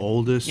oldest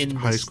in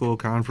high school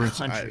conference.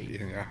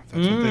 Country.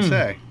 That's what they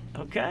say.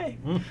 Okay.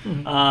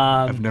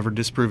 I've never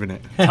disproven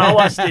it.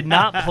 Tawas did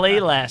not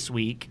play last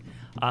week.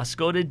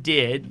 Oscoda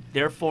did.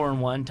 They're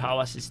 4-1.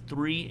 Tawas is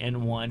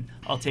 3-1.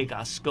 I'll take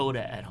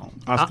Oscoda at home.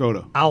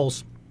 Oscoda.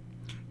 Owls.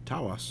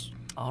 Tawas.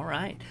 All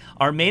right.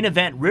 Our main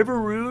event, River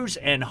Rouge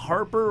and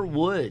Harper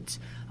Woods.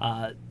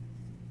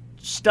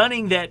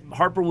 Stunning that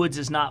Harper Woods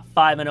is not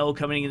 5-0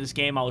 coming into this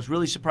game. I was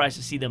really surprised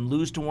to see them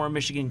lose to Warren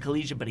Michigan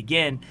Collegiate, but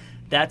again,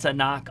 that's a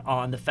knock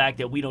on the fact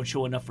that we don't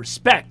show enough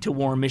respect to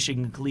Warren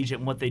Michigan Collegiate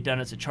and what they've done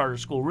as a charter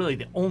school. Really,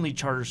 the only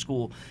charter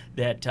school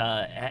that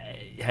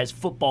has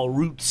football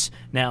roots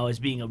now as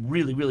being a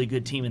really, really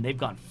good team, and they've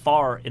gone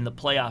far in the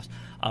playoffs.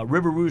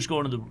 River Rouge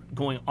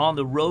going on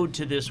the road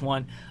to this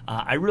one.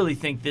 I really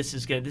think this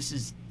is going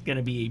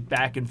to be a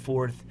back and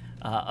forth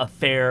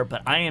affair,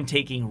 but I am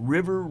taking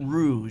River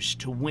Rouge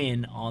to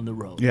win on the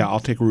road. Yeah, I'll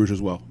take Rouge as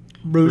well.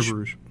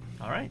 Rouge.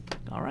 All right.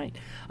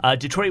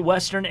 Detroit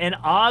Western and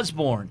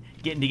Osborne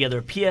getting together.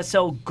 A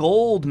PSL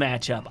Gold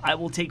matchup. I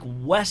will take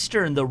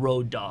Western, the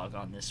road dog,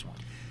 on this one.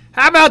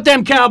 How about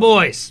them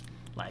Cowboys?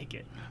 Like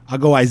it. I'll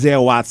go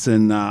Isaiah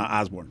Watson,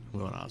 Osborne. We're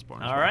going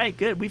Osborne. All right,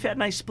 good. We've had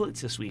nice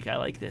splits this week. I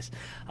like this.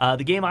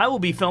 The game I will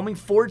be filming,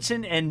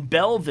 Fordson and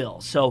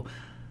Belleville. So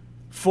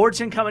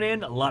Fordson coming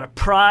in, a lot of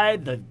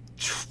pride. The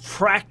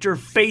Tractor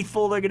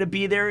faithful, they're going to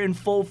be there in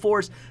full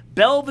force.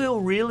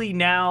 Belleville really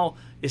now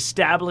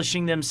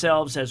establishing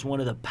themselves as one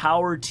of the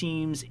power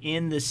teams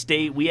in the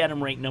state. We had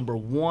them ranked number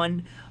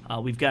 1.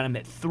 We've got them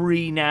at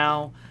 3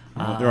 now.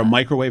 They're a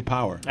microwave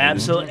power.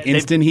 Absolutely.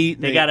 Instant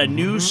heat. They got a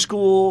new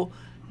school.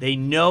 They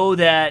know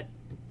that,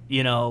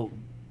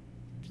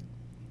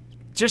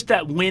 just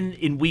that win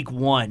in week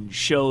 1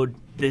 showed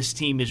this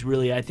team is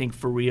really, I think,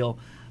 for real.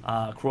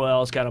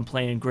 Croyle's got them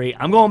playing great.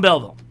 I'm going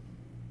Belleville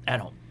at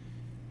home.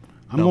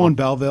 I'm going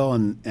Belleville,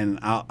 and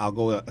I'll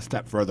go a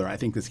step further. I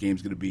think this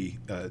game's going to be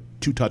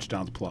 2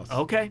 touchdowns plus.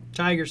 Okay.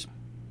 Tigers.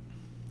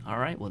 All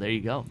right. Well, there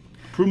you go.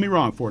 Prove me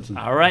wrong, Fordson.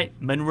 All right.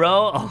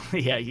 Monroe. Oh,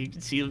 yeah, you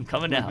can see them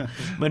coming now.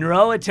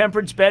 Monroe at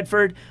Temperance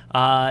Bedford.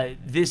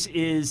 This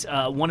is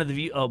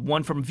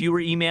one from viewer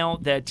email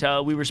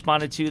that we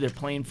responded to. They're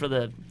playing for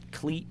the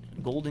cleat.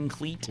 Golden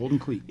Cleat. Golden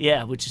Cleat.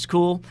 Yeah, which is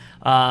cool.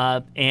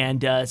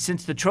 And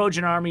since the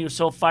Trojan Army was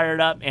so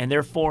fired up and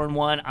they're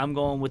 4-1, I'm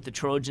going with the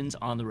Trojans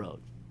on the road.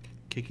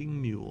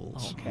 Kicking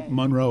mules. Okay.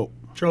 Monroe.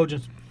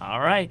 Trojans. All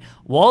right.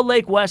 Walled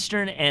Lake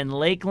Western and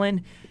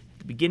Lakeland. At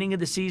the beginning of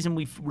the season,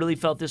 we really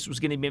felt this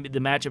was going to be the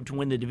matchup to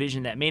win the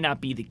division. That may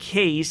not be the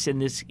case.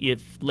 And if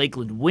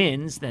Lakeland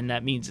wins, then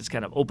that means it's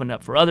kind of opened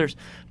up for others.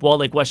 If Walled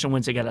Lake Western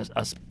wins, they got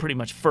a pretty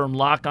much firm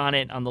lock on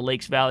it on the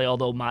Lakes Valley,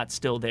 although Mott's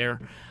still there.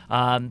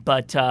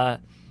 But I'm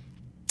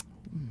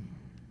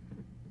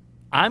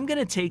going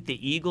to take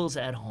the Eagles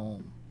at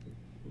home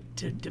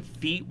to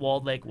defeat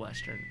Walled Lake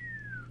Western.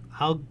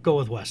 I'll go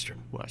with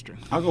Western.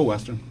 I'll go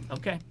Western.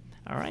 Okay.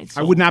 All right.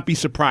 I would not be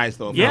surprised,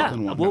 though, if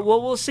Lakeland won.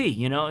 We'll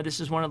see. This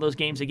is one of those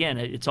games, again,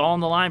 it's all on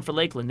the line for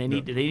Lakeland. They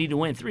need to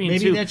win 3-2.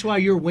 Maybe that's why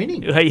you're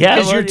winning. Yeah.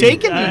 Because you're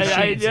taking these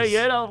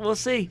chances. We'll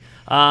see.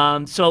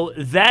 So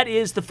that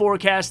is the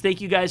forecast. Thank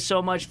you guys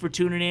so much for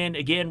tuning in.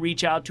 Again,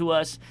 reach out to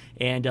us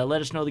and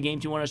let us know the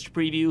games you want us to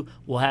preview.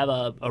 We'll have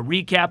a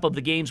recap of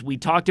the games we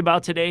talked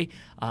about today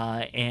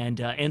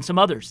and some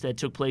others that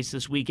took place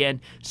this weekend.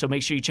 So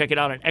make sure you check it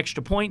out on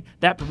Extra Point.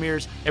 That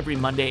premieres every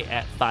Monday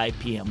at 5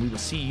 p.m. We will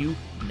see you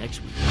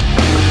next week.